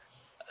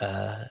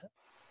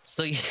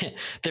 So yeah,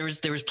 there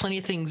was plenty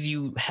of things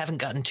you haven't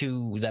gotten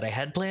to that I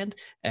had planned,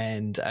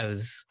 and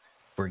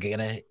we're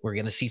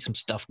gonna see some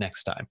stuff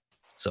next time.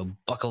 So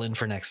buckle in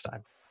for next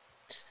time.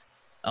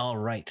 All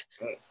right.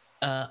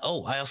 I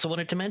also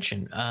wanted to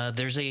mention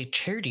there's a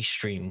charity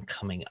stream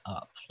coming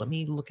up. Let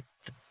me look at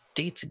the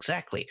dates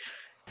exactly.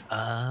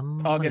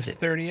 August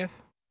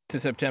 30th to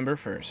September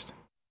 1st.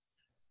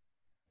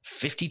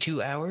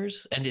 52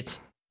 hours, and it's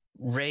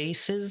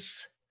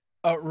Races.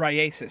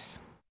 Ryasis.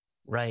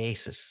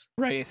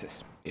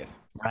 Yes.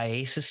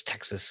 Ryasis,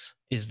 Texas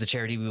is the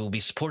charity we will be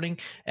supporting,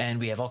 and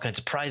we have all kinds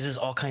of prizes,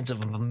 all kinds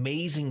of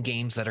amazing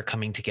games that are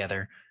coming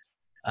together.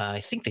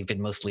 I think they've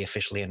been mostly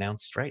officially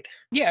announced, right?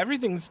 Yeah,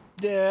 everything's.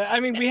 I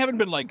mean, we haven't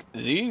been like,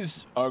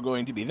 these are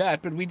going to be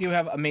that, but we do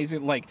have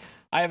amazing. Like,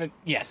 I haven't.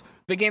 Yes,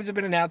 the games have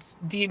been announced.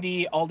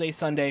 D&D All Day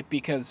Sunday,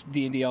 because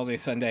D&D All Day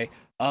Sunday.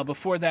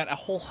 Before that, a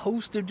whole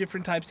host of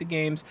different types of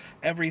games.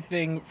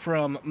 Everything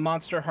from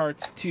Monster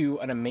Hearts to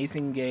an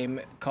amazing game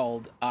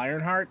called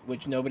Ironheart,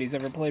 which nobody's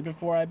ever played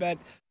before, I bet.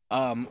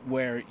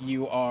 Where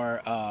you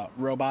are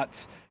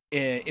robots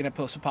in a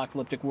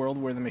post-apocalyptic world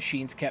where the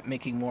machines kept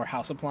making more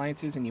house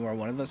appliances, and you are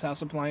one of those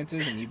house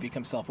appliances, and you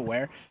become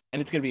self-aware, and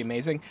it's going to be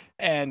amazing.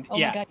 And Oh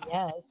my God,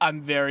 yes.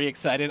 I'm very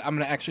excited. I'm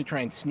going to actually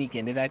try and sneak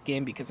into that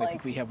game because I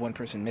think we have one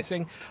person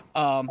missing.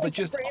 But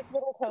just Brave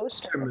Little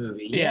Toaster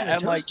movie. Yeah, Yeah,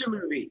 and like- Toaster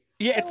movie.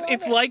 yeah, I love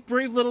it's it. like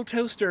Brave Little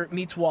Toaster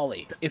meets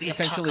Wall-E. It's The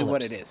essentially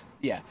what it apocalypse. is.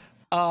 Yeah.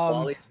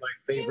 Wall-E's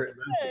my favorite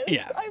movie.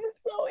 Yes, Yeah. I'm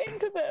so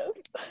into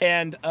this.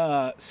 And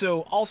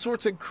so all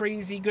sorts of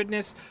crazy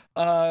goodness.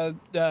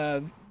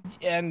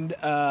 And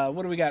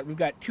what do we got? We've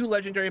got 2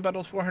 legendary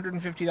bundles,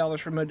 $450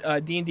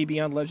 from D&D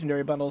Beyond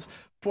legendary bundles,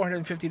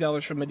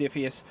 $450 from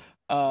Modifius,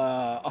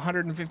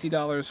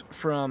 $150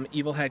 from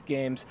Evil Hat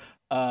Games,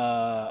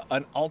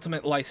 an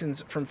ultimate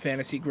license from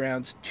Fantasy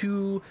Grounds,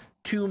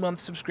 2-month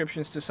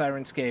subscriptions to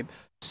Sirenscape.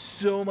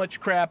 So much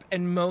crap,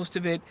 and most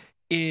of it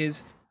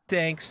is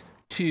thanks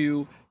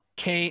to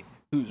Kate,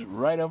 who's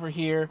right over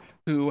here,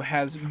 who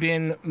has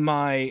been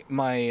my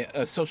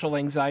social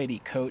anxiety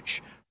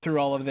coach through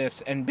all of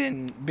this, and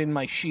been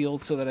my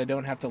shield so that I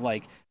don't have to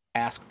like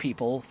ask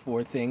people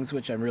for things,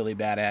 which I'm really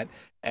bad at,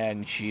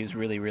 and she is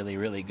really, really,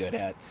 really good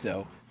at.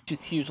 So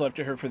just huge love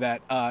to her for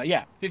that.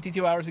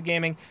 52 hours of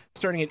gaming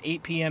starting at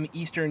 8 p.m.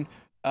 Eastern,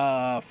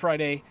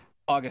 Friday,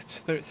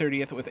 August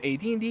 30th, with a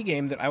D&D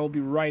game that I will be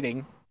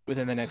writing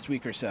within the next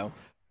week or so.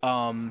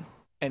 And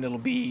it'll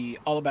be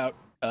all about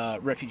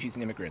refugees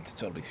and immigrants,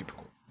 so it'll be super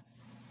cool.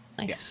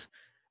 Nice. Yeah.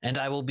 And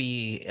I will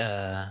be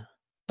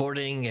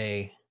boarding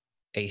a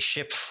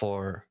ship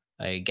for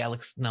a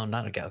galaxy. No,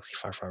 not a galaxy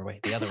far, far away.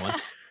 The other one.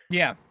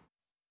 Yeah.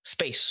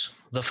 Space,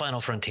 the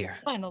final frontier.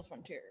 Final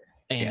frontier.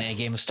 In a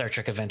game of Star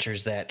Trek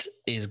Adventures that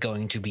is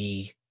going to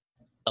be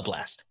a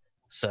blast.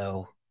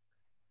 So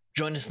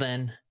join us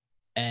then,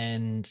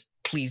 and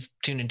please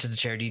tune into the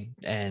charity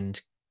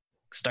and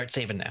start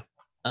saving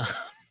now.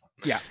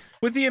 Yeah,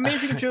 with the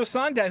amazing Joe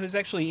Sonda, who's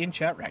actually in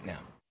chat right now.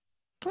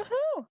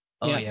 Woohoo!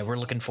 Oh yeah, we're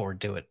looking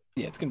forward to it.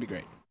 Yeah, it's gonna be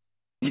great.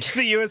 The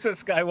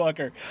USS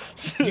Skywalker.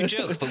 You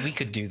joke, but we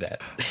could do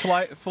that.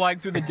 Flying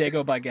through the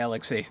Dagobah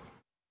galaxy.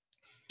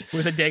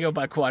 With a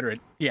Dagobah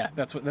quadrant. Yeah,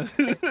 that's what this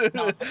is.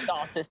 Not the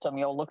star system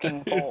you're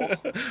looking for.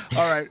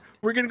 All right,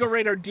 we're going to go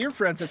rate our dear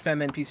friends at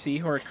FemNPC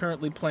who are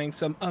currently playing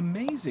some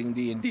amazing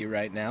D&D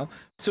right now.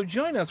 So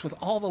join us with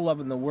all the love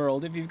in the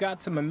world. If you've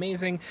got some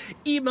amazing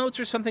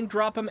emotes or something,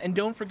 drop them. And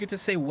don't forget to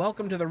say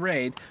welcome to the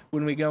raid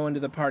when we go into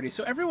the party.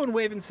 So everyone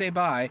wave and say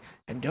bye.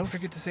 And don't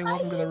forget to say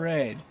welcome to the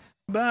raid.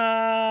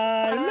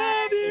 Bye.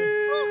 Love you.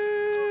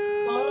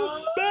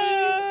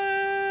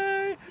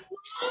 Bye.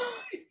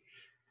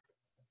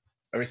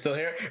 Are we still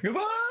here?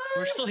 Goodbye.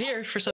 We're still here for some.